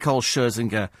Nicole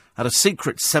Scherzinger had a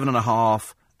secret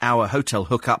 7.5-hour hotel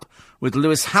hookup with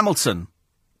Lewis Hamilton.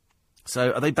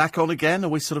 So are they back on again? Are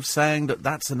we sort of saying that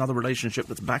that's another relationship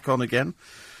that's back on again?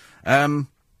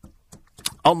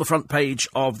 On the front page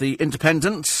of The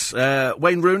Independent,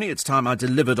 Wayne Rooney, it's time I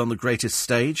delivered on the greatest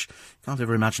stage. Can't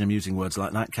ever imagine him using words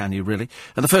like that, can you, really?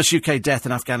 And the first UK death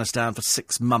in Afghanistan for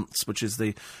 6 months, which is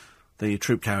the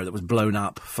troop carrier that was blown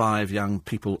up. 5 young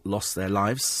people lost their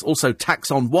lives. Also,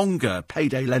 tax on Wonga,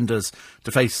 payday lenders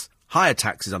to face higher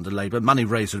taxes under Labour. Money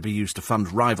raised would be used to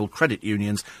fund rival credit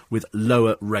unions with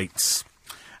lower rates.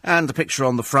 And a picture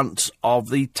on the front of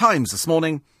the Times this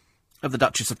morning of the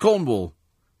Duchess of Cornwall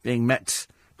being met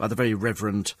by the very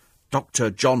Reverend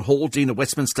Dr. John Hall, Dean of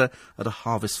Westminster, at a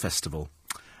harvest festival.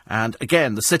 And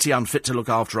again, the city unfit to look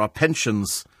after our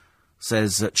pensions,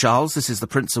 says Charles. This is the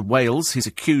Prince of Wales. He's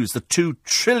accused the £2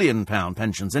 trillion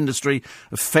pensions industry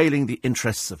of failing the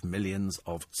interests of millions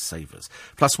of savers.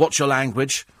 Plus, watch your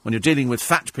language. When you're dealing with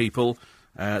fat people,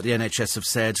 the NHS have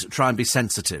said, try and be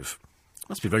sensitive. It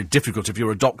must be very difficult if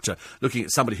you're a doctor looking at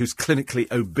somebody who's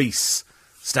clinically obese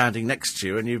standing next to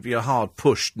you, and you'd be hard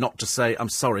pushed not to say, I'm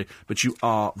sorry, but you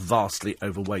are vastly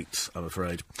overweight, I'm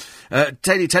afraid.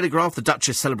 Daily Telegraph, the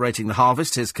Duchess celebrating the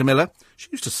harvest. Here's Camilla. She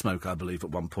used to smoke, I believe, at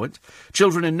one point.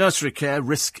 Children in nursery care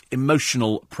risk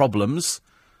emotional problems.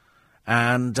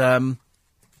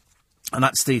 And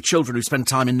that's the children who spend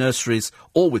time in nurseries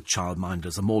or with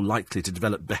childminders are more likely to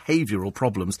develop behavioural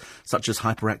problems such as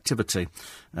hyperactivity.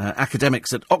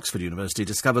 Academics at Oxford University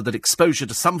discovered that exposure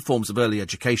to some forms of early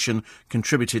education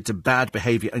contributed to bad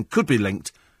behaviour and could be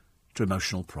linked to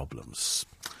emotional problems.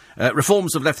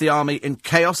 Reforms have left the army in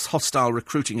chaos, hostile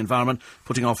recruiting environment,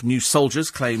 putting off new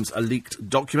soldiers, claims a leaked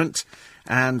document,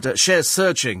 and shares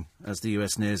surging as the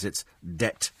US nears its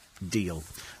debt deal.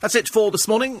 That's it for this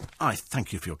morning. I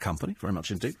thank you for your company, very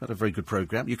much indeed. Had a very good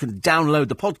programme. You can download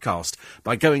the podcast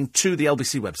by going to the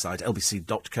LBC website,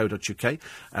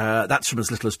 lbc.co.uk. That's from as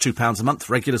little as £2 a month.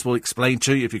 Regulars will explain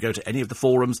to you, if you go to any of the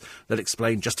forums, they'll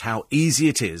explain just how easy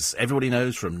it is. Everybody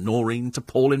knows, from Noreen to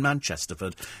Paul in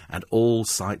Manchesterford, and all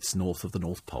sites north of the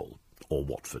North Pole, or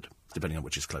Watford, depending on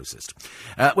which is closest.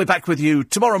 We're back with you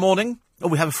tomorrow morning. Oh,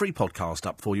 we have a free podcast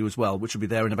up for you as well, which will be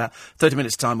there in about 30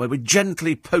 minutes' time, where we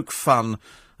gently poke fun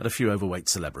at a few overweight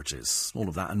celebrities. All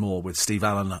of that and more with Steve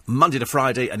Allen, Monday to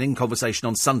Friday, and In Conversation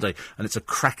on Sunday. And it's a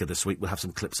cracker this week. We'll have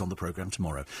some clips on the programme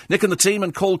tomorrow. Nick and the team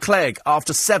and Call Clegg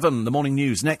after 7, the morning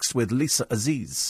news, next with Lisa Aziz.